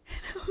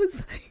 And I was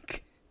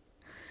like,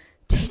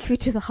 take me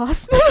to the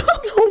hospital.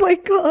 Oh, my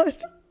God.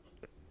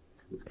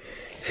 Bitch,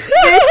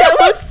 I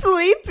was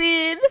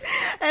sleeping,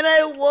 and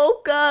I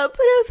woke up, and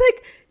I was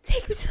like,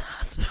 take me to the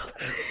hospital.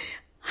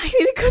 I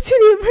need to go to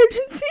the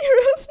emergency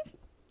room.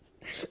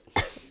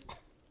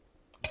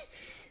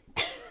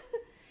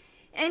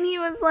 And he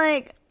was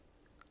like,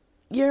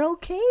 you're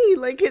okay.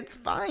 Like, it's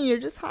fine. You're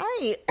just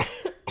high.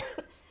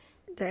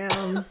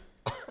 Damn.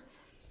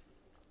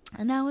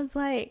 And I was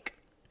like,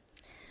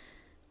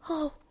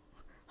 oh,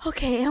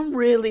 okay, I'm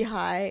really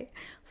high.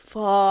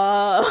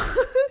 Fuck.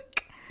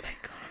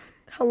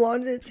 How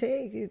long did it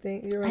take, you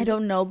think? I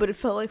don't know, but it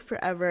felt like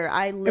forever.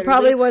 It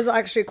probably was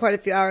actually quite a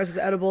few hours because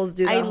edibles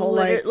do that whole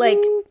like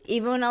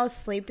even when I was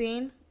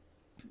sleeping,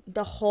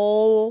 the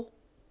whole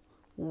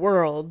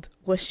world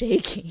was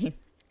shaking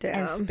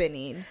and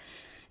spinning.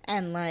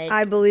 And like,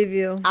 I believe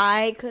you.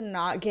 I could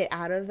not get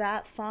out of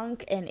that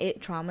funk, and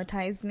it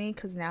traumatized me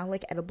because now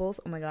like edibles,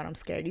 oh my God, I'm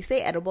scared. You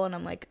say edible and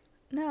I'm like,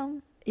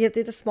 no. You have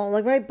to eat the small,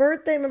 like my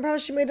birthday. Remember how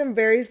she made them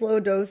very slow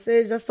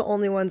dosage? That's the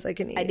only ones I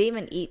can eat. I didn't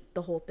even eat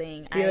the whole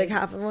thing. You like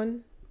half of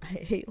one?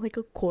 I ate like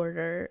a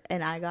quarter,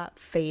 and I got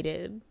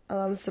faded. Oh,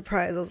 I'm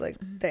surprised. I was like,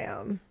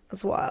 damn,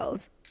 that's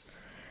wild.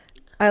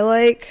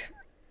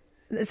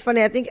 It's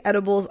funny. I think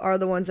edibles are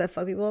the ones that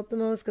fuck people up the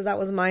most because that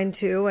was mine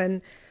too.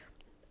 And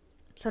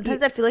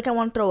sometimes I feel like I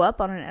want to throw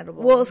up on an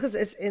edible. Well, it's because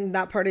it's in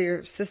that part of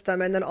your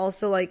system. And then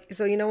also, like,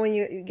 so you know when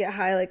you get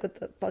high, like with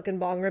the fucking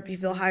bong rip, you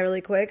feel high really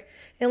quick.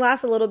 It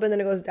lasts a little bit,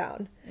 then it goes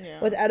down. Yeah.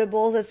 With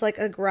edibles, it's like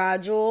a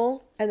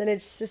gradual, and then it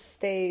just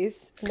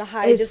stays. And the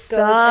high just goes,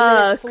 and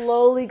then it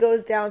slowly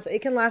goes down. So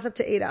it can last up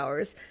to 8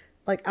 hours,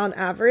 like on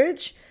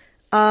average.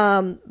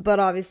 But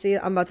obviously,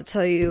 I'm about to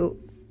tell you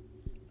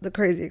the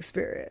crazy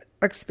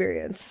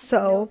experience.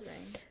 So,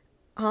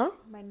 huh?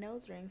 My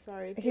nose ring,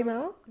 sorry. It came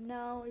out?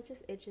 No, it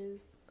just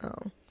itches.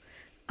 Oh.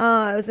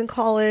 I was in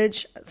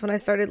college. That's when I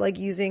started like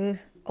using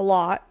a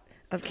lot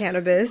of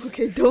cannabis.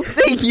 Okay, don't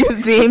say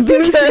using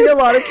using a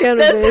lot of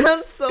cannabis. That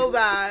sounds so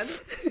bad.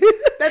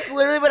 That's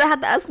literally what I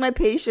had to ask my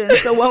patient.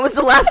 So when was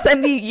the last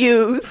time you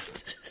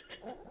used?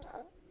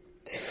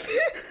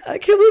 I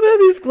can't believe I have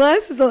these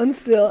glasses on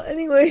still.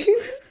 Anyways,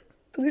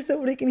 at least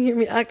nobody can hear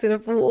me acting a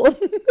fool.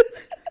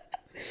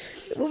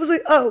 What was I?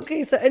 Oh,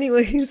 okay. So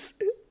anyways,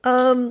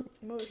 I'm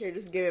over here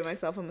just giving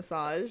myself a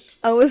massage.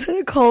 I was at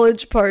a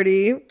college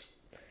party,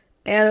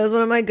 and it was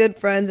one of my good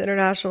friends,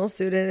 international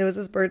student. It was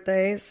his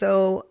birthday,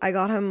 so I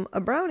got him a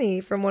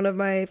brownie from one of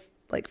my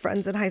like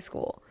friends in high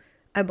school.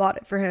 I bought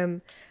it for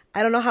him.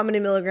 I don't know how many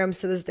milligrams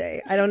to this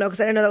day. I don't know, because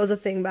I didn't know that was a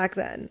thing back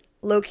then.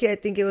 Low-key, I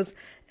think it was,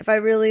 if I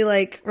really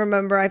like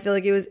remember, I feel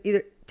like it was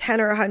either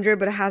 10 or 100,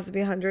 but it has to be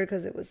 100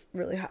 because it was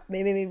really high,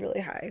 maybe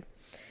really high,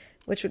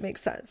 which would make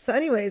sense. So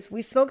anyways,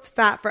 we smoked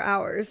fat for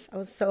hours. I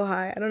was so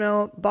high. I don't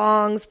know,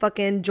 bongs,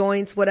 fucking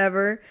joints,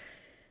 whatever.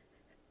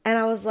 And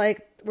I was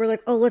like, we're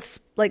like, oh, let's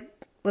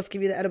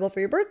give you the edible for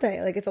your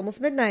birthday. Like, it's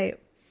almost midnight.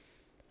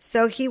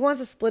 So he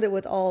wants to split it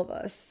with all of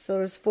us. So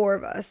there's 4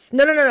 of us.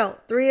 No.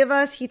 3 of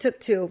us. He took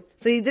 2.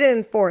 So he did it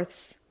in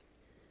fourths.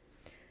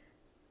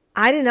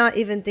 I did not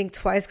even think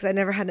twice because I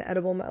never had an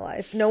edible in my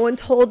life. No one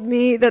told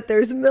me that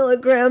there's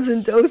milligrams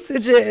and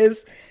dosages.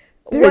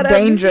 They're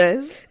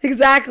dangerous.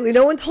 Exactly.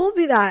 No one told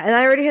me that. And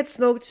I already had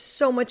smoked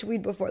so much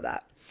weed before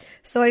that.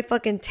 So I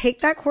fucking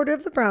take that quarter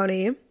of the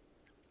brownie.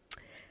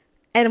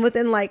 And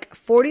within like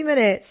 40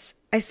 minutes,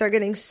 I start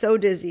getting so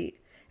dizzy.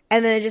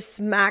 And then it just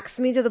smacks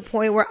me to the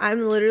point where I'm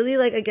literally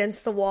like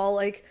against the wall.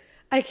 Like,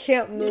 I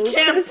can't move. You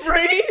can't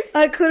breathe.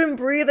 I couldn't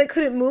breathe. I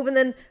couldn't move. And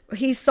then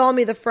he saw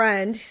me, the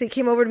friend. He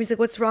came over to me. He's like,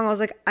 what's wrong? I was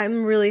like,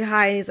 I'm really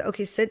high. And he's like,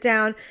 okay, sit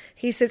down.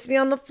 He sits me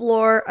on the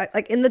floor,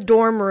 like in the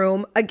dorm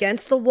room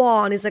against the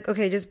wall. And he's like,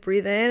 okay, just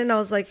breathe in. And I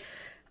was like,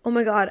 oh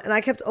my God. And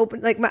I kept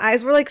open. Like my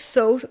eyes were like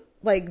so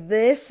like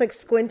this, like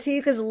squinty,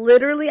 because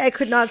literally I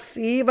could not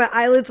see. My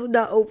eyelids would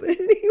not open.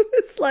 He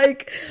was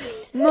like,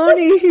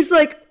 Moni, he's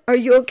like, are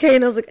you okay?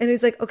 And I was like, and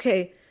he's like,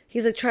 okay.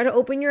 He's like, try to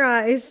open your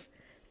eyes.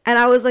 And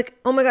I was like,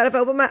 oh my God, if I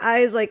open my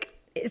eyes, like,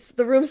 it's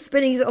the room's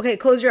spinning. He's like, okay,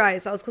 close your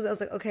eyes. So I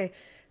was like, okay,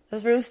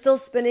 this room's still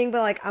spinning,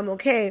 but like, I'm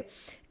okay.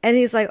 And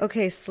he's like,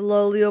 okay,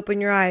 slowly open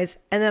your eyes.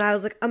 And then I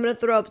was like, I'm going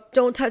to throw up.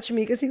 Don't touch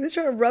me. Because he was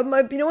trying to rub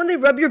my, you know when they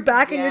rub your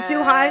back and you're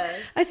too high?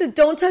 I said,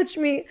 don't touch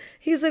me.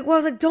 He's like, well, I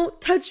was like, don't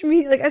touch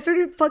me. Like, I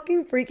started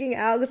fucking freaking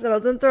out because I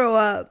was going to throw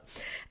up.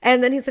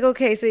 And then he's like,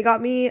 okay. So he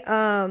got me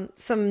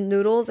some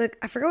noodles. Like,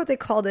 I forgot what they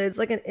called it. It's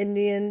like an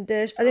Indian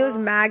dish. I think it was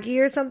Maggie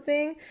or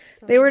something.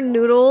 They were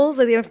noodles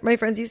like my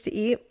friends used to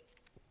eat.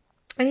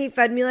 And he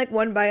fed me like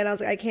one bite and I was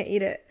like, I can't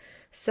eat it.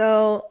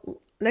 So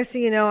next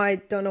thing you know, I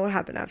don't know what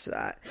happened after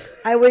that.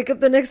 I wake up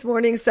the next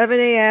morning, 7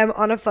 a.m.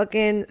 on a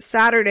fucking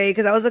Saturday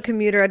because I was a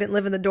commuter. I didn't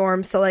live in the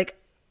dorm. So like,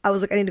 I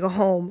was like, I need to go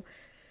home.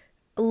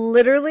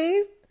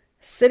 Literally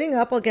sitting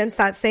up against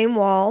that same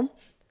wall,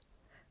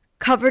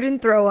 covered in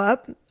throw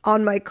up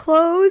on my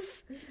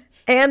clothes.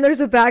 And there's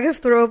a bag of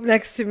throw up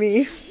next to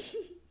me.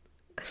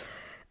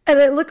 And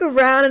I look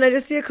around and I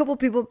just see a couple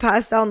people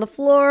passed out on the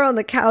floor, on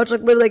the couch, like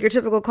literally like your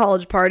typical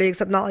college party,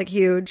 except not like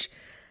huge.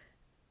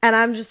 And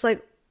I'm just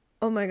like,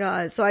 oh my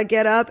God. So I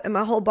get up and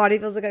my whole body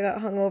feels like I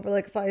got hung over,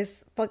 like if I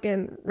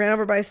fucking ran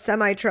over by a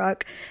semi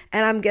truck.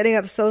 And I'm getting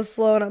up so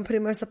slow and I'm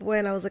putting myself away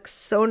and I was like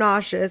so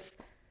nauseous.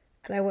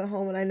 And I went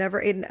home and I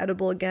never ate an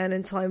edible again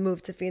until I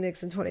moved to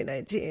Phoenix in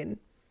 2019.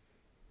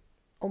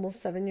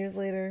 Almost 7 years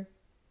later.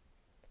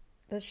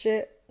 That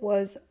shit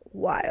was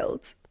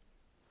wild.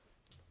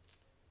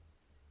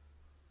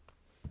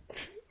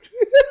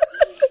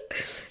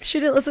 She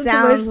didn't listen to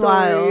my story.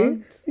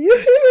 Wild. You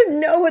don't even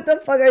know what the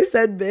fuck I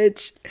said,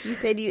 bitch. You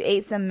said you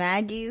ate some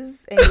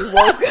Maggies and you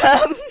woke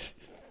up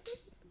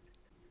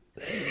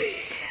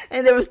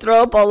and there was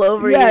throw up all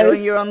over you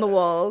and you're on the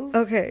walls.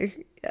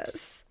 Okay,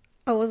 yes.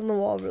 I was on the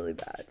wall really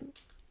bad.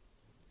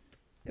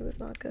 It was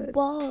not good.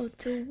 Wall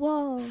to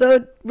wall.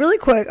 So, really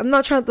quick, I'm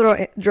not trying to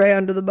throw Dre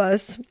under the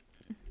bus,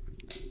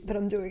 but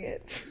I'm doing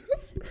it.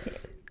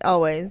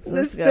 Always.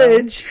 This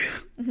bitch.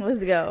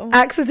 Let's go.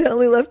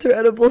 Accidentally left her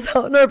edibles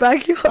out in our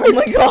backyard. Oh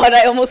my God,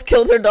 I almost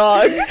killed her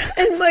dog.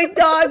 And my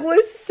dog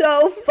was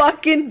so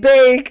fucking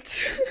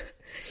baked.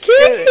 Kiki!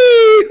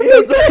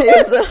 It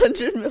was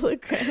 100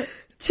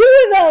 milligrams. 2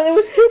 of them. It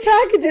was 2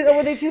 packages. Or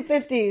were they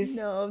 250s?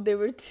 No, they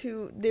were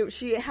 2.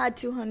 She had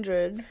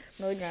 200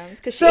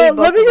 milligrams. So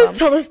let me just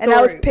tell the story. And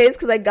I was pissed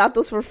because I got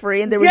those for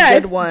free and they were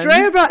good ones.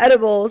 Drea brought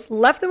edibles,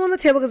 left them on the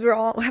table because we were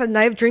all had a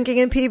night of drinking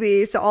in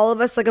PB. So all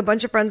of us, like a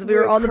bunch of friends, we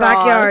were all in the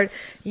backyard.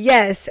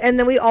 Yes. And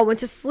then we all went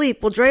to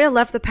sleep. Well, Drea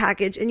left the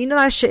package. And you know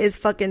that shit is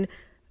fucking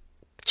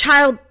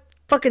child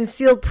fucking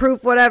seal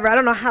proof, whatever. I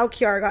don't know how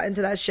Kiara got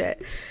into that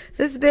shit.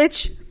 This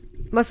bitch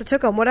must have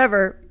took them,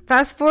 whatever.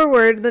 Fast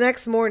forward the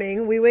next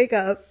morning, we wake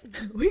up.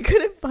 We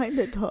couldn't find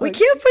the dog. We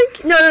can't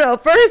find... No.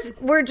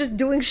 First, we're just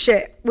doing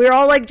shit. We're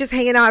all like just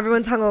hanging out.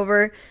 Everyone's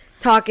hungover,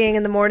 talking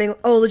in the morning.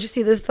 Oh, did you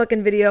see this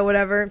fucking video?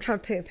 Whatever. I'm trying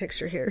to paint a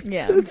picture here.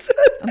 Yeah. I'm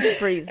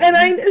freezing.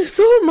 And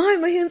so am I.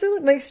 My hands are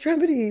like my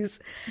extremities.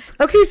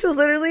 Okay, so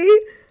literally,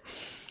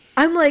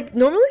 I'm like,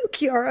 normally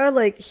Kiara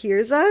like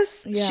hears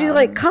us. Yeah. She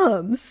like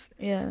comes.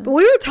 Yeah. But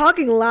we were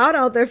talking loud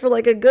out there for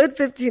like a good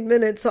 15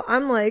 minutes. So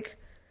I'm like,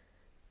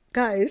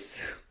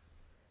 guys...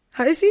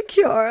 how do you see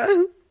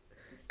Kiara?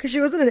 Because she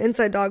wasn't an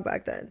inside dog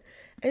back then.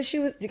 And she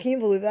was, can you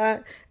believe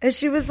that? And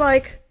she was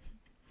like,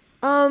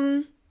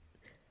 and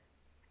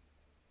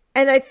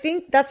I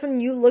think that's when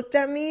you looked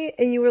at me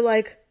and you were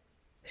like,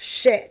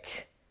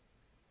 shit.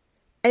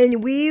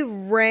 And we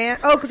ran.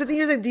 Oh, because I think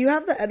you're like, do you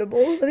have the edible?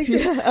 I think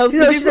she, I was she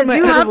looking said, for my do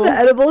you have edible. the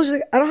edible? She's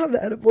like, I don't have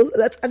the edible.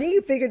 I think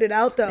you figured it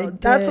out though.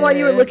 That's why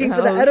you were did. looking for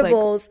I the was like,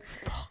 edibles.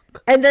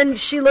 And then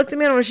she looked at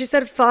me and when she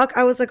said fuck,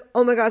 I was like,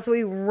 oh my God. So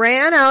we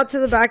ran out to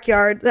the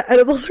backyard. The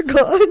edibles are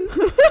gone.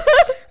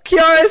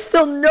 Kiara is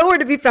still nowhere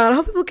to be found. I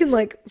hope people can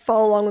like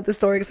follow along with the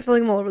story because I feel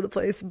like I'm all over the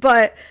place.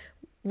 But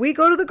we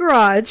go to the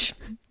garage.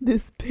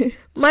 This bitch.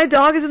 My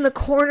dog is in the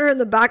corner in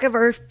the back of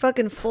our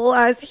fucking full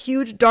ass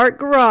huge dark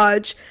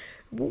garage.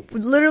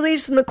 Literally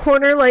just in the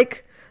corner,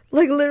 like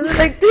literally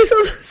like this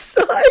on the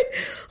side.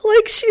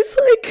 Like she's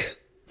like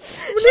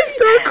when they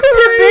start crying.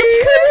 The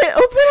bitch couldn't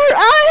open her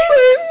eyes.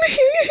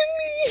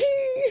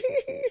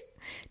 Me.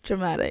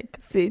 Dramatic.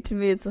 See, to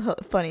me, it's a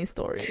funny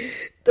story.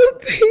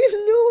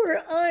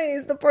 Her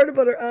eyes, the part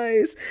about her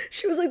eyes.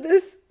 She was like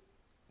this.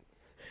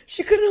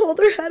 She couldn't hold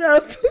her head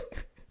up.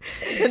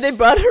 And they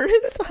brought her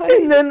inside.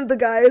 And then the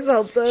guys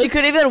helped us. She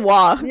couldn't even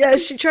walk. Yeah,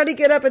 she tried to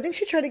get up. I think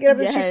she tried to get up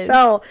and she Yes.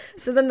 fell.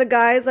 So then the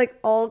guys like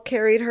all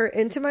carried her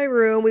into my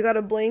room. We got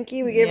a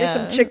blankie. We gave her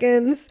some Yeah.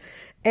 chickens.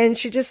 And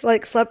she just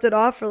like slept it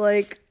off for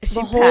like She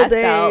the whole passed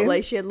day. out.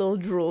 Like, she had little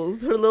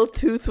drools. Her little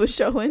tooth was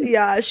showing.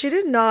 Yeah, she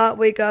did not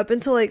wake up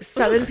until like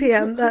 7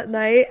 p.m. that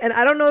night. And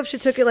I don't know if she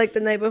took it like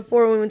the night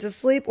before when we went to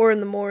sleep or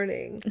in the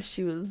morning.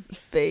 She was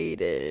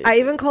faded. I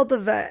even called the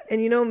vet.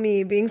 And you know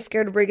me, being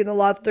scared of breaking the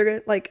law, that they're going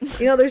to, like,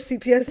 you know, there's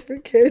CPS for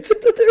kids,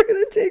 that they're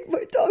going to take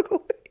my dog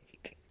away.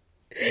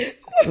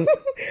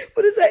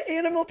 What is that?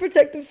 Animal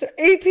Protective Service?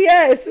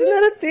 APS. Isn't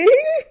that a thing?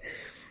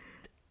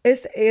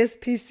 It's the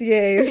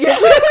ASPCA or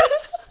something.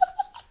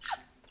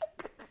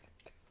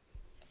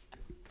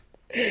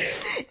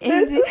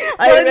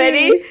 Are you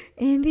ready?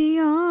 In the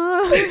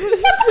arms of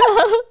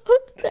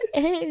the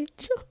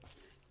angels.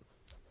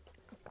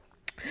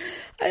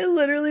 I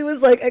literally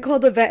was like, I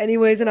called the vet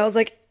anyways, and I was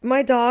like,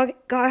 my dog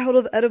got hold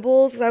of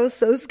edibles because I was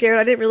so scared.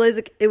 I didn't realize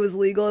like, it was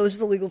legal. It was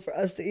just illegal for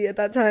us to eat at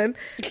that time.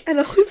 And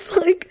I was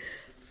like,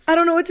 I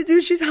don't know what to do.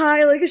 She's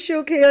high. Like, is she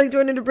okay? Like, do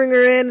I need to bring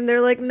her in? And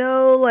they're like,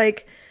 no,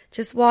 like,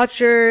 just watch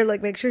her.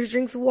 Like, make sure she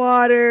drinks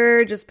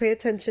water. Just pay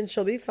attention.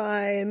 She'll be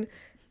fine.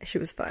 She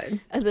was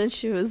fine. And then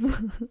she was,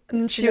 And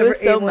then she never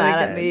was so ate one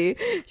mad again. at me.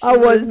 I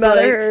was mad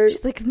at her.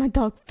 She's like, if my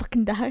dog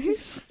fucking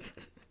dies.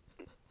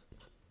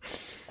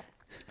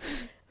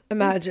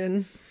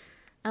 Imagine.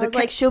 I was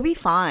like, she'll be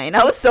fine.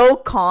 I was so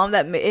calm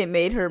that it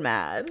made her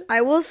mad.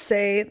 I will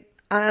say,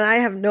 and I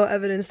have no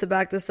evidence to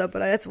back this up, but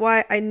that's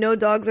why I know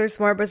dogs are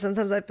smart, but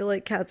sometimes I feel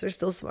like cats are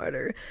still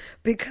smarter.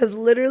 Because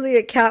literally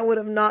a cat would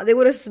have not, they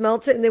would have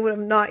smelt it and they would have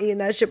not eaten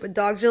that shit. But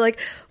dogs are like,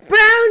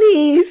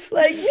 brownies!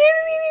 Like,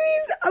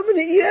 I'm gonna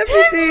eat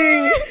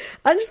everything.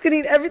 I'm just gonna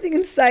eat everything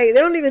in sight. They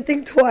don't even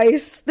think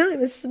twice. They don't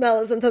even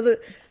smell it. Sometimes they're...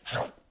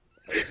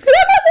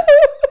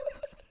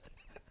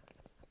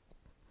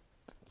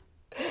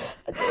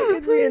 That's a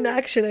good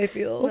reenaction, I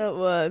feel. That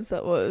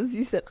was.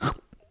 You said,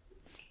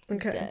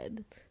 Okay.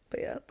 dead. But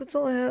yeah, that's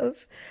all I have.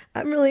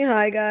 I'm really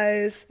high,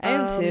 guys. I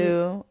am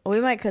too. We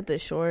might cut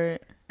this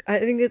short. I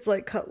think it's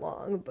like cut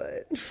long,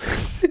 but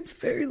it's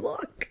very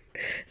long.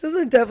 This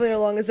is definitely our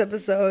longest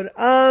episode.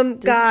 Just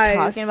Guys,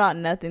 talking about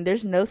nothing.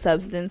 There's no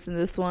substance in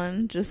this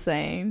one. Just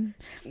saying.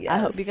 I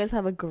hope you yes. guys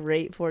have a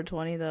great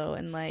 420 though,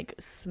 and like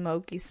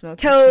smoky toke,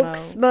 smoke.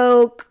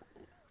 smoke,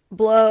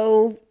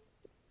 blow,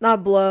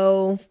 not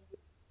blow.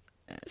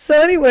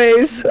 So,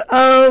 anyways,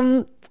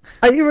 are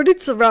you ready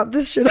to wrap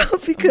this shit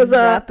up? Because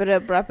Wrap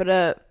it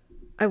up.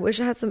 I wish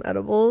I had some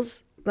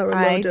edibles that were low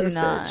I do dosage.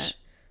 not.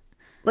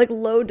 Like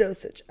low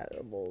dosage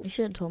edibles. You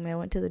should have told me. I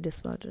went to the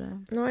dispo today.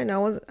 No, I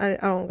know. I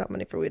don't got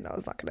money for weed. And I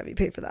was not gonna have you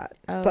pay for that.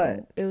 Oh,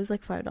 But it was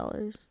like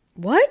 $5.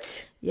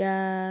 what?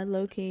 Yeah,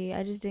 low key.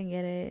 I just didn't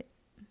get it.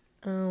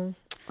 Oh,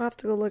 I'll have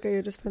to go look at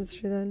your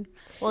dispensary then.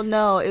 Well,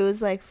 no, it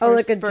was like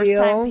Like a first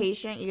deal? time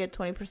patient, you get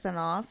 20%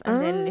 off,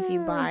 and then if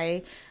you Oh.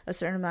 buy a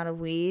certain amount of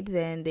weed,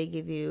 then they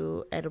give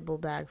you edible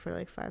bag for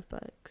like $5.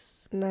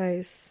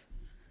 Nice.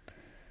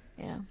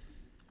 Yeah.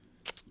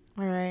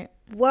 All right.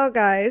 Well,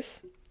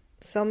 guys,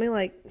 so let me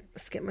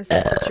let's get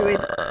myself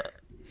situated.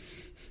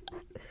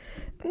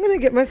 I'm gonna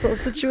get myself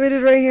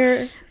situated right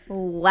here.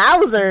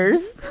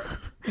 Wowzers.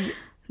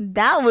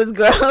 That was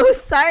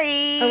gross.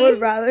 Sorry. I would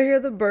rather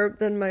hear the burp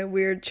than my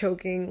weird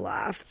choking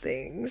laugh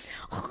things.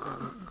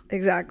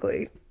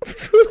 Exactly.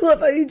 I love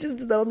how you just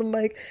did that on the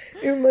mic.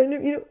 It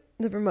reminded me,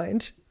 never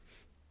mind.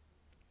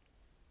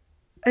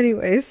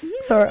 Anyways,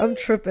 sorry, I'm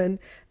tripping.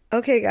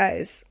 Okay,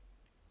 guys.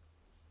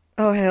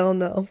 Oh, hell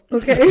no.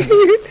 Okay.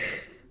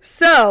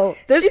 So,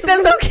 She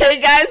says, okay,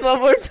 guys, one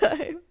more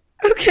time.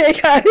 Okay,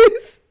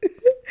 guys.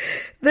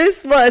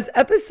 This was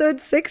episode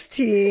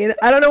 16.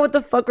 I don't know what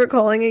the fuck we're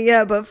calling it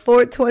yet, but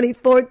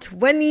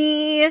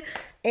 420.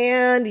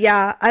 And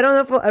yeah, I don't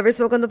know if we'll ever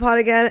smoke on the pod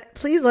again.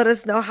 Please let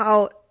us know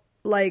how,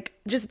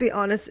 just be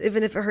honest,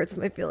 even if it hurts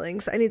my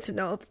feelings. I need to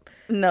know.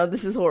 No,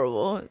 this is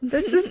horrible.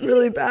 This is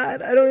really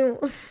bad. I don't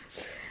even...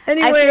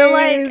 Anyways, I feel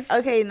like,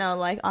 okay, no,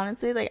 like,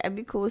 honestly, like, I'd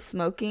be cool with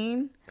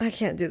smoking. I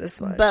can't do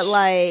this much. But,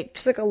 like,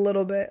 just like a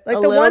little bit. Like,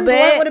 a the little one bit,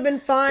 blunt would have been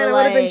fine. I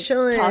would have been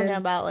chilling. Talking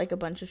about, like, a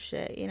bunch of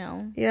shit, you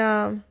know?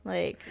 Yeah.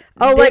 Like,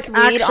 oh, like, weed,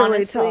 actually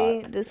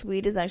honestly, talk. This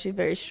weed is actually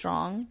very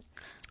strong.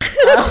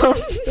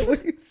 The way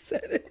you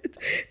said it.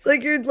 It's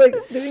like you're, like,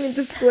 doing a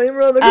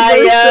disclaimer on the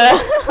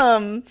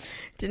I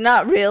did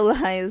not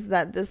realize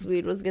that this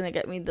weed was going to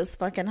get me this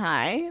fucking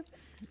high.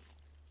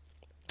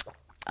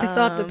 I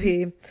still have to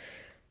pee.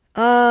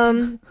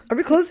 Are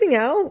we closing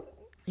out?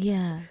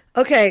 Yeah.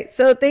 Okay,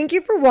 so thank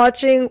you for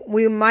watching.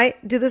 We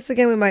might do this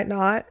again. We might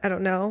not. I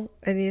don't know.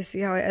 I need to see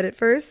how I edit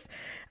first.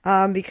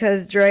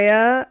 Because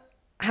Drea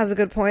has a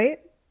good point.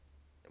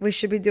 We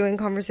should be doing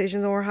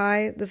conversations when we're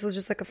high. This was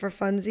just like a for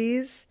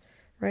funsies,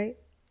 right?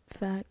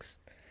 Facts.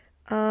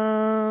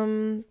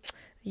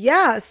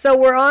 Yeah, so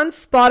we're on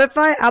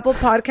Spotify, Apple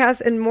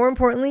Podcasts, and more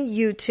importantly,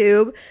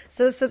 YouTube.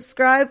 So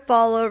subscribe,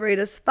 follow, rate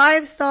us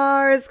 5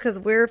 stars because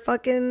we're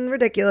fucking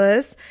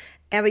ridiculous.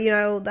 And but you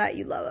know that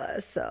you love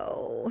us,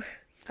 so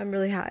I'm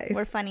really high.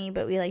 We're funny,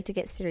 but we like to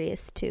get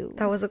serious too.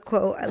 That was a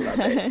quote. I love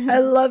it. I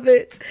love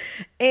it.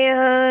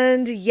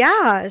 And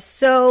yeah,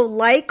 so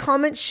like,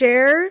 comment,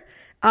 share.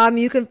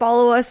 You can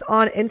follow us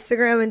on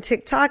Instagram and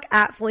TikTok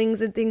at Flings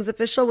and Things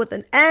Official with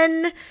an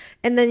N.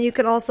 And then you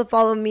can also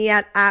follow me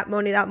at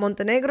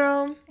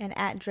Montenegro. And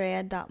at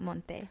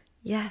Drea.monte.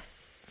 Yes.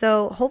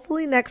 So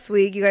hopefully next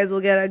week you guys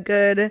will get a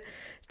good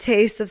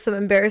taste of some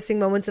embarrassing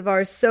moments of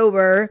our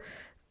sober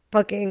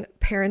fucking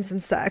parents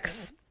and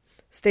sex.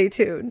 Stay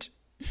tuned.